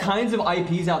all kinds of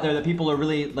IPs out there that people are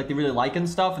really, they really like and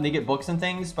stuff, and they get books and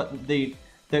things, but the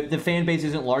fan base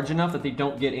isn't large enough that they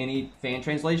don't get any fan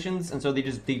translations, and so they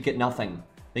get nothing.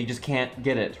 They just can't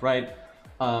get it, right?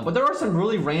 But there are some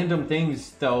really random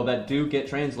things though that do get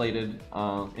translated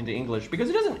into English, because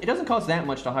it doesn't cost that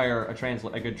much to hire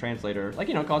a good translator. Like,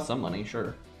 it costs some money,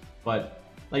 sure, but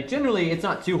like generally it's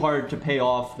not too hard to pay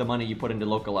off the money you put into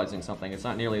localizing something. It's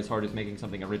not nearly as hard as making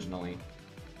something originally.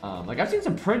 Like, I've seen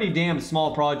some pretty damn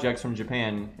small projects from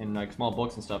Japan and like small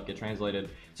books and stuff get translated.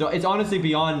 So it's honestly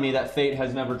beyond me that Fate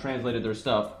has never translated their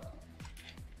stuff.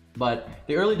 But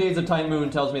the early days of Time Moon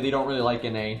tells me they don't really like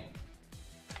NA.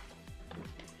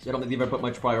 So I don't think they've ever put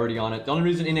much priority on it. The only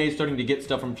reason NA is starting to get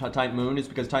stuff from Type Moon is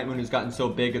because Type Moon has gotten so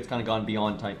big, it's kind of gone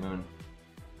beyond Type Moon.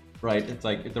 Right? It's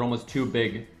like, they're almost too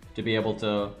big to be able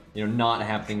to, you know, not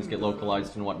have things get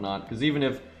localized and whatnot. Because even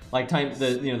if, like,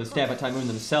 the staff at Type Moon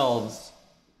themselves,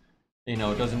 you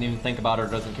know, doesn't even think about it or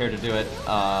doesn't care to do it,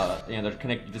 you know, they're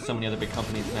connected to so many other big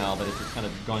companies now that it's just kind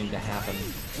of going to happen.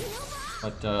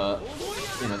 But,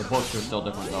 you know, the books are still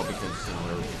different though because, you know,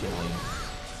 they're really,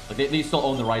 like, they still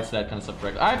own the rights to that kind of stuff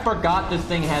directly. I forgot this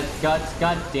thing has guts,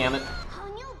 god damn it.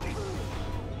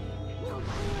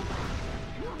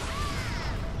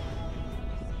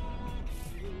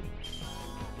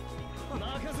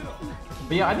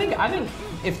 But yeah, I think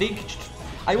if they,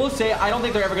 I will say, I don't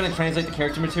think they're ever going to translate the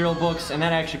character material books, and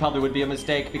that actually probably would be a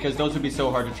mistake because those would be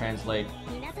so hard to translate.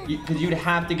 Because you'd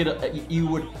have to get you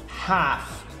would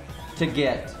have to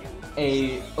get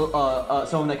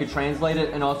someone that could translate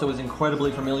it and also is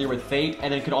incredibly familiar with Fate,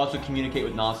 and then could also communicate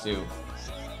with Nasu.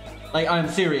 Like, I'm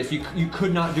serious, you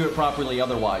could not do it properly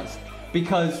otherwise.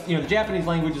 Because, you know, the Japanese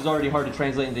language is already hard to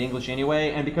translate into English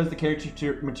anyway, and because the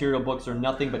character material books are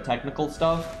nothing but technical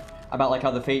stuff about like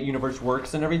how the Fate universe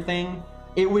works and everything,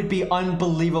 it would be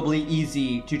unbelievably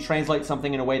easy to translate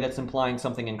something in a way that's implying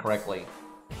something incorrectly.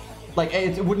 Like,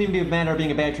 it wouldn't even be a matter of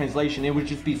being a bad translation, it would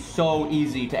just be so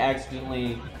easy to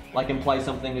accidentally like imply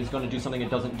something is going to do something it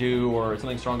doesn't do, or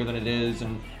something stronger than it is,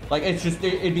 and like it's just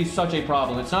it'd be such a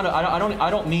problem. It's not I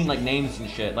don't mean like names and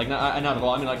shit, like not at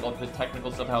all. I mean like all the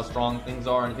technical stuff, how strong things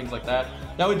are and things like that.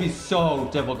 That would be so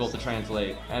difficult to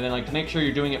translate. And then like to make sure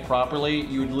you're doing it properly,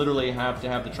 you would literally have to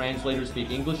have the translator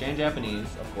speak English and Japanese,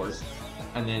 of course,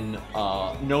 and then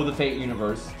know the Fate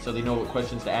universe so they know what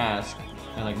questions to ask,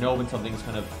 and like know when something's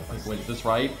kind of like, wait, is this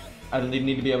right? And then they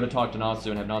need to be able to talk to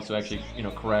Nasu and have Nasu actually, you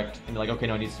know, correct and be like, okay,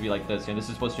 no, it needs to be like this, and this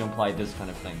is supposed to imply this kind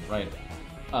of thing, right?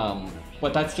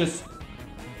 But that's just,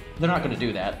 they're not going to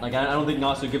do that. Like, I don't think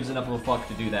Nasu gives enough of a fuck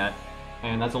to do that,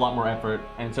 and that's a lot more effort.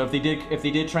 And so if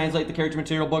they did translate the character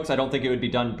material books, I don't think it would be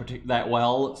done that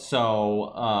well.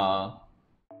 So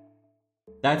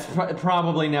that's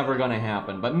probably never going to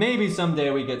happen. But maybe someday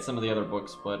we get some of the other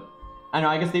books. But I don't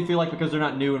know, I guess they feel like because they're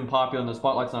not new and popular and the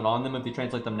spotlight's not on them, if they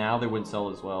translate them now, they wouldn't sell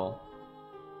as well.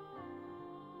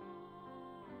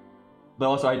 But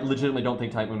also, I legitimately don't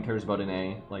think Type Moon cares about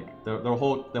NA. Like, the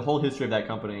whole history of that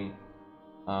company,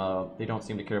 they don't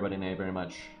seem to care about NA very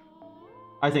much.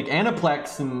 I think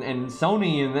Aniplex and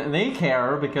Sony, and they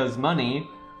care because money,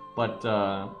 but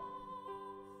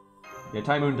yeah,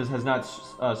 Type Moon has not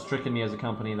stricken me as a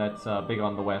company that's big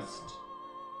on the West.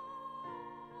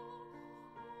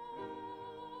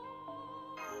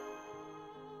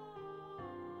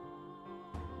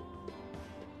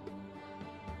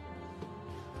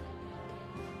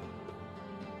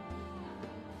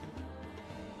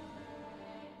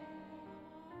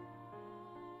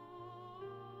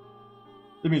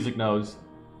 The music knows.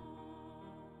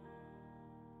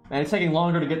 And it's taking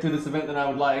longer to get through this event than I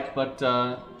would like, but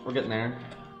we're getting there.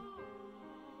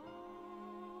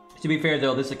 To be fair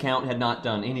though, this account had not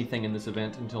done anything in this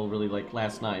event until really like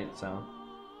last night, so.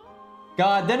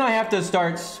 God, then I have to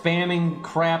start spamming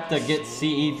crap to get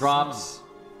CE drops.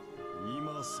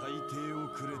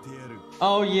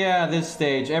 Oh yeah, this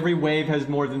stage. Every wave has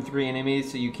more than 3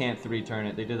 enemies, so you can't 3-turn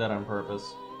it. They did that on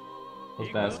purpose.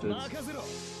 Those bastards.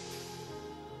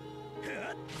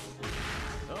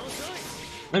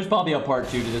 There's probably a part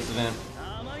 2 to this event,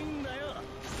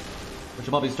 which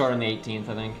will probably start on the 18th,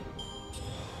 I think.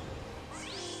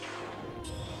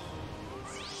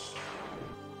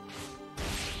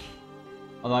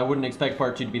 Although I wouldn't expect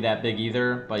part 2 to be that big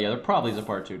either, but yeah, there probably is a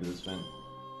part 2 to this event.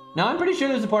 Now, I'm pretty sure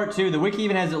there's a part 2. The wiki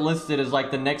even has it listed as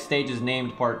like the next stage is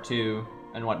named part 2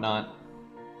 and whatnot.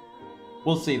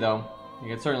 We'll see though.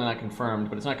 Like, it's certainly not confirmed,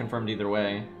 but it's not confirmed either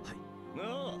way.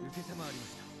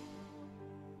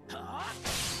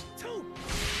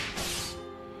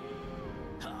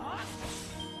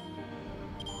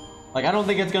 Like, I don't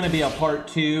think it's going to be a part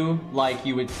 2 like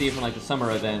you would see from like the summer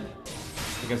event,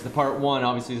 because the part 1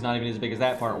 obviously is not even as big as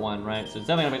that part 1, right? So it's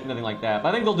definitely nothing like that. But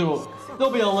I think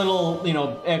there'll be a little, you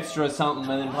know, extra something,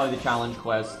 and then probably the challenge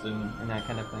quest and that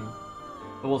kind of thing.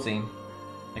 But we'll see.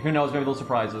 Like, who knows? Maybe they'll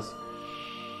surprise us.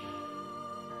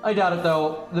 I doubt it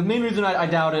though. The main reason I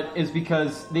doubt it is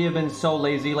because they have been so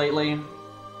lazy lately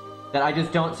that I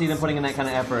just don't see them putting in that kind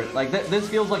of effort. Like, this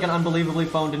feels like an unbelievably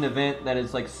phoned-in event that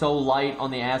is, like, so light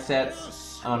on the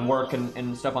assets, on work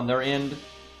and stuff on their end,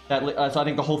 that so I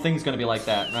think the whole thing's gonna be like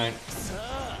that, right?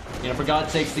 You know, for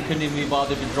God's sakes, they couldn't even be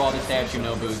bothered to draw the statue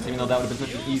no boost, even though that would have been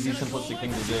such an easy, simplistic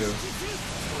thing to do.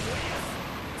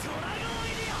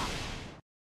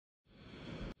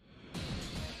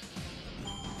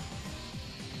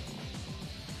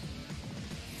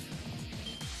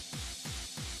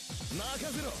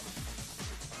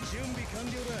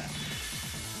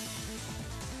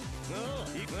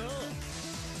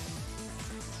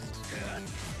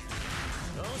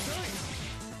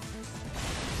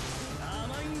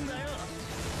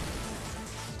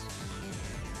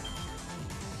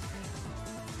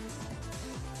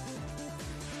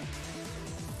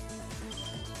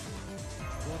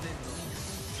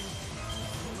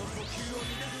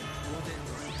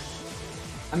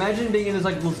 Imagine being in this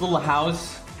like this little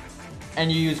house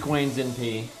and you use coins in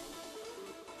P.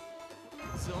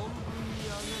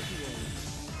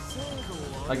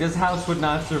 Like this house would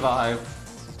not survive.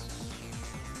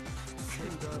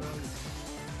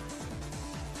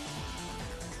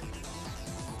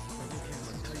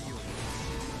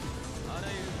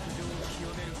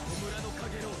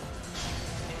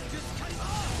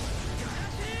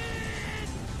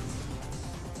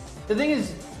 The thing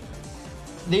is,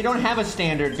 they don't have a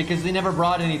standard because they never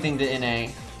brought anything to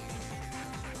NA.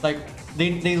 Like,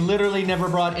 they literally never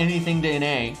brought anything to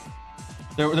NA.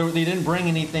 They didn't bring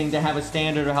anything to have a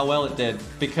standard of how well it did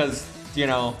because, you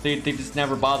know, they just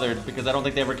never bothered because I don't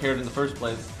think they ever cared in the first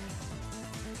place.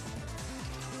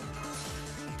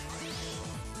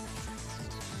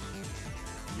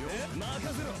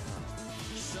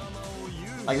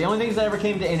 Like, the only things that ever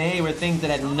came to NA were things that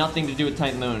had nothing to do with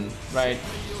Type Moon, right?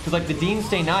 Because, like, the Dean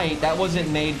Stay Night, that wasn't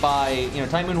made by, you know,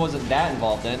 Type Moon wasn't that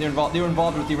involved in it. They were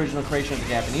involved with the original creation of the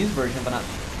Japanese version,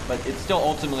 but it's still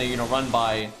ultimately, you know, run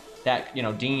by that, you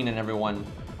know, Dean and everyone,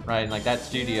 right? And, like, that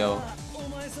studio.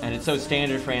 And it's so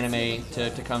standard for anime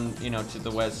to come, you know, to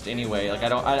the West anyway. Like,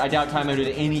 I doubt Type Moon had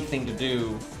anything to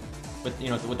do with, you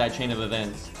know, with that chain of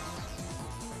events.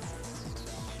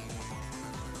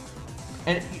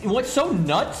 And what's so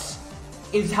nuts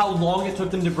is how long it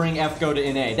took them to bring FGO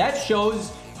to NA. That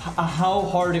shows how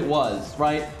hard it was,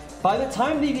 right? By the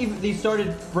time they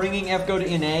started bringing FGO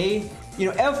to NA, you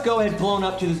know, FGO had blown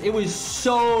up to this. It was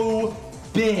so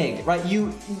big, right?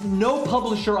 No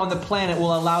publisher on the planet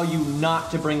will allow you not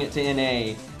to bring it to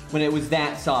NA when it was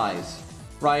that size,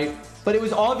 right? But it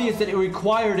was obvious that it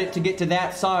required it to get to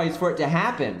that size for it to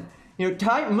happen. You know,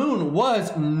 Type Moon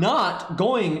was not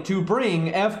going to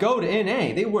bring FGO to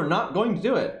NA. They were not going to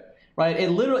do it, right?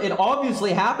 It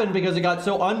obviously happened because it got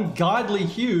so ungodly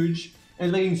huge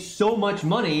and making so much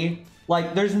money.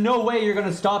 Like, there's no way you're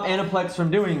gonna stop Aniplex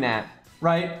from doing that,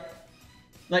 right?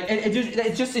 Like,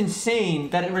 it's just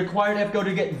insane that it required FGO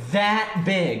to get that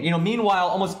big. You know, meanwhile,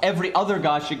 almost every other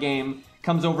gacha game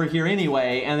comes over here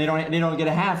anyway, and they don't get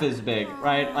a half as big,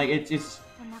 right? Like, it's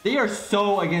they are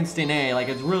so against NA, like,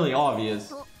 it's really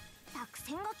obvious.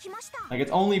 Like,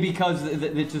 it's only because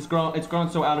it's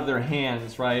grown so out of their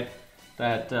hands, right?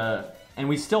 That, and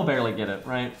we still barely get it,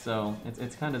 right? So,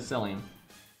 it's kind of silly.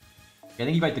 I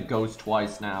think you fight the Ghost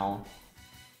twice now.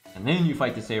 And then you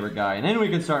fight the Saber guy, and then we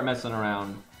can start messing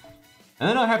around. And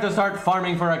then I'll have to start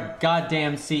farming for a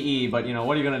goddamn CE, but, you know,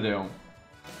 what are you gonna do?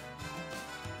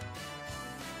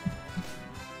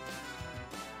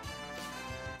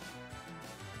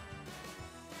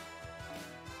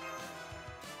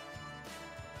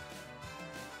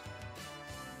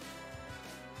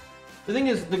 The thing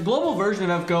is, the global version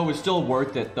of FGO was still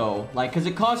worth it, though. Like, because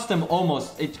it cost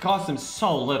them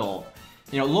so little.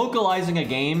 You know, localizing a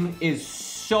game is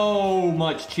so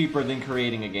much cheaper than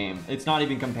creating a game. It's not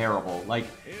even comparable. Like,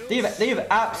 they have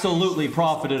absolutely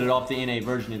profited off the NA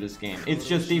version of this game. It's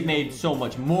just they've made so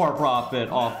much more profit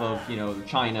off of, you know,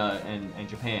 China and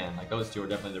Japan. Like, those two are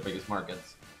definitely their biggest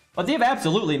markets. But they've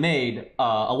absolutely made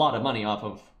a lot of money off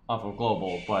of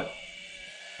global, but...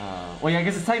 well, yeah, I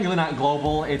guess it's technically not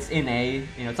global, it's NA.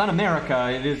 You know, it's not America,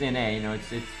 it is NA, you know,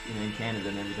 it's you know, in Canada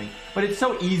and everything. But it's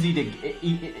so easy to...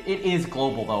 It is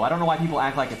global, though. I don't know why people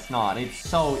act like it's not. It's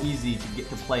so easy to get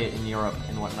to play it in Europe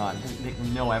and whatnot. It takes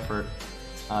no effort.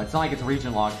 It's not like it's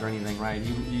region locked or anything, right?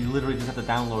 You literally just have to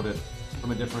download it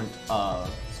from a different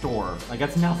store. Like,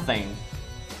 that's nothing.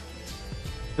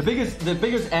 The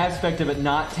biggest aspect of it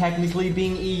not technically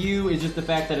being EU is just the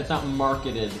fact that it's not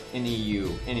marketed in EU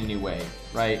in any way,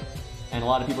 right? And a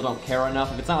lot of people don't care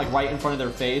enough. If it's not like right in front of their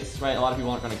face, right? A lot of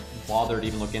people aren't going to bother to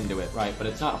even look into it, right? But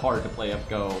it's not hard to play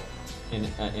FGO in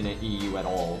an EU at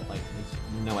all. Like, it's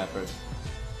no effort.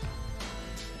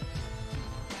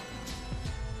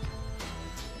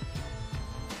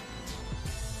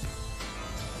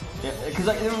 Yeah, because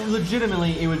like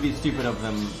legitimately, it would be stupid of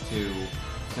them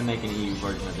to make an EU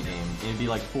version of the game. It'd be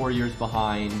like 4 years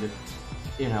behind.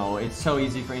 You know, it's so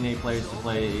easy for NA players to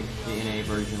play the NA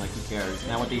version, like, who cares?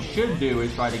 Now what they should do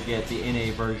is try to get the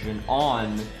NA version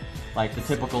on like the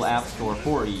typical app store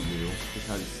for EU,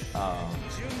 because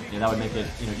that would make it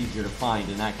easier to find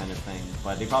and that kind of thing.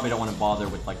 But they probably don't want to bother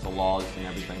with like the laws and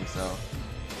everything. So,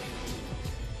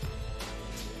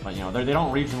 but they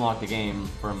don't region lock the game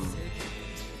from.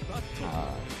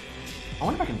 I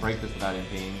wonder if I can break this without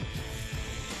imping.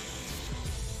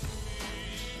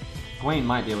 Gwaine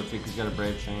might be able to because he's got a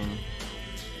Brave Chain.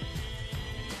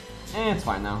 It's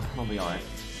fine now. We'll be alright.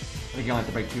 I think you only have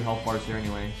to break 2 health bars here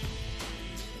anyway.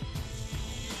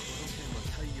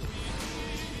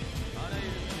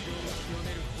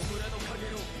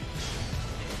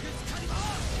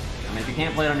 I mean, if you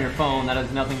can't play it on your phone, that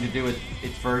has nothing to do with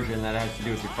its version. That has to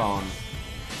do with your phone.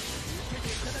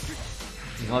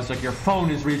 Unless like your phone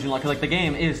is region locked, like the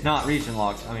game is not region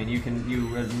locked. I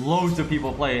mean, loads of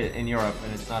people play it in Europe,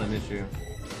 and it's not an issue.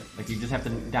 Like you just have to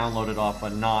download it off,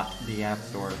 but not the App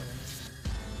Store.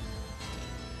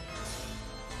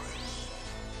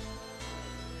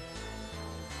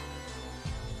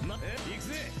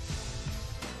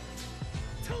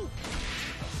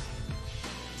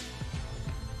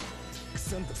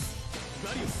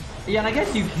 Yeah, and I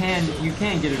guess you can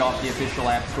get it off the official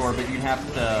App Store, but you'd have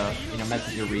to mess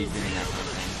with your region and that kind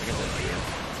of thing. I guess that's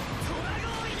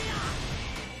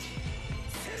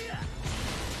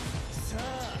true.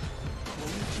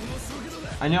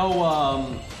 I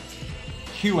know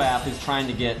QApp is trying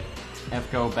to get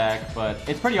FGO back, but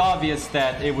it's pretty obvious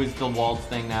that it was the Waltz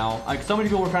thing now. Like so many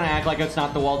people were trying to act like it's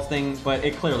not the Waltz thing, but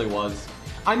it clearly was.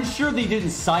 I'm sure they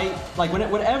didn't cite like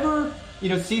whatever.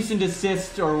 Cease and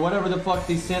desist or whatever the fuck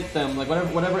they sent them, like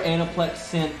whatever Aniplex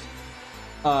sent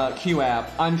QApp,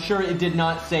 I'm sure it did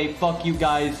not say, fuck you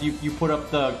guys, you put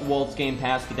up the Waltz game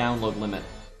past the download limit.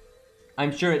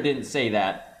 I'm sure it didn't say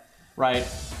that, right?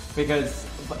 Because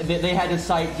they had to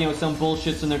cite, some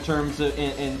bullshits in their terms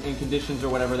and conditions or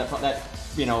whatever that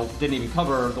didn't even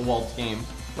cover the Waltz game,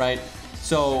 right?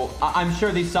 So I'm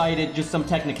sure they cited just some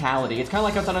technicality. It's kind of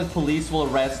like how sometimes police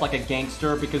will arrest like a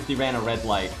gangster because they ran a red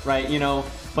light, right?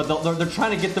 But they're trying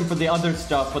to get them for the other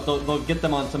stuff, but they'll get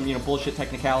them on some bullshit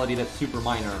technicality that's super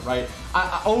minor, right?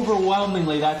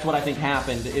 Overwhelmingly, that's what I think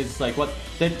happened. Is like what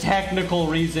the technical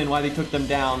reason why they took them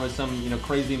down was some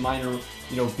crazy minor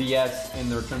BS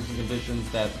in their terms and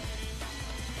conditions that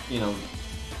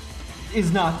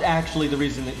is not actually the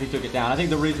reason that they took it down. I think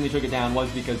the reason they took it down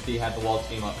was because they had the Waltz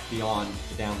game up beyond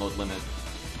the download limit,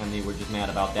 and they were just mad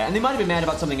about that. And they might have been mad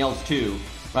about something else too,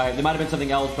 right? There might have been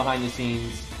something else behind the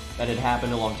scenes that had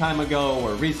happened a long time ago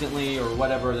or recently or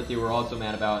whatever that they were also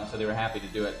mad about, and so they were happy to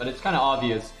do it. But it's kind of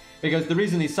obvious because the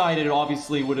reason they cited it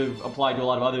obviously would have applied to a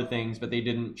lot of other things, but they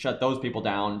didn't shut those people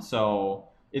down. So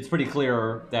it's pretty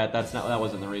clear that that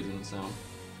wasn't the reason. So.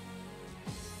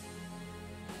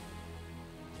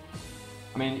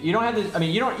 I mean, you don't have to. I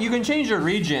mean, you can change your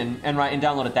region and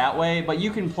download it that way, but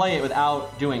you can play it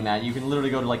without doing that. You can literally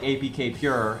go to like APK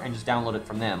Pure and just download it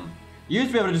from them. You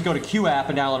used to be able to just go to QApp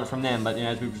and download it from them, but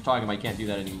as we were just talking about, you can't do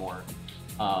that anymore.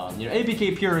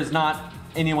 APK Pure is not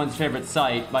anyone's favorite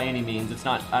site by any means. It's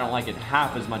not. I don't like it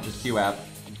half as much as QApp.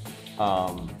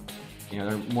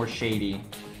 They're more shady.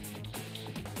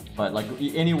 But like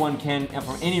anyone can,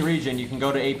 from any region, you can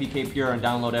go to APK Pure and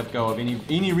download FGO of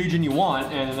any region you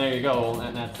want, and there you go,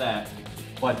 and that's that.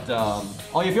 But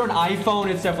if you're an iPhone,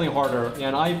 it's definitely harder. Yeah,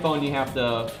 an iPhone you have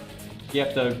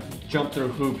to jump through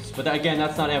hoops. But again,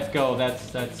 that's not FGO.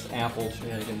 That's Apple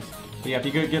shenanigans. But yeah, if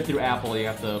you get through Apple, you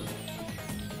have to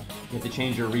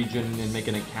change your region and make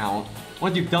an account.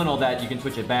 Once you've done all that, you can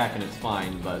switch it back and it's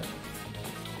fine. But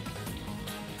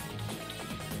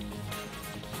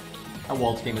that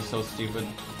Waltz game is so stupid.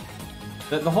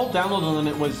 The whole download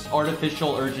limit was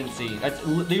artificial urgency.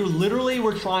 They literally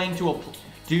were trying to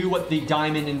do what the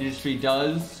diamond industry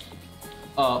does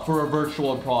for a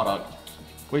virtual product,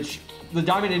 which the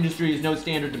diamond industry is no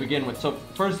standard to begin with. So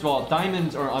first of all,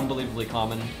 diamonds are unbelievably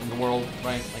common in the world,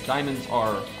 right? Like diamonds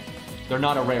they're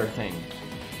not a rare thing.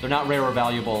 They're not rare or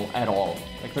valuable at all.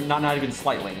 Like they're not even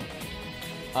slightly.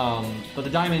 But the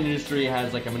diamond industry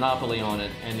has like a monopoly on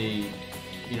it, and they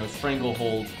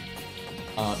stranglehold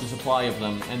the supply of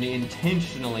them, and they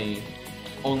intentionally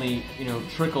only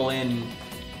trickle in.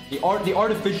 They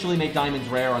artificially make diamonds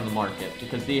rare on the market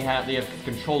because they have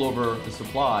control over the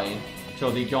supply,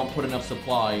 so they don't put enough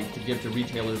supply to give to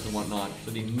retailers and whatnot.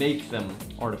 So they make them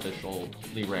artificially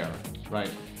rare, right?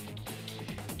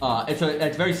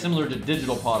 It's very similar to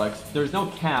digital products. There's no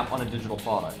cap on a digital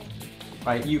product,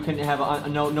 right? You can have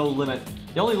no limit.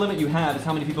 The only limit you have is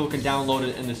how many people can download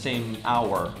it in the same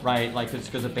hour, right? Like it's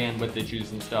because of bandwidth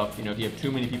issues and stuff. If you have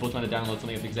too many people trying to download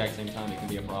something at the exact same time, it can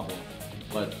be a problem.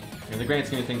 But In the grand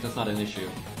scheme of things, that's not an issue,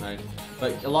 right?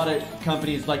 But a lot of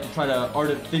companies like to try to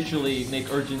artificially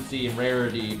make urgency and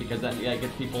rarity because that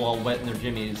gets people all wet in their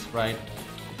jimmies, right?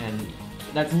 And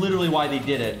that's literally why they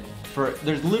did it.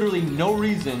 There's literally no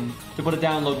reason to put a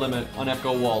download limit on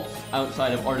FGO Waltz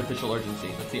outside of artificial urgency.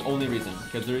 That's the only reason,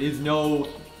 because there is no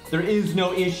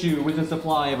issue with the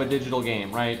supply of a digital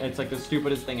game, right? It's like the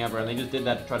stupidest thing ever, and they just did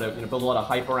that to try to build a lot of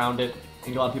hype around it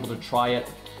and get a lot of people to try it,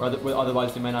 or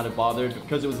otherwise they might not have bothered. But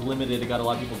because it was limited, it got a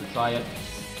lot of people to try it.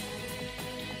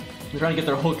 They're trying to get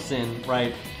their hooks in,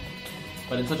 right?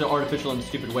 But in such an artificial and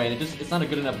stupid way, and it's not a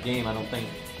good enough game, I don't think,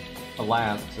 to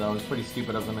last. So it's pretty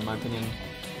stupid of them, in my opinion.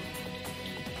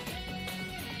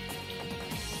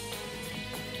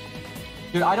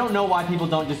 Dude, I don't know why people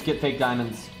don't just get fake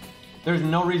diamonds. There's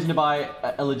no reason to buy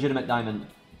a legitimate diamond.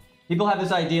 People have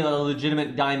this idea that a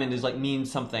legitimate diamond is like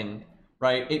means something,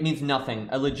 right? It means nothing.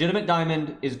 A legitimate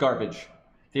diamond is garbage.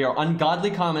 They are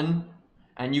ungodly common,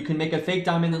 and you can make a fake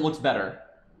diamond that looks better.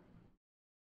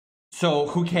 So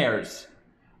who cares,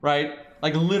 right?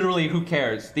 Like literally, who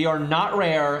cares? They are not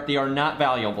rare. They are not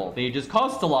valuable. They just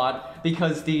cost a lot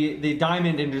because the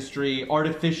diamond industry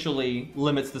artificially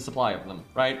limits the supply of them,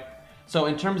 right? So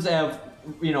in terms of,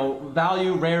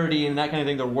 value, rarity, and that kind of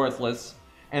thing, they're worthless.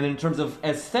 And in terms of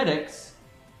aesthetics,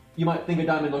 you might think a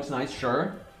diamond looks nice,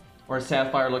 sure. Or a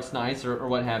sapphire looks nice, or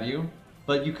what have you.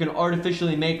 But you can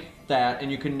artificially make that,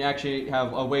 and you can actually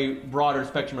have a way broader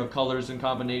spectrum of colors and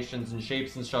combinations and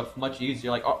shapes and stuff much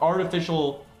easier. Like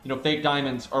artificial, fake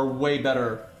diamonds are way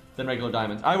better than regular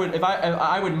diamonds. I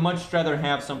would much rather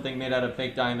have something made out of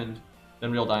fake diamond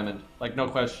than real diamond, like no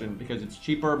question, because it's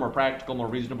cheaper, more practical, more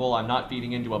reasonable. I'm not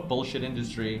feeding into a bullshit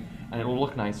industry, and it'll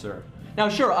look nicer. Now,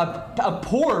 sure, a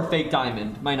poor fake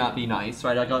diamond might not be nice,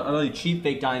 right? Like a really cheap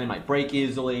fake diamond might break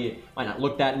easily, might not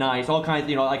look that nice. All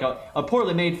kinds, like a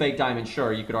poorly made fake diamond.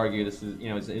 Sure, you could argue this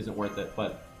is, isn't worth it,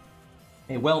 but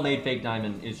a well-made fake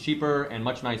diamond is cheaper and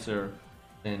much nicer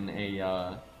than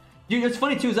a. Dude, it's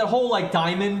funny too. Is that whole like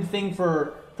diamond thing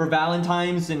for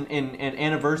Valentine's and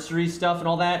anniversary stuff and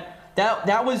all that?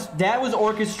 That was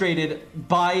orchestrated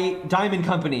by diamond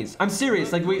companies. I'm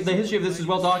serious. Like the history of this is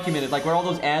well documented. Like where all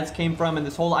those ads came from, and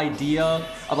this whole idea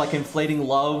of like inflating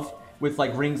love with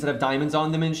like rings that have diamonds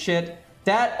on them and shit.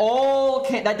 That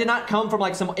did not come from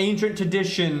like some ancient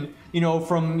tradition,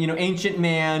 from ancient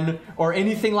man or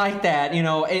anything like that.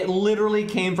 It literally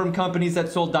came from companies that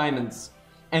sold diamonds,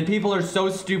 and people are so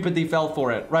stupid they fell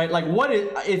for it, right? Like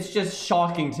it's just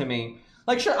shocking to me.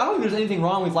 Like, sure, I don't think there's anything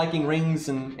wrong with liking rings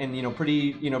and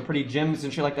pretty gems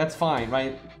and shit. Like, that's fine,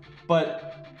 right?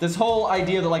 But this whole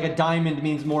idea that like a diamond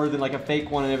means more than like a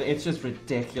fake one, and it's just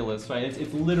ridiculous, right?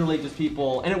 It's literally just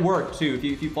people, and it worked too.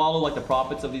 If you follow like the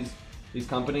profits of these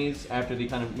companies after they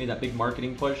kind of made that big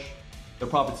marketing push, their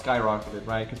profits skyrocketed,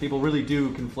 right? Because people really do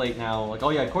conflate now, like, oh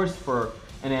yeah, of course for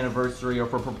an anniversary or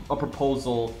for a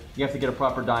proposal, you have to get a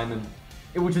proper diamond.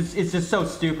 It's just so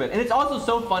stupid. And it's also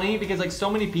so funny because like so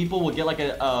many people will get like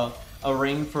a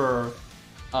ring for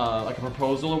like a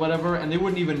proposal or whatever, and they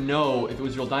wouldn't even know if it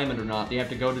was real diamond or not. They have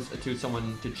to go to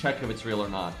someone to check if it's real or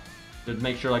not, to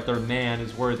make sure like their man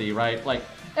is worthy, right? Like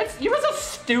you know how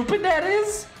stupid that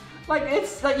is? Like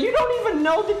it's like you don't even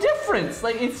know the difference.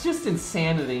 Like it's just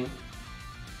insanity.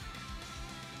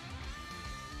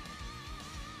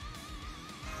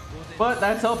 But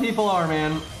that's how people are,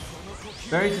 man.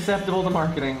 Very susceptible to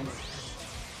marketing.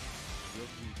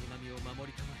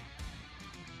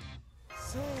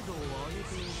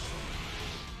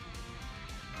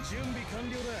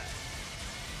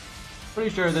 Pretty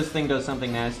sure this thing does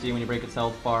something nasty when you break its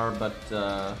health bar, but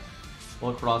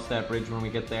we'll cross that bridge when we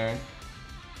get there.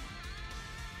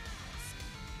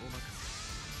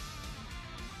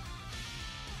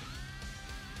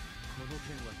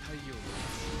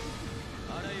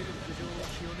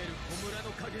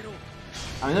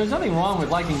 I mean, there's nothing wrong with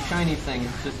liking shiny things,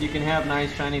 just you can have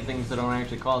nice shiny things that don't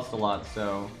actually cost a lot,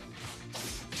 so...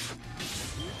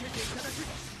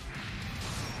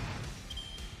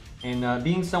 And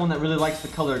being someone that really likes the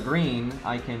color green,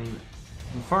 I can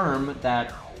confirm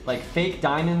that, like, fake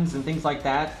diamonds and things like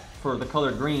that for the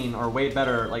color green are way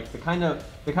better. Like, the kind of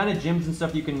gems and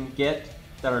stuff you can get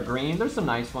that are green, there's some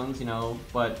nice ones,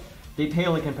 but they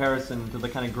pale in comparison to the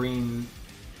kind of green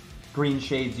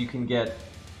shades you can get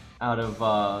out of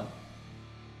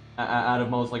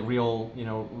most like real,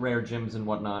 rare gems and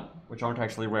whatnot, which aren't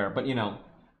actually rare, but because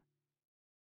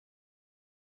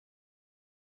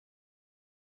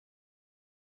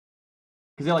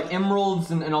they're like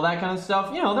emeralds and all that kind of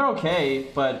stuff, they're okay,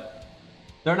 but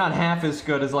they're not half as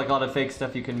good as like a lot of fake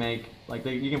stuff you can make. Like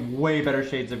you get way better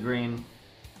shades of green.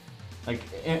 Like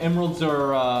emeralds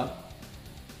are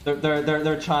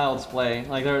They're child's play.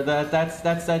 Like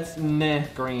that's meh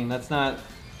green. That's not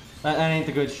that ain't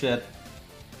the good shit.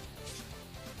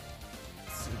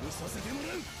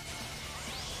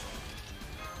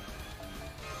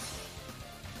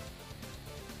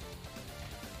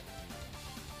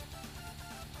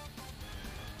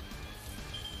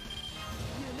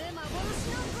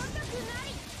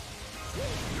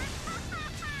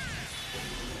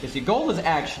 You see, gold is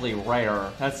actually rare.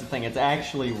 That's the thing, it's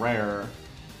actually rare.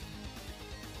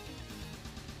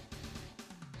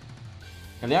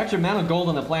 And the actual amount of gold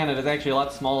on the planet is actually a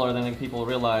lot smaller than I think people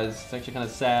realize. It's actually kind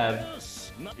of sad.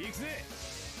 Especially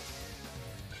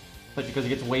because it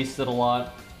gets wasted a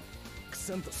lot.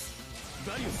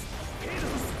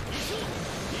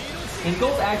 And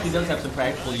gold actually does have some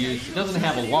practical use. It doesn't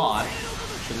have a lot,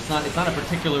 because it's not a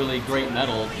particularly great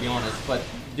metal, to be honest, but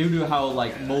due to how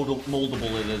like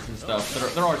moldable it is and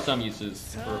stuff, there are some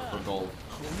uses for gold.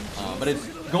 But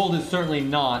gold is certainly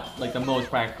not like the most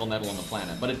practical metal on the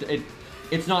planet, but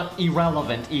it's not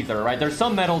irrelevant either, right? There's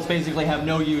some metals basically have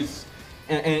no use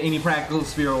in any practical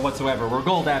sphere whatsoever, where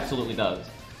gold absolutely does.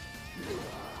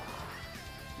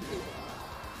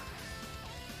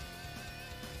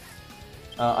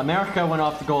 America went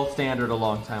off the gold standard a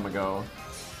long time ago.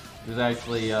 It was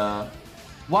actually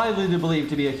widely believed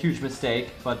to be a huge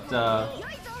mistake, but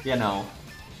you know.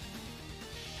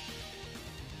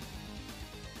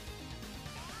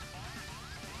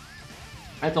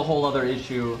 That's a whole other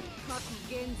issue,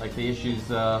 like the issues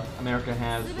America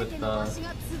has with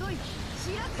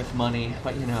money,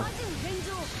 but you know.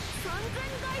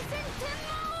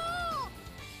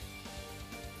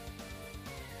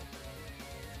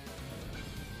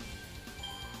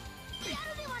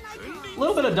 A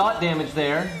little bit of dot damage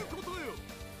there.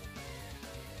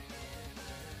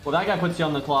 Well, that guy puts you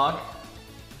on the clock.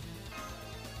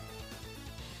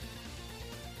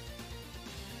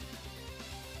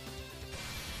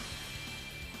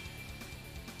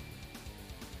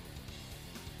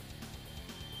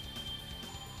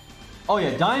 Oh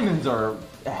yeah, diamonds are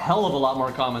a hell of a lot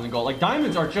more common than gold. Like,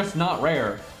 diamonds are just not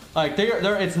rare. Like,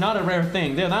 it's not a rare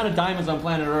thing. The amount of diamonds on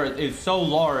planet Earth is so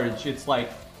large, it's like,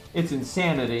 it's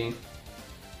insanity.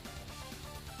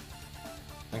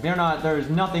 Like, there's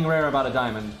nothing rare about a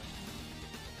diamond.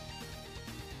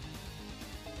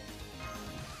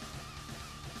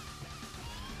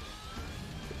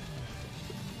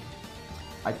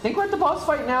 I think we're at the boss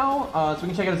fight now, so we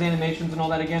can check out his animations and all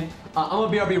that again. I'm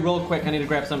gonna BRB real quick, I need to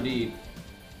grab something to eat.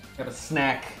 Grab a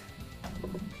snack.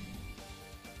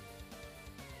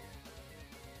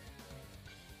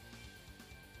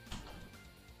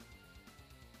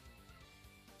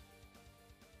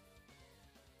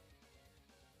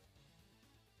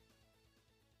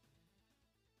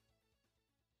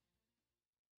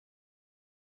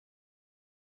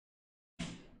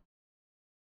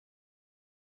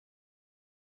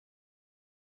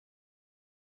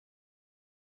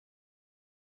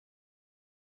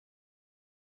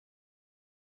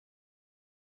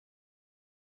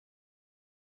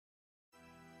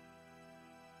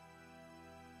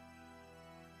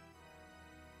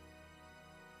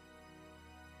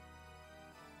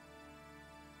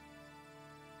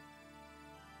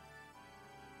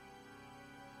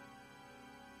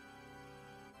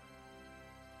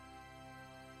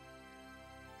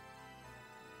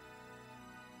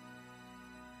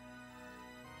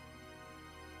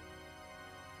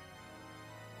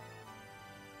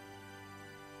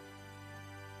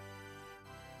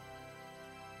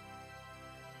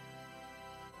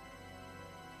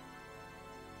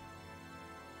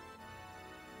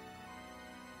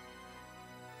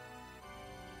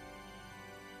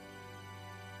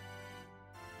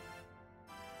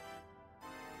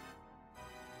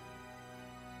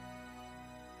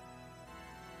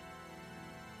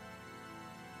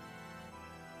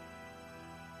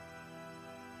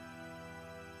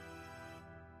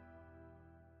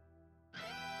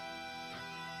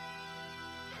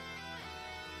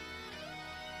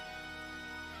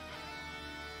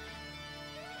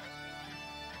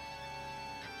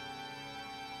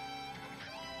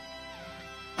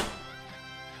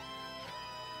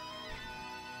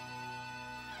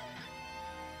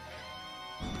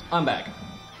 I'm back.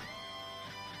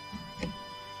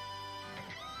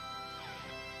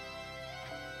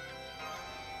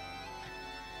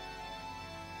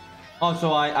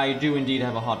 Also, I do indeed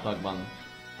have a hot dog bun.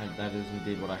 That is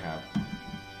indeed what I have.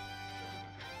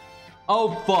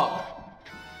 Oh, fuck.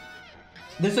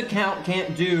 This account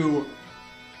can't do...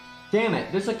 Damn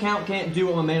it, this account can't do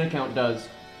what my main account does.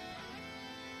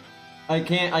 I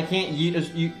can't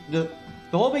yeet...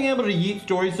 The whole being able to yeet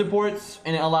story supports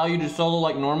and allow you to solo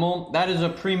like normal, that is a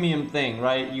premium thing,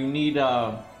 right? You need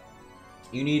a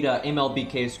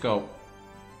MLBK scope.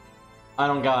 I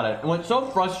don't got it. And what's so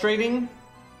frustrating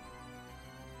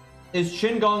is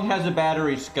Shin-Gong has a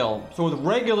battery skill. So with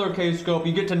regular K-scope,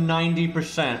 you get to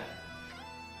 90%.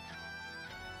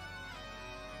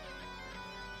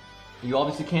 You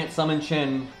obviously can't summon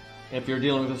Shin if you're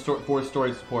dealing with a force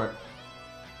story support.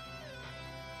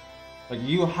 Like,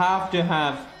 you have to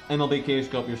have MLB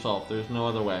K-scope yourself. There's no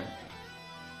other way.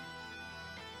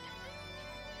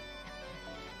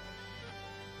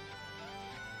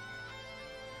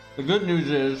 The good news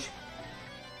is,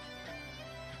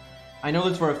 I know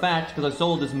this for a fact because I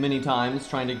soloed this many times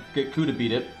trying to get Guda to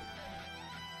beat it.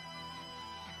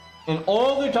 And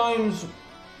all the times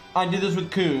I did this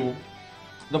with Ku,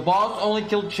 the boss only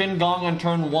killed Shin-Gong on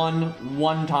turn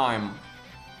 1 time.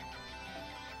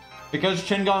 Because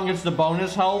Shin-Gong gets the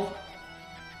bonus health,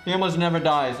 he almost never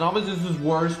dies. And obviously this is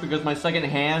worse because my second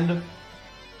hand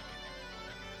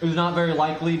is not very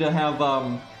likely to have,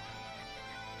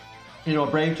 you know, a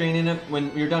Brave Chain in it.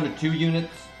 When you're down to 2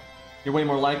 units, you're way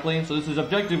more likely. So this is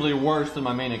objectively worse than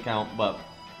my main account, but...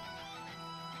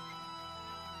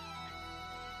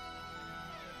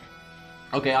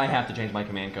 Okay, I have to change my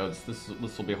command codes. This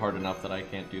will be hard enough that I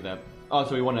can't do that. Oh,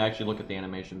 so we want to actually look at the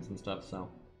animations and stuff, so...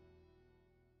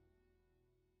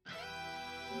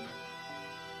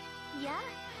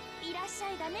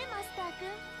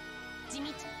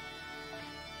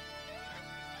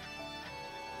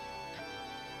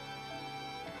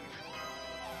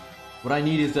 What I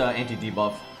need is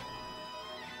anti-debuff.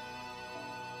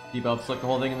 Debuffs like the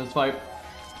whole thing in this fight.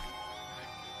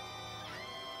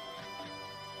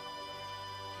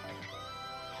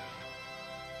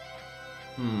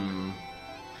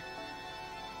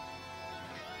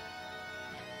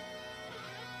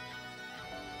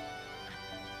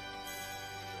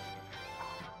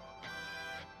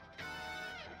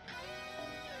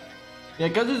 Yeah,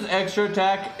 because his extra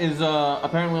attack is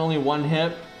apparently only 1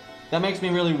 hit, that makes me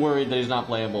really worried that he's not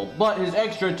playable. But his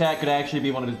extra attack could actually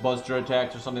be one of his buster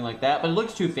attacks or something like that, but it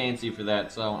looks too fancy for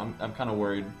that, so I'm kind of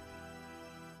worried.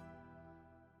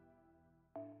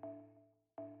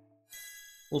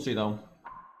 We'll see, though.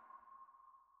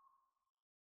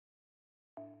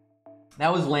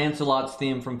 That was Lancelot's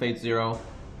theme from Fate Zero.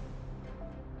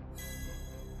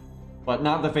 But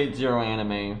not the Fate Zero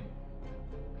anime.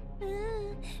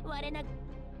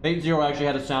 Fate Zero actually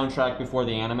had a soundtrack before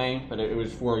the anime, but it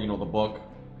was for, you know, the book.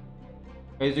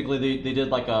 Basically, they did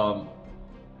like a...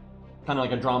 kind of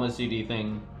like a drama CD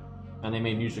thing, and they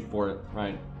made music for it,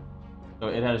 right? So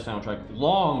it had a soundtrack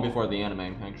long before the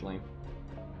anime, actually.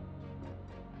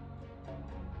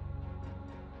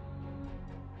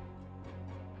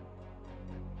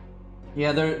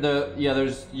 Yeah,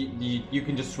 you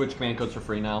can just switch command codes for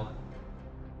free now.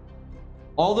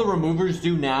 All the removers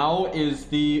do now is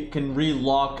can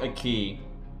relock a key,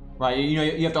 right? You know,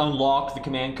 you have to unlock the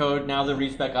command code. Now the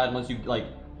respec item lets you like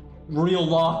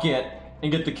relock it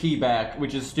and get the key back,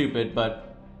 which is stupid,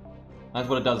 but that's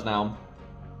what it does now.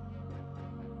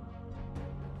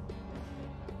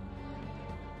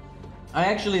 I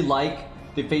actually like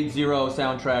the Fate Zero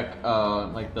soundtrack,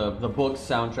 like the book's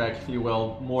soundtrack, if you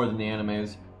will, more than the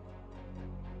animes.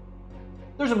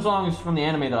 There's some songs from the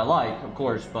anime that I like, of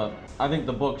course, but I think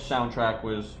the book's soundtrack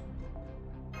was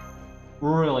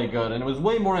really good, and it was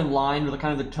way more in line with the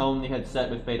kind of the tone they had set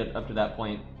with Fate up to that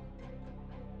point.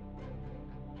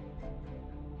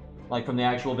 Like from the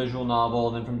actual visual novel,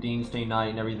 and then from Dean's Day Night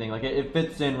and everything. Like it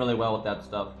fits in really well with that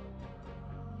stuff.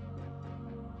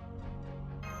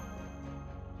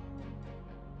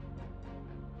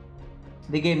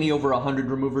 They gave me over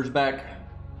 100 removers back.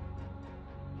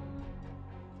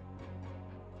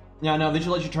 Yeah, no, they should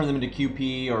let you turn them into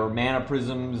QP or mana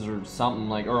prisms or something,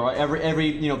 like, or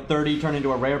every you know 30 turn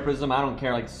into a rare prism. I don't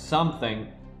care, like something.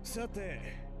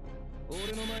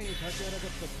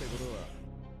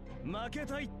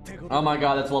 Oh my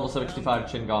god, that's level 65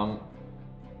 Shin-Gong.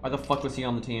 Why the fuck was he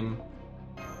on the team?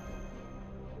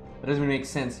 That doesn't even make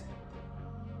sense.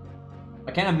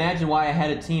 I can't imagine why I had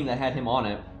a team that had him on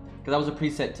it, because that was a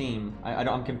preset team.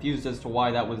 I'm confused as to why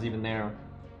that was even there.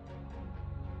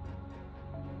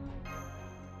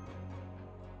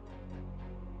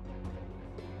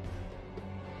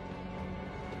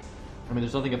 I mean,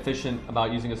 there's nothing efficient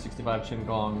about using a 65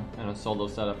 Shin-Gong in a solo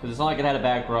setup, because it's not like it had a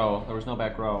back row. There was no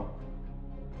back row.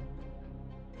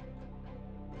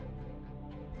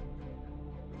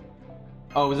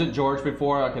 Oh, was it George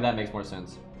before? Okay, that makes more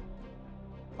sense.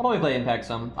 I'll probably play Impact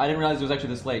some. I didn't realize it was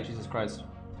actually this late. Jesus Christ.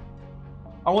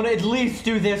 I want to at least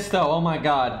do this, though. Oh my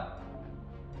god.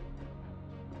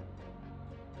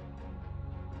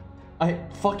 I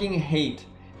fucking hate.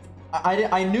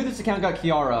 I knew this account got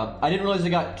Kiara. I didn't realize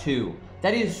it got 2.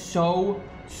 That is so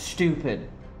stupid.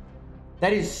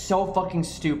 That is so fucking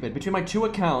stupid. Between my 2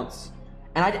 accounts,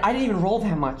 and I didn't even roll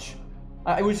that much.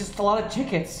 It was just a lot of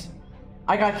tickets.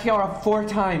 I got Kiara 4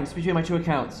 times between my 2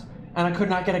 accounts, and I could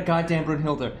not get a goddamn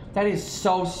Brunhilde. That is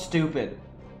so stupid.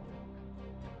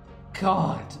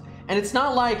 God. And it's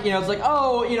not like, you know, it's like,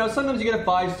 oh, you know, sometimes you get a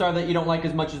 5-star that you don't like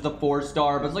as much as the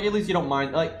 4-star, but it's like, at least you don't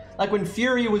mind. Like when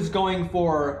Fury was going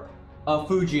for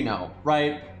Fujino,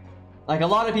 right? Like, a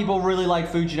lot of people really like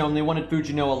Fujino, and they wanted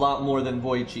Fujino a lot more than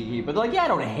Voichiki. But they're like, yeah, I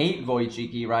don't hate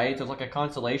Voichiki, right? So it's like a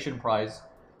consolation prize.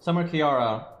 Summer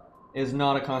Kiara is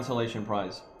not a consolation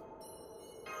prize.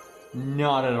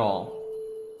 Not at all.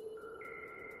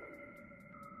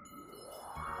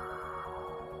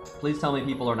 Please tell me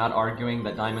people are not arguing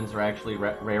that diamonds are actually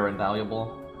rare and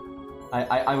valuable.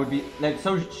 I would be... That's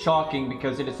so shocking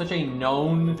because it is such a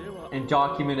known and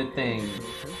documented thing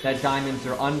that diamonds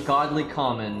are ungodly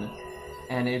common,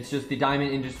 and it's just the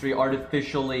diamond industry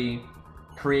artificially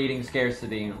creating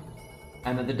scarcity,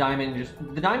 and that the diamond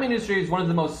industry is one of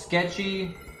the most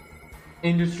sketchy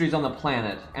industries on the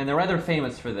planet, and they're rather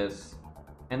famous for this.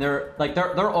 And they're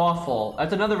awful.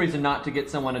 That's another reason not to get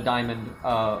someone a diamond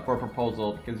for a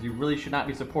proposal, because you really should not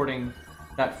be supporting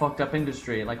that fucked up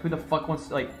industry. Like, who the fuck wants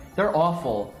to, like, they're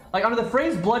awful. Like, under the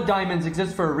phrase blood diamonds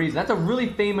exists for a reason. That's a really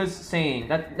famous saying.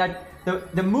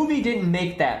 The movie didn't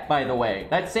make that, by the way.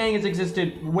 That saying has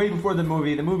existed way before the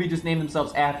movie. The movie just named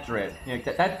themselves after it. You know,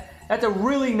 that's a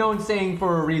really known saying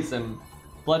for a reason.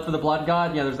 Blood for the blood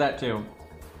god? Yeah, there's that too.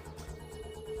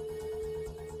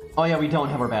 Oh yeah, we don't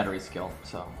have our battery skill,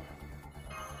 so.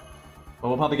 But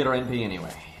we'll probably get our NP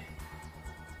anyway.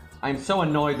 I'm so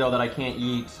annoyed though that I can't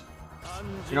eat.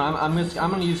 You know, I'm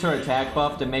gonna use her attack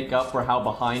buff to make up for how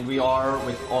behind we are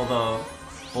with all the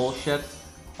bullshit.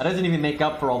 That doesn't even make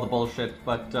up for all the bullshit,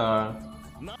 but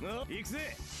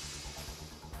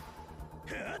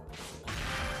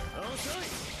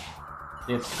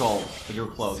it's Skull, but you're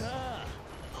close.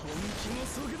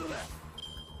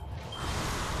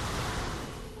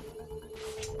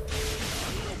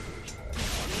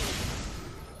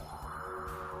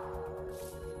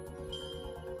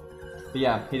 But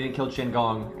yeah, he didn't kill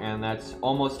Qingong, and that's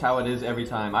almost how it is every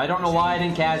time. I don't know why I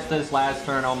didn't catch this last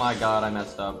turn. Oh my god, I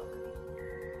messed up.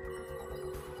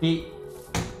 He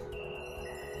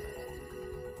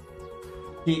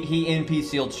NP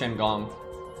sealed Qingong.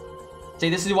 See,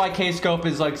 this is why K-Scope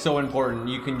is like so important.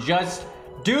 You can just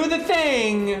do the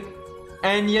thing,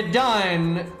 and you're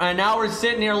done. And now we're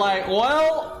sitting here like,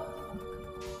 well,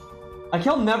 like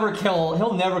he'll never kill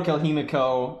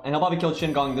Himiko, and he'll probably kill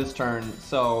Qingong this turn.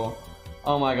 So.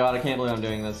 Oh my god, I can't believe I'm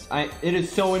doing this. It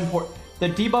is so important. The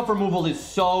debuff removal is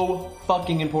so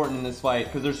fucking important in this fight,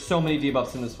 because there's so many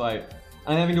debuffs in this fight.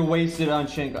 I'm having to waste it on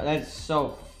Shinko. That's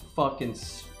so fucking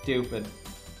stupid.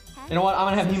 You know what?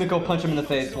 I'm gonna have Himiko punch him in the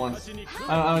face once.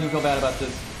 I don't even feel bad about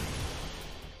this.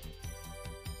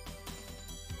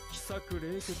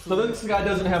 So this guy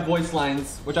doesn't have voice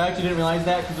lines, which I actually didn't realize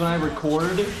that, because when I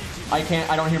record,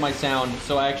 I don't hear my sound,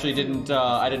 so I actually didn't,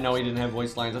 I didn't know he didn't have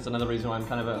voice lines. That's another reason why I'm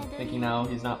kind of thinking now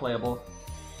he's not playable.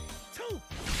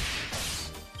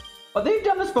 But they've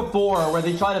done this before, where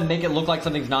they try to make it look like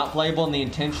something's not playable, and they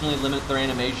intentionally limit their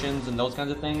animations and those kinds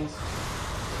of things.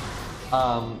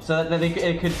 So that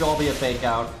it could all be a fake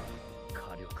out.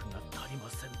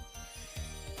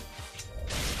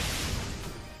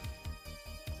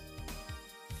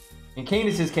 In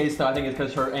Candace's case, though, I think it's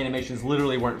because her animations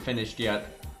literally weren't finished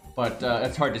yet. But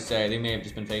it's hard to say. They may have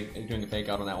just been doing a fake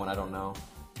out on that one. I don't know.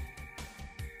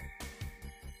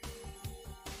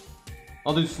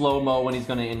 I'll do slow-mo when he's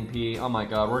going to NP. Oh my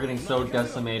god, we're getting so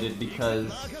decimated because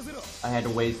I had to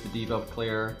waste the debuff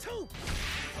clear.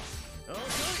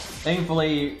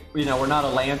 Thankfully, you know, we're not a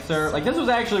Lancer. Like, this was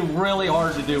actually really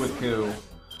hard to do with Ku.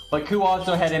 But Ku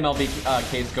also had MLB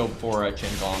K-Scope for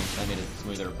Qingong. That made it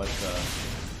smoother, but...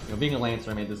 you know, being a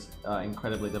Lancer made this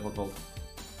incredibly difficult.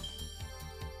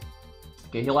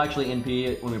 Okay, he'll actually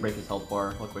NP when we break his health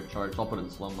bar. Real quick charge. I'll put it in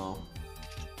slow-mo.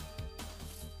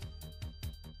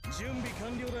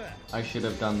 I should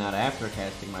have done that after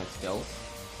casting my skills.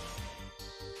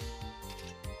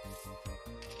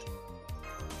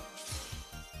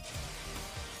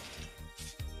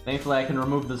 Thankfully, I can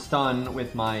remove the stun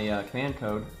with my command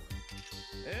code.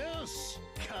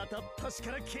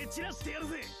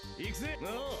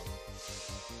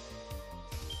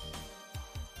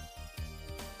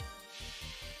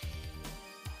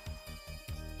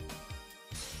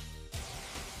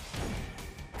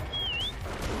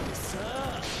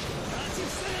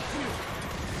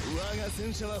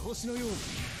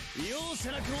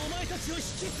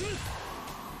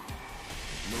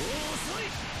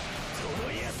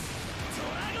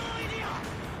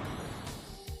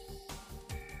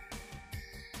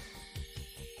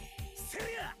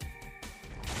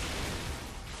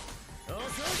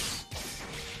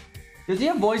 Does he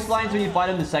have voice lines when you fight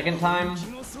him the second time?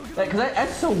 Because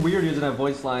that's so weird he doesn't have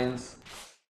voice lines.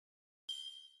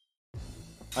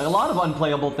 Like, a lot of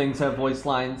unplayable things have voice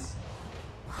lines.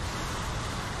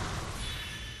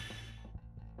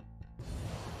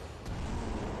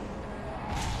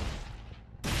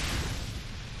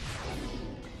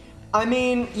 I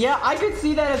mean, yeah, I could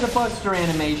see that as a Buster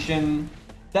animation.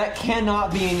 That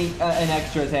cannot be an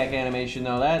extra attack animation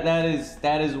though.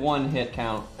 That is one hit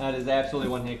count. That is absolutely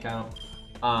one hit count.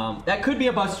 That could be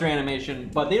a Buster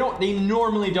animation, but they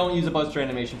normally don't use a Buster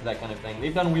animation for that kind of thing.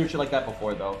 They've done weird shit like that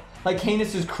before though. Like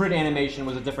Canis's crit animation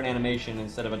was a different animation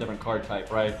instead of a different card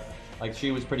type, right? Like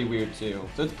she was pretty weird too.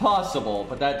 So it's possible,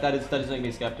 but that does make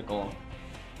me skeptical.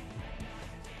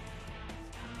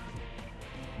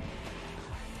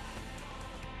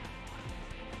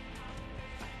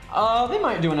 They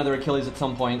might do another Achilles at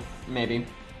some point, maybe.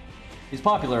 He's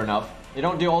popular enough. They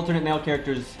don't do alternate male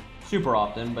characters super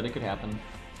often, but it could happen.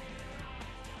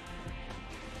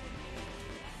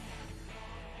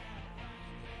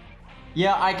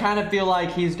 Yeah, I kind of feel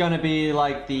like he's gonna be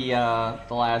like the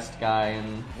last guy,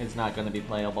 and it's not gonna be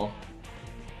playable.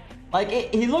 Like,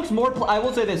 he looks more, I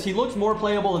will say this, he looks more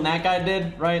playable than that guy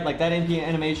did, right? Like, that MP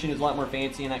animation is a lot more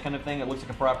fancy and that kind of thing. It looks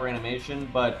like a proper animation,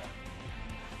 but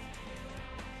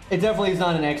it definitely is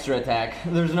not an extra attack.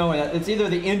 There's no way that it's either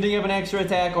the ending of an extra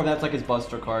attack or that's like his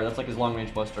Buster card. That's like his long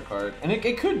range Buster card. And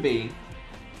it could be.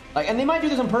 Like, and they might do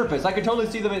this on purpose. I could totally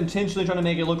see them intentionally trying to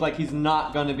make it look like he's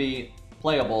not going to be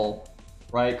playable,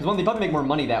 right? Because one, they probably make more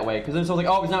money that way. Because then it's like,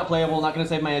 oh, he's not playable, not going to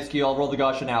save my SQ, I'll roll the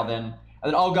Gasha now then.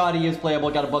 And then, oh god, he is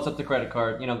playable, got to bust up the credit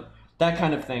card. You know, that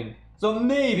kind of thing. So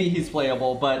maybe he's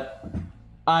playable, but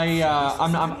I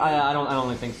don't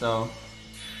really think so.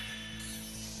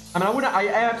 I mean, I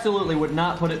absolutely would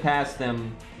not put it past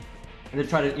them to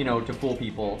try to, you know, to fool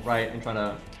people, right? And try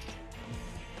to,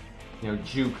 you know,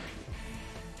 juke.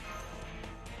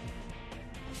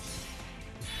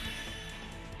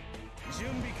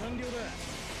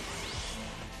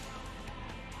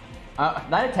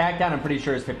 That attack down, I'm pretty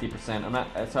sure is 50%. I'm not,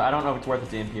 so I don't know if it's worth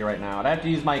its MP right now. I'd have to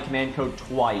use my command code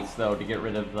twice though to get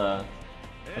rid of the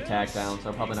attack down,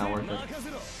 so probably not worth it.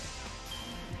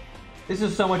 This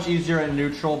is so much easier at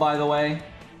neutral, by the way.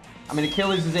 I mean,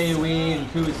 Achilles is AoE and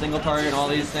Ku is single target and all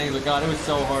these things, but god, it was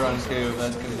so hard on Ku.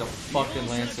 That's because he's a fucking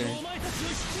Lancer.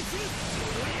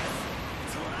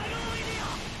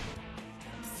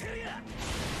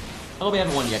 Oh, we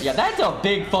haven't won yet. Yeah, that's a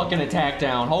big fucking attack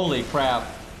down. Holy crap.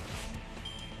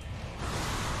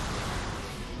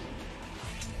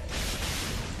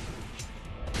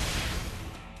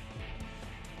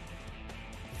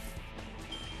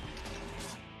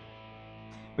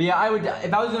 But yeah, I would,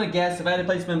 if I was gonna guess, if I had to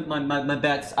place my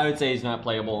bets, I would say he's not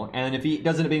playable. And if he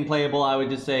doesn't end up being playable, I would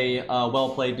just say, well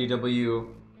played, DW.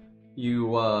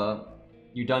 You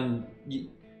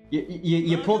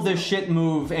pulled this shit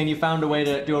move and you found a way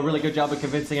to do a really good job of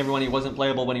convincing everyone he wasn't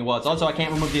playable when he was. Also, I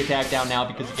can't remove the attack down now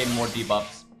because it gave him more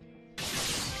debuffs.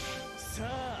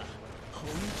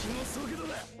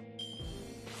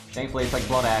 Thankfully, it's like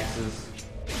blood axes.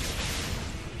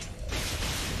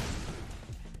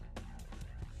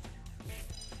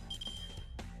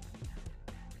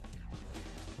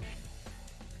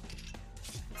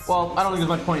 Well, I don't think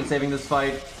there's much point in saving this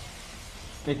fight.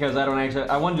 Because I don't actually,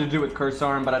 I wanted to do it with Curse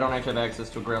Arm, but I don't actually have access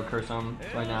to a Grail Curse Arm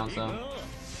right now, so.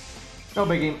 No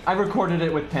biggie. I recorded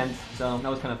it with Pent, so that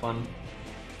was kind of fun.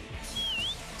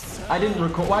 I didn't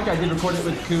record, well, actually I did record it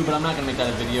with Ku, but I'm not going to make that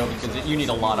a video because you need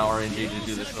a lot of RNG to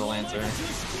do this for the Lancer.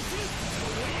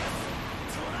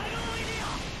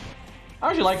 I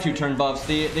actually like 2-turn buffs.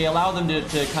 They allow them to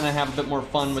kind of have a bit more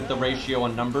fun with the ratio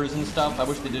on numbers and stuff. I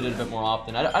wish they did it a bit more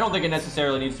often. I don't think it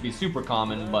necessarily needs to be super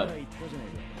common, but...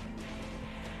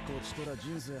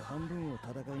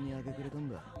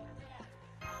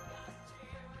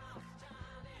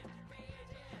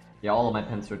 Yeah, all of my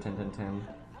Pents are 10-10-10.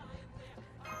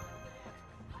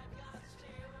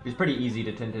 It's pretty easy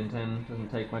to 10-10-10. Doesn't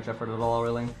take much effort at all,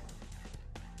 really.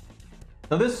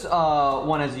 So this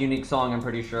one has a unique song, I'm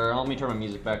pretty sure. Let me turn my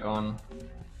music back on.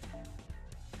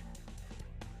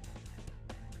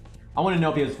 I want to know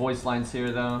if he has voice lines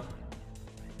here, though.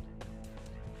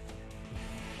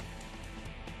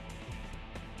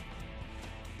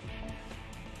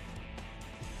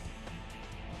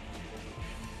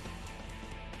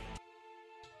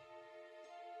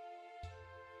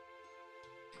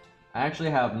 I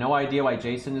actually have no idea why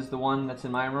Jason is the one that's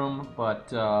in my room, but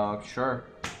sure.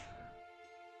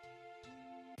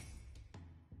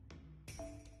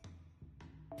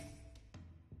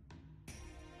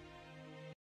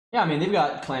 Yeah, I mean, they've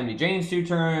got Calamity Jane's 2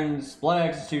 turns, Blood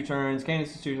Axe's 2 turns,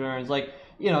 Candace's 2 turns. Like,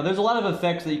 you know, there's a lot of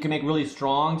effects that you can make really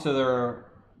strong, so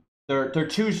they're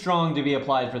too strong to be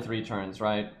applied for 3 turns,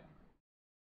 right?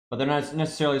 But they're not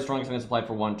necessarily as strong as something that's applied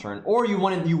for 1 turn. Or you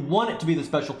want it to be the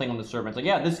special thing on the server. It's like,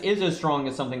 yeah, this is as strong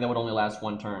as something that would only last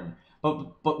 1 turn.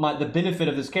 But the benefit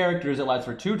of this character is it lasts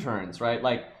for 2 turns, right?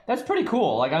 Like, that's pretty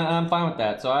cool. Like, I'm fine with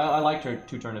that. So I like her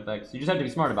 2-turn effects. You just have to be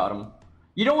smart about them.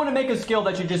 You don't want to make a skill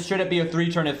that shouldn't be a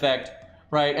 3-turn effect,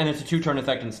 right? And it's a 2-turn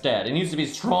effect instead. It needs to be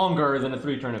stronger than a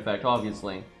 3-turn effect,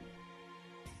 obviously.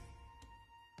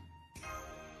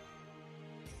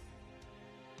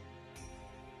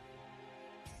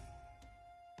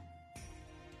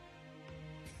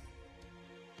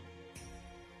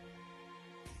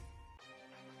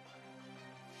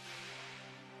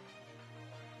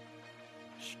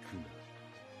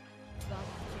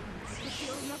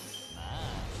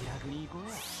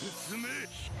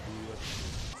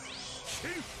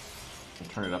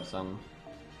 Turn it up some.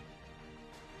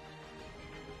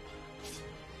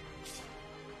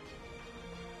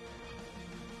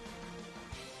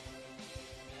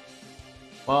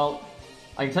 Well,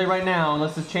 I can tell you right now,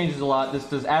 unless this changes a lot, this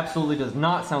absolutely does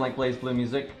not sound like BlazBlue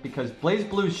music, because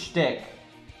BlazBlue's shtick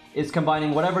is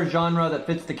combining whatever genre that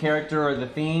fits the character or the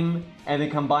theme, and then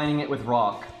combining it with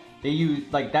rock. They use,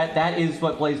 like, that is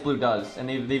what BlazBlue does, and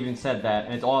they've even said that,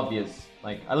 and it's obvious.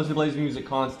 Like, I listen to BlazBlue music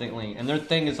constantly, and their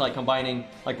thing is, like, combining,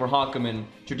 like, for Hakumen,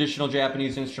 traditional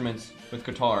Japanese instruments with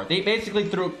guitar. They basically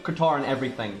throw guitar on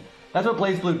everything. That's what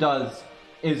BlazBlue does,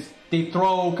 is they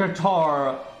throw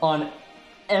guitar on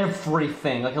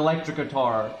everything, like electric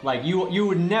guitar. Like, you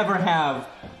would never have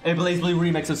a BlazBlue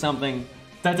remix of something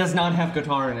that does not have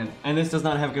guitar in it, and this does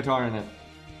not have guitar in it.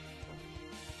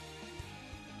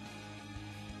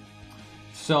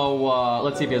 So,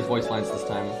 let's see if he has voice lines this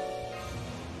time.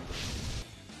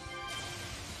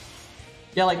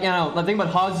 Yeah, like, you know, the thing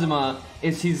about Hazuma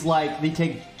is he's like, they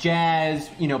take jazz,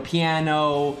 you know,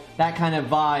 piano, that kind of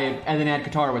vibe, and then add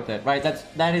guitar with it, right?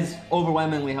 That is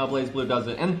overwhelmingly how BlazBlue does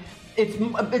it. And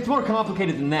it's more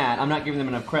complicated than that. I'm not giving them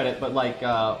enough credit, but like,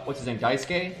 what's his name?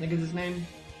 Daisuke, I think is his name?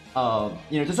 You know,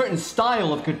 it's a certain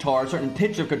style of guitar, a certain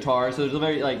pitch of guitar, so there's a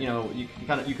very, like, you know, you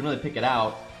can really pick it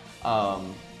out.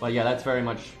 But yeah, that's very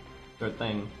much their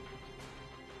thing.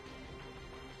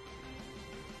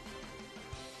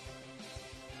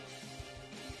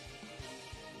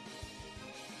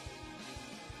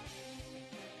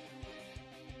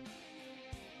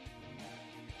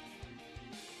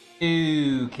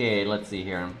 Okay, let's see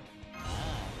here.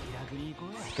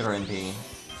 Let's get our MP.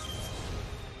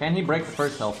 Can he break the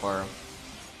first health bar?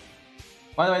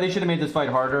 By the way, they should have made this fight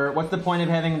harder. What's the point of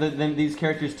having these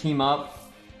characters team up?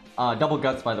 Double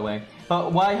guts, by the way.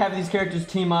 But why have these characters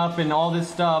team up and all this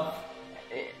stuff,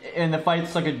 and the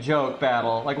fight's like a joke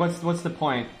battle? Like, what's the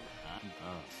point?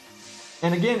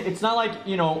 And again, it's not like,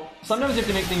 you know, sometimes you have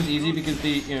to make things easy because the,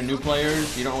 you know, new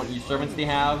players, you don't know what new servants they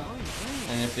have,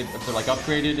 and if they're like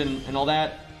upgraded and all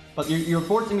that. But you're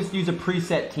forcing us to use a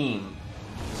preset team,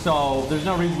 so there's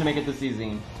no reason to make it this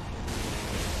easy.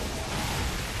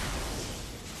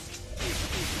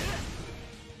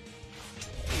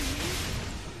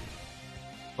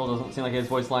 Still doesn't seem like he has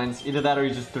voice lines. Either that or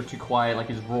they're too quiet, like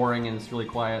he's roaring and it's really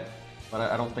quiet. But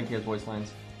I don't think he has voice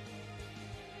lines.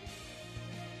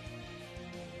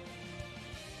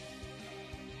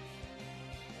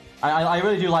 I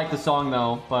really do like the song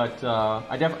though, but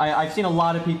I've seen a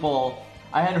lot of people.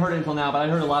 I hadn't heard it until now, but I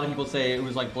heard a lot of people say it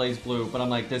was like BlazBlue. But I'm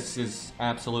like, this is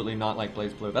absolutely not like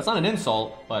BlazBlue. That's not an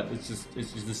insult, but it's just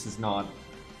this is not.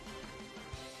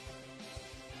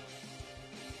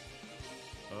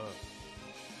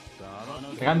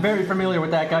 Like, I'm very familiar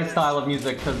with that guy's style of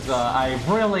music because I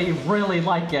really, really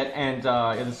like it, and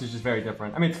this is just very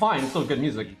different. I mean, it's fine, it's still good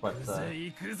music, but.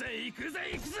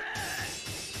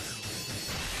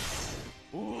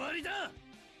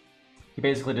 He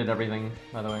basically did everything,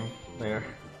 by the way, there.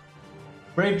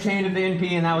 Brave chained at the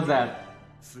NP, and that was that.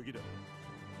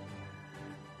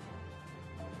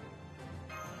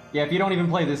 Yeah, if you don't even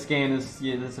play this game, this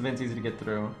event's easy to get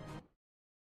through.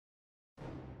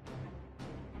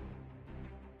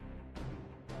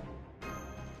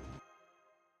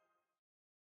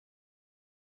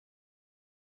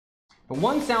 The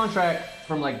one soundtrack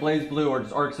from like BlazBlue or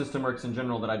just Arc System Works in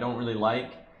general that I don't really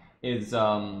like is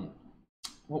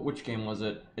which game was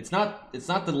it? It's not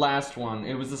the last one.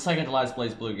 It was the second to last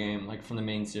BlazBlue game, like from the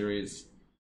main series.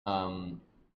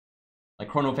 Like like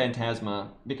Chrono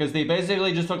Phantasma, because they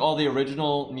basically just took all the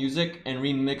original music and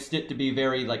remixed it to be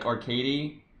very like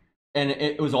arcadey, and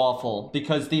it was awful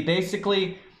because they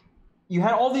basically, you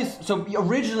had all these, so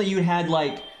originally you had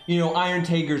like, you know, Iron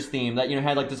Tager's theme that, you know,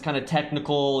 had like this kind of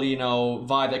technical, you know,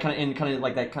 vibe that kind of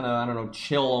like that kind of, I don't know,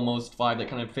 chill almost vibe that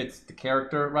kind of fits the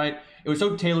character, right? It was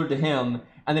so tailored to him,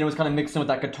 and then it was kind of mixed in with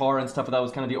that guitar and stuff, that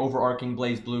was kind of the overarching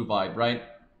Blaze Blue vibe, right?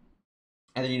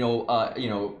 And then, you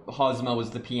know, Hosma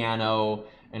was the piano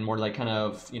and more like kind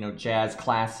of, you know, jazz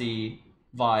classy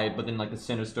vibe, but then like the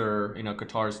sinister, you know,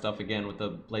 guitar stuff again with the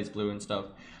Blaze Blue and stuff.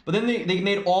 But then they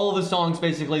made all of the songs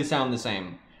basically sound the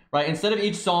same, right? Instead of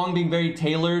each song being very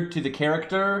tailored to the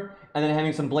character and then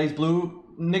having some Blaze Blue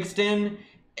mixed in,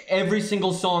 every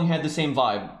single song had the same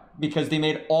vibe, because they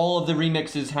made all of the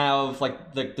remixes have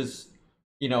like this,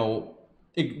 you know,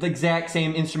 the exact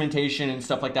same instrumentation and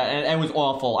stuff like that, and it was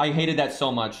awful. I hated that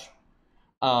so much,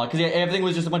 because everything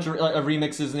was just a bunch of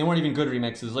remixes, and they weren't even good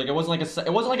remixes. Like it wasn't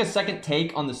like a second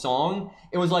take on the song.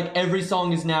 It was like every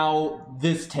song is now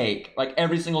this take. Like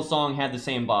every single song had the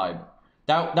same vibe.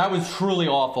 That was truly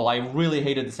awful. I really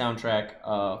hated the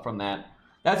soundtrack from that.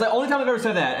 That's the only time I've ever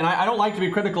said that, and I don't like to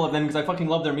be critical of them because I fucking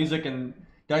love their music, and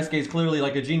Daisuke is clearly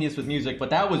like a genius with music, but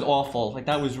that was awful. Like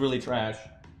that was really trash.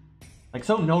 Like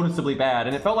so noticeably bad,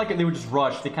 and it felt like they were just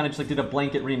rushed. They kind of just like did a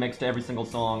blanket remix to every single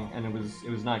song, and it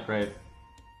was not great.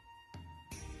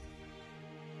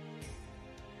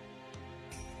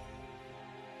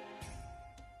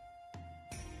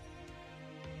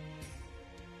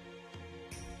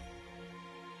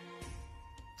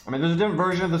 I mean, there's a different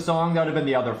version of the song that would have been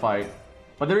the other fight,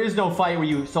 but there is no fight where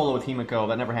you solo with Himiko.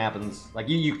 That never happens. Like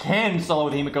you can solo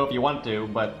with Himiko if you want to,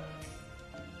 but.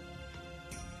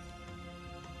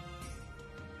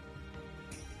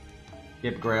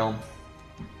 Yep, Grail.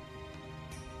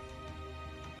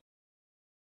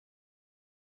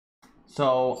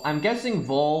 So, I'm guessing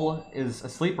Vol is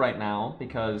asleep right now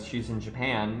because she's in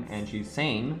Japan and she's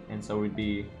sane, and so it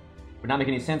would not make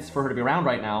any sense for her to be around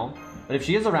right now. But if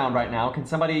she is around right now, can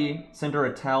somebody send her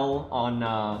a tell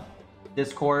on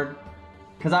Discord?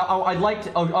 Because I'd like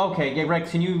to. Oh, okay, yeah, Rex,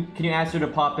 can you ask her to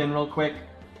pop in real quick?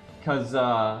 Because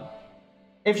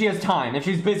if she has time, if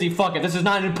she's busy, fuck it. This is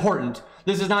not important.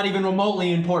 This is not even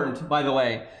remotely important, by the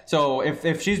way. So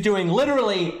if she's doing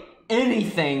literally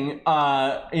anything,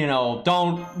 you know,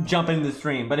 don't jump into the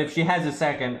stream. But if she has a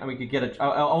second, and we could get a.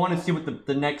 I want to see what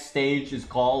the next stage is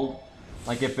called.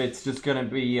 Like if it's just gonna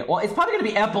be, well, it's probably gonna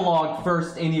be epilogue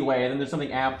first anyway, and then there's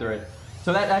something after it.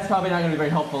 So that's probably not gonna be very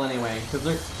helpful anyway, because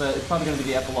it's probably gonna be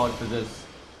the epilogue for this.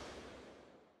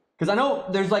 Because I know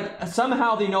there's like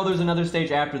somehow they know there's another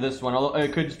stage after this one, although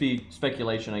it could just be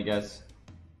speculation, I guess.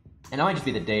 And it might just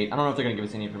be the date. I don't know if they're gonna give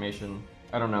us any information.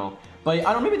 I don't know. But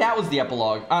I don't. Maybe that was the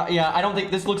epilogue. Yeah, I don't think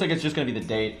this looks like it's just gonna be the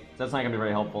date. That's not gonna be very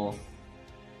helpful.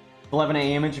 11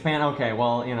 a.m. in Japan. Okay,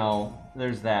 well, you know,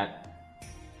 there's that.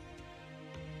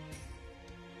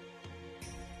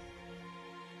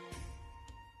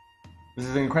 This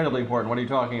is incredibly important. What are you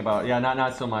talking about? Yeah,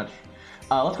 not so much.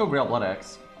 Let's go Grail Blood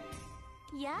X.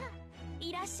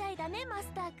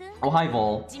 Oh, hi,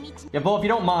 Vol. Yeah, Vol, if you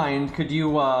don't mind, could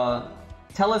you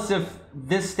tell us if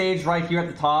this stage right here at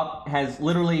the top has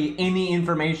literally any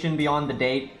information beyond the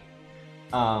date?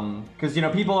 Because, you know,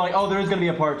 people are like, oh, there's going to be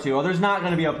a part 2. Oh, there's not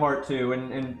going to be a part 2.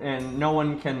 And no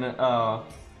one can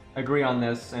agree on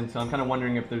this. And so I'm kind of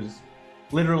wondering if there's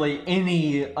literally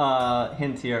any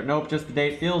hint here. Nope, just the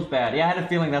date. Feels bad. Yeah, I had a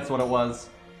feeling that's what it was.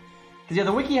 Because, yeah,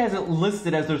 the wiki has it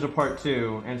listed as there's a part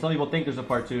 2. And some people think there's a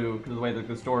part 2 because of the way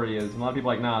the story is. And a lot of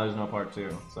people are like, nah, there's no part 2.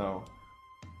 So.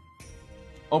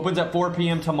 Opens at 4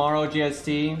 p.m. tomorrow,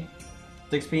 GST.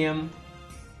 6 p.m.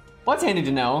 Well, that's handy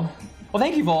to know. Well,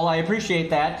 thank you, Vol. I appreciate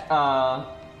that.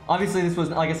 Obviously, this was,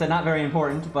 like I said, not very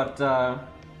important, but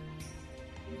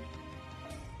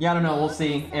yeah, I don't know. We'll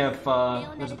see if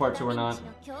there's a part 2 or not.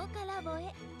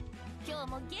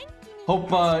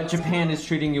 Hope Japan is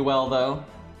treating you well, though.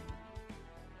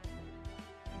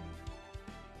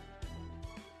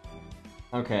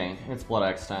 Okay, it's Blood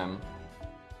X time.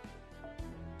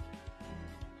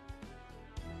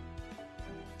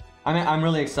 I'm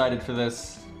really excited for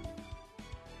this.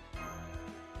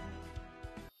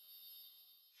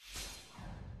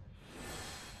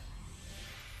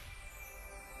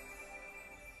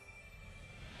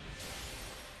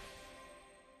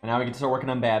 And now we get to start working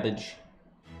on Babbage.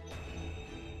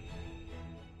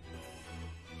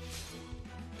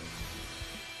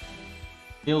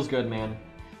 Feels good, man.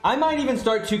 I might even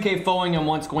start 2K foing him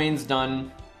once Gwen's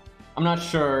done. I'm not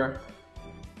sure.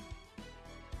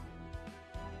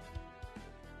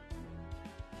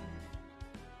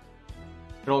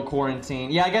 Girl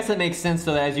quarantine. Yeah, I guess it makes sense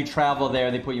though that as you travel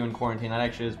there, they put you in quarantine. That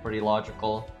actually is pretty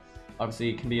logical. Obviously,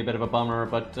 it can be a bit of a bummer,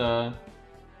 but kind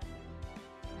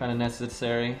of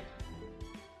necessary.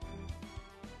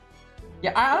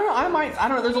 Yeah, I don't know. I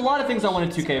don't know. There's a lot of things I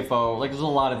want to 2K FO. Like, there's a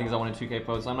lot of things I want to 2K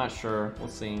FO, so I'm not sure. We'll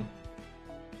see.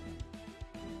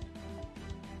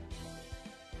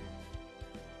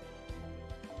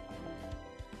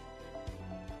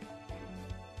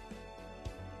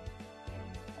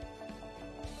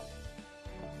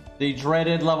 The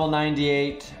dreaded level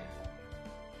 98.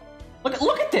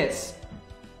 Look at this.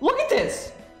 Look at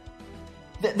this.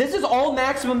 This is all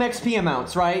maximum XP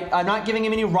amounts, right? I'm not giving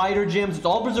him any Rider gems. It's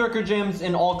all Berserker gems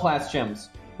and all class gems,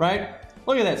 right?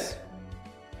 Look at this.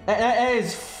 That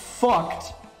is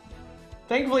fucked.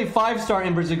 Thankfully, 5-star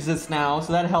Embers exist now,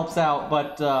 so that helps out.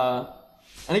 But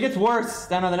and it gets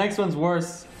worse. I know the next one's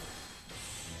worse.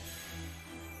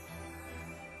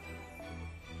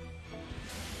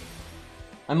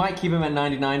 I might keep him at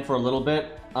 99 for a little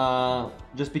bit,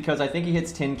 just because I think he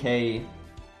hits 10K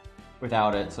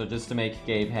without it, so just to make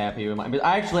Gabe happy. But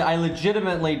I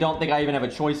legitimately don't think I even have a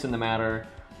choice in the matter.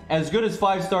 As good as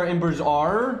 5-star Embers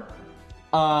are,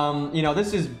 you know,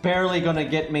 this is barely gonna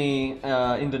get me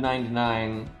into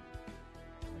 99.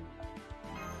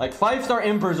 Like, 5-star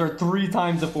Embers are 3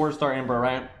 times a 4-star Ember,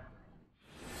 right?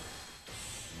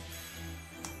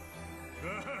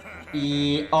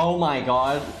 Oh my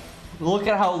god. Look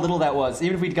at how little that was.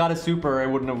 Even if we'd got a super,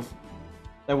 that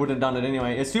wouldn't have done it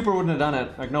anyway. A super wouldn't have done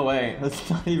it. Like, no way. That's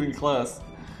not even close.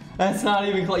 That's not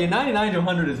even close. Yeah, 99 to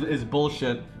 100 is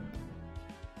bullshit.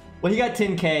 Well, he got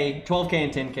 10K, 12K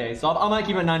and 10K. So I might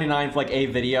keep it at 99 for like a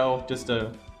video, just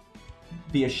to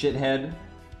be a shithead.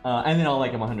 And then I'll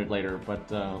like him 100 later,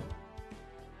 but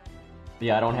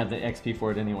yeah, I don't have the XP for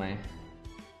it anyway.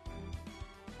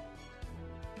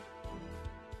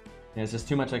 Yeah, it's just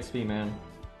too much XP, man.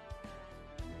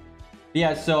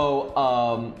 Yeah,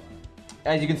 so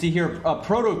as you can see here,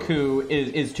 Protoku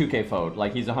is 2K FO'd.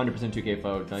 Like, he's 100% 2K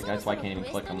FO'd. Like, that's why I can't even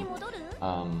click him.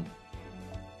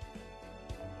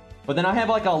 But then I have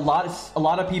like a lot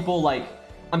of people, like,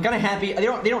 I'm kind of happy. They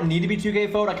don't need to be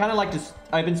 2K FO'd. I kind of like to.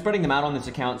 I've been spreading them out on this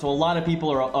account, so a lot of people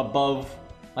are above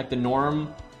like the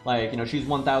norm. Like, you know, she's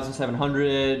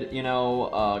 1,700. You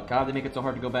know, God, they make it so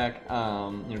hard to go back.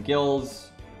 You know, Gil's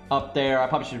up there. I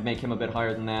probably should make him a bit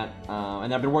higher than that.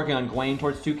 And I've been working on Gwaine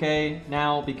towards 2K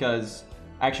now because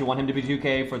I actually want him to be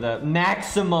 2K for the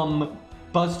maximum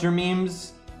Buster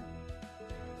memes.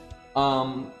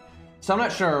 So I'm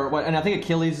not sure what, and I think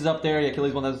Achilles is up there. Yeah,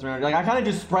 Achilles 1,300. Like, I kind of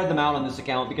just spread them out on this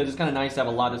account because it's kind of nice to have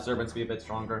a lot of servants be a bit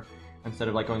stronger instead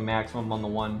of like going maximum on the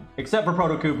one. Except for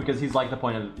Protoku because he's like the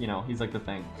point of, you know, he's like the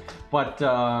thing. But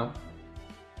yeah,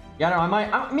 I don't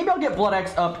know. Maybe I'll get Blood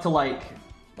X up to like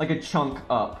a chunk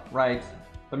up, right?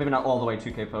 But maybe not all the way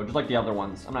 2K FO, just like the other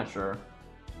ones. I'm not sure.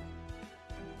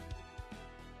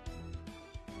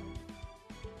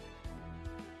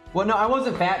 Well, no, I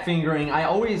wasn't fat fingering. I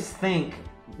always think,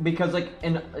 because like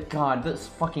in God, this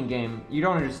fucking game, you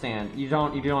don't understand. You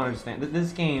don't understand.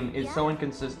 This game is so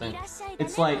inconsistent.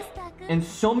 It's like in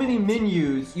so many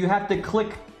menus, you have to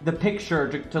click the picture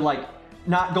to like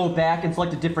not go back and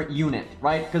select a different unit,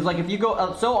 right? Because like if you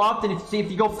go so often, if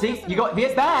you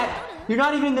get back, you're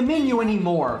not even in the menu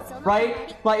anymore,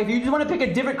 right? Like if you just want to pick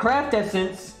a different craft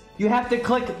essence, you have to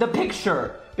click the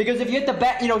picture. Because if you hit the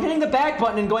back, you know, hitting the back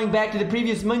button and going back to the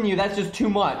previous menu, that's just too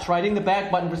much, right? Hitting the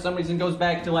back button for some reason goes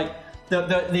back to like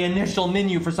the initial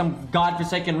menu for some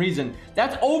godforsaken reason.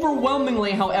 That's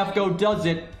overwhelmingly how FGO does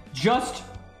it, just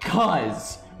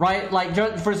cuz. Right, like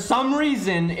just for some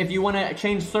reason, if you want to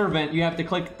change servant, you have to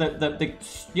click the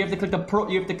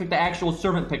actual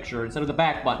servant picture instead of the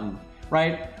back button,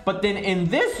 right? But then in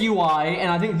this UI,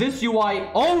 and I think this UI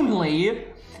only,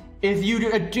 if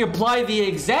you apply the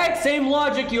exact same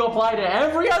logic you apply to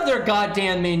every other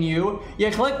goddamn menu,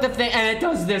 you click the thing, and it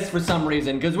does this for some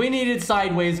reason because we needed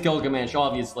sideways Gilgamesh,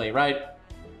 obviously, right?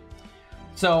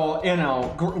 So you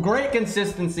know, great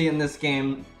consistency in this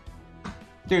game.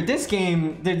 Dude, this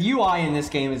game, the UI in this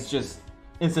game is just,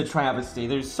 it's a travesty.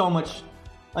 There's so much,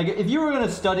 like, if you were going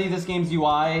to study this game's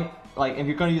UI, like, if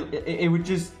you're going to, it would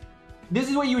just, this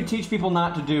is what you would teach people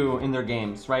not to do in their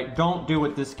games, right? Don't do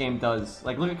what this game does.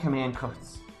 Like, look at command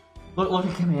codes. Look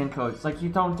at command codes. Like, you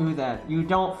don't do that. You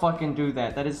don't fucking do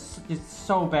that. That is, it's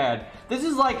so bad. This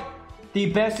is, like, the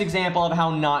best example of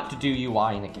how not to do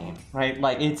UI in a game, right?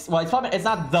 Like, it's, well, it's probably, it's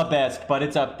not the best, but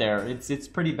it's up there. It's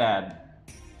pretty bad.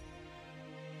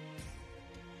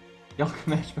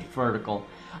 Gilgamesh but vertical.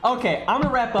 Okay, I'm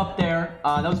gonna wrap up there.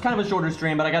 That was kind of a shorter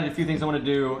stream, but I got a few things I want to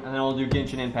do, and then I'll do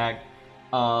Genshin Impact.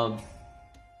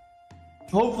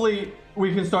 hopefully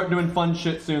we can start doing fun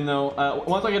shit soon, though.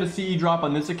 Once I get a CE drop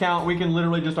on this account, we can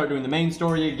literally just start doing the main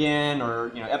story again,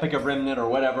 or, you know, Epic of Remnant or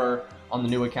whatever on the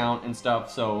new account and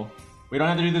stuff. So we don't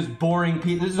have to do this boring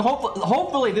piece. This is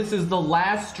hopefully this is the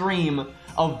last stream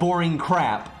of boring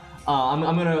crap. I'm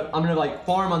gonna like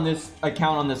farm on this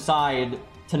account on the side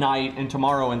tonight and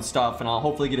tomorrow and stuff, and I'll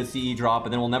hopefully get a CE drop,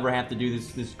 and then we'll never have to do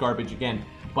this garbage again.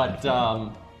 But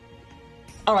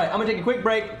all right, I'm gonna take a quick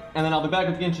break, and then I'll be back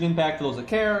with Genshin Impact for those that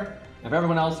care. And for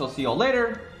everyone else, I'll see y'all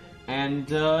later. And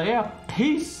yeah,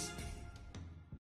 peace.